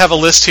 So I have a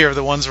list here of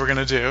the ones we're going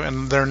to do,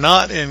 and they're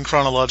not in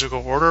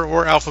chronological order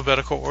or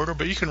alphabetical order,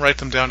 but you can write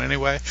them down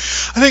anyway.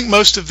 I think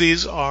most of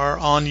these are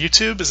on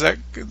YouTube.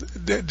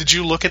 Did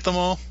you look at them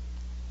all?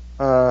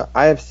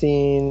 I have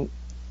seen.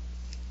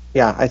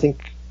 Yeah, I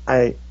think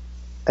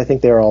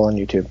they're all on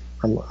YouTube.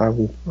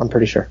 I'm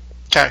pretty sure.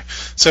 Okay,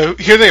 so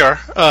here they are.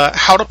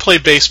 How to Play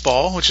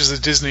Baseball, which is a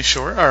Disney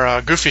short, or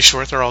a Goofy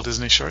short. They're all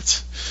Disney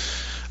shorts.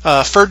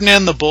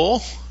 Ferdinand the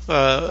Bull,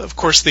 of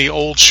course, the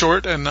old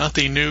short and not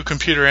the new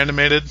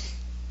computer-animated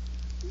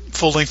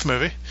full-length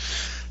movie.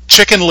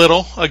 Chicken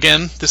Little,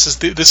 again,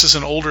 this is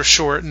an older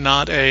short,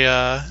 not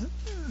the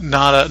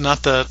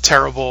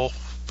terrible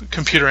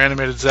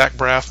computer-animated Zach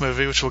Braff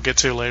movie, which we'll get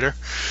to later.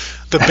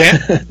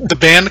 The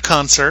band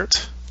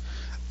concert.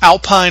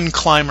 Alpine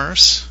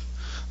Climbers,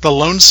 The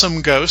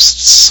Lonesome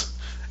Ghosts,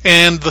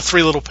 and The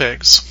Three Little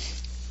Pigs.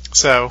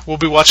 So we'll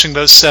be watching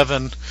those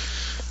 7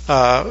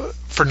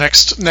 for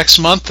next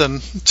month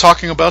and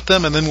talking about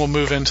them, and then we'll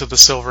move into the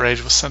Silver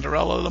Age with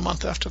Cinderella the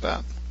month after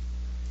that.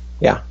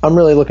 Yeah, I'm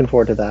really looking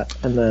forward to that,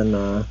 and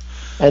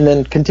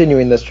then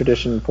continuing this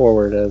tradition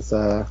forward as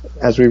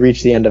we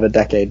reach the end of a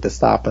decade to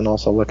stop and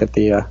also look at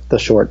the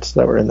shorts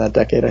that were in that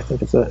decade. I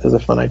think is a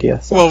fun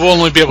idea. So, well, we'll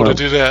only be able to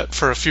do that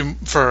for the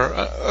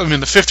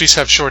 50s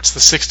have shorts,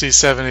 the 60s,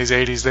 70s,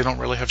 80s, they don't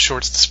really have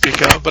shorts to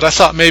speak of, but I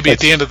thought maybe at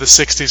the end of the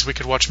 60s we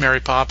could watch Mary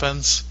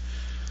Poppins.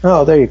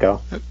 Oh, there you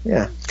go.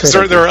 Yeah. Because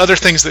there are other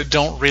things that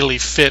don't really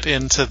fit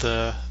into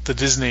the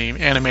Disney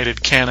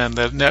animated canon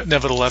that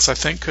nevertheless I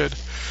think could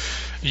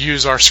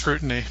use our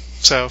scrutiny.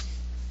 So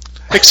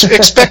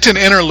expect an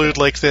interlude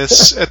like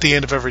this at the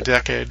end of every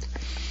decade.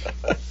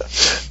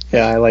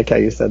 Yeah, I like how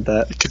you said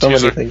that.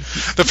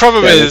 The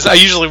problem is, I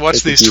usually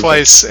watch these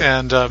twice,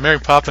 and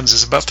Mary Poppins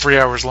is about 3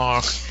 hours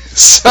long.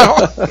 So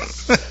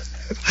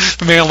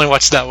I may only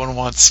watch that one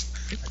once.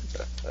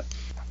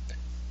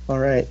 All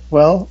right.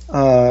 Well,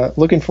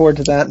 looking forward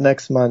to that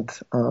next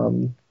month.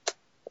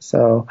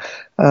 So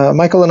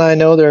Michael and I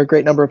know there are a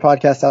great number of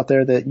podcasts out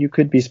there that you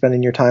could be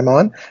spending your time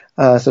on.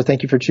 So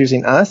thank you for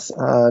choosing us.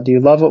 Do you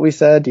love what we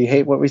said? Do you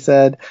hate what we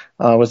said?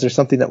 Was there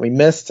something that we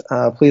missed?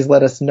 Please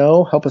let us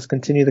know. Help us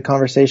continue the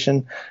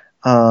conversation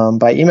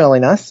by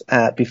emailing us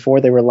at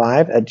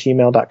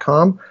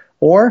beforetheywerelive@gmail.com,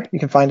 or you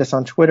can find us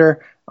on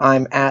Twitter.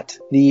 I'm at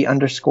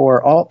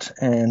 @the_alt,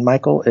 and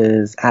Michael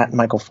is at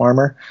Michael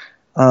Farmer.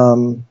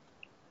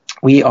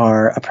 We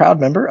are a proud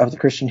member of the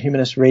Christian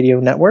Humanist Radio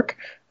Network.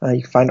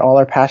 You can find all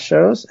our past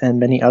shows and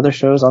many other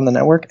shows on the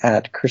network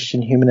at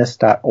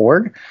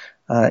christianhumanist.org.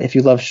 If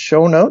you love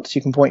show notes,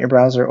 you can point your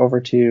browser over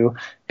to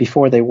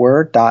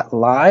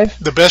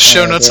beforetheyWere.live. The best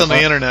show notes on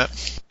the internet.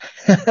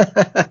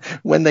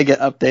 When they get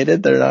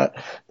updated,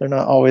 they're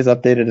not always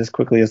updated as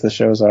quickly as the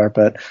shows are,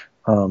 but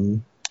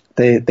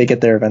they get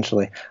there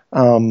eventually.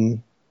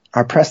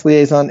 Our press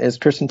liaison is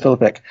Kirsten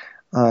Philippic.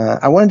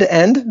 I wanted to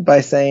end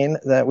by saying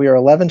that we are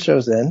 11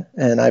 shows in,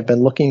 and I've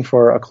been looking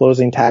for a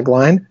closing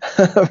tagline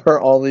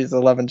for all these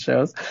 11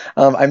 shows.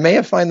 I may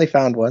have finally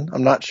found one.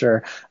 I'm not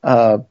sure.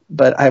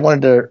 But I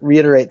wanted to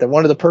reiterate that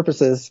one of the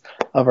purposes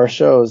of our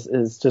shows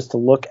is just to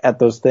look at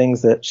those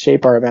things that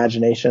shape our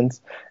imaginations.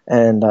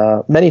 And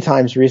many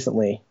times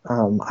recently,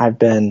 I've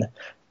been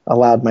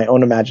allowed my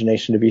own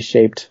imagination to be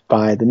shaped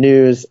by the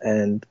news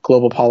and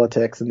global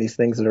politics and these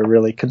things that are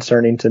really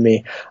concerning to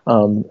me.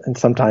 And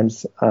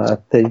sometimes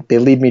they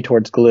lead me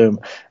towards gloom.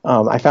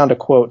 I found a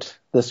quote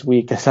this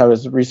week as I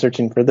was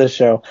researching for this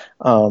show.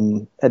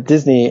 At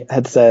Disney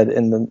had said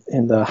in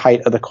the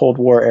height of the Cold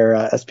War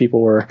era, as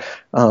people were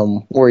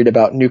worried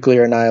about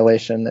nuclear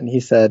annihilation, and he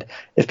said,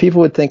 if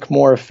people would think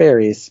more of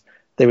fairies,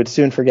 they would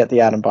soon forget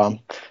the atom bomb.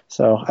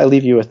 So I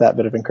leave you with that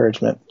bit of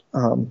encouragement.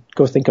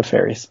 Go think of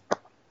fairies.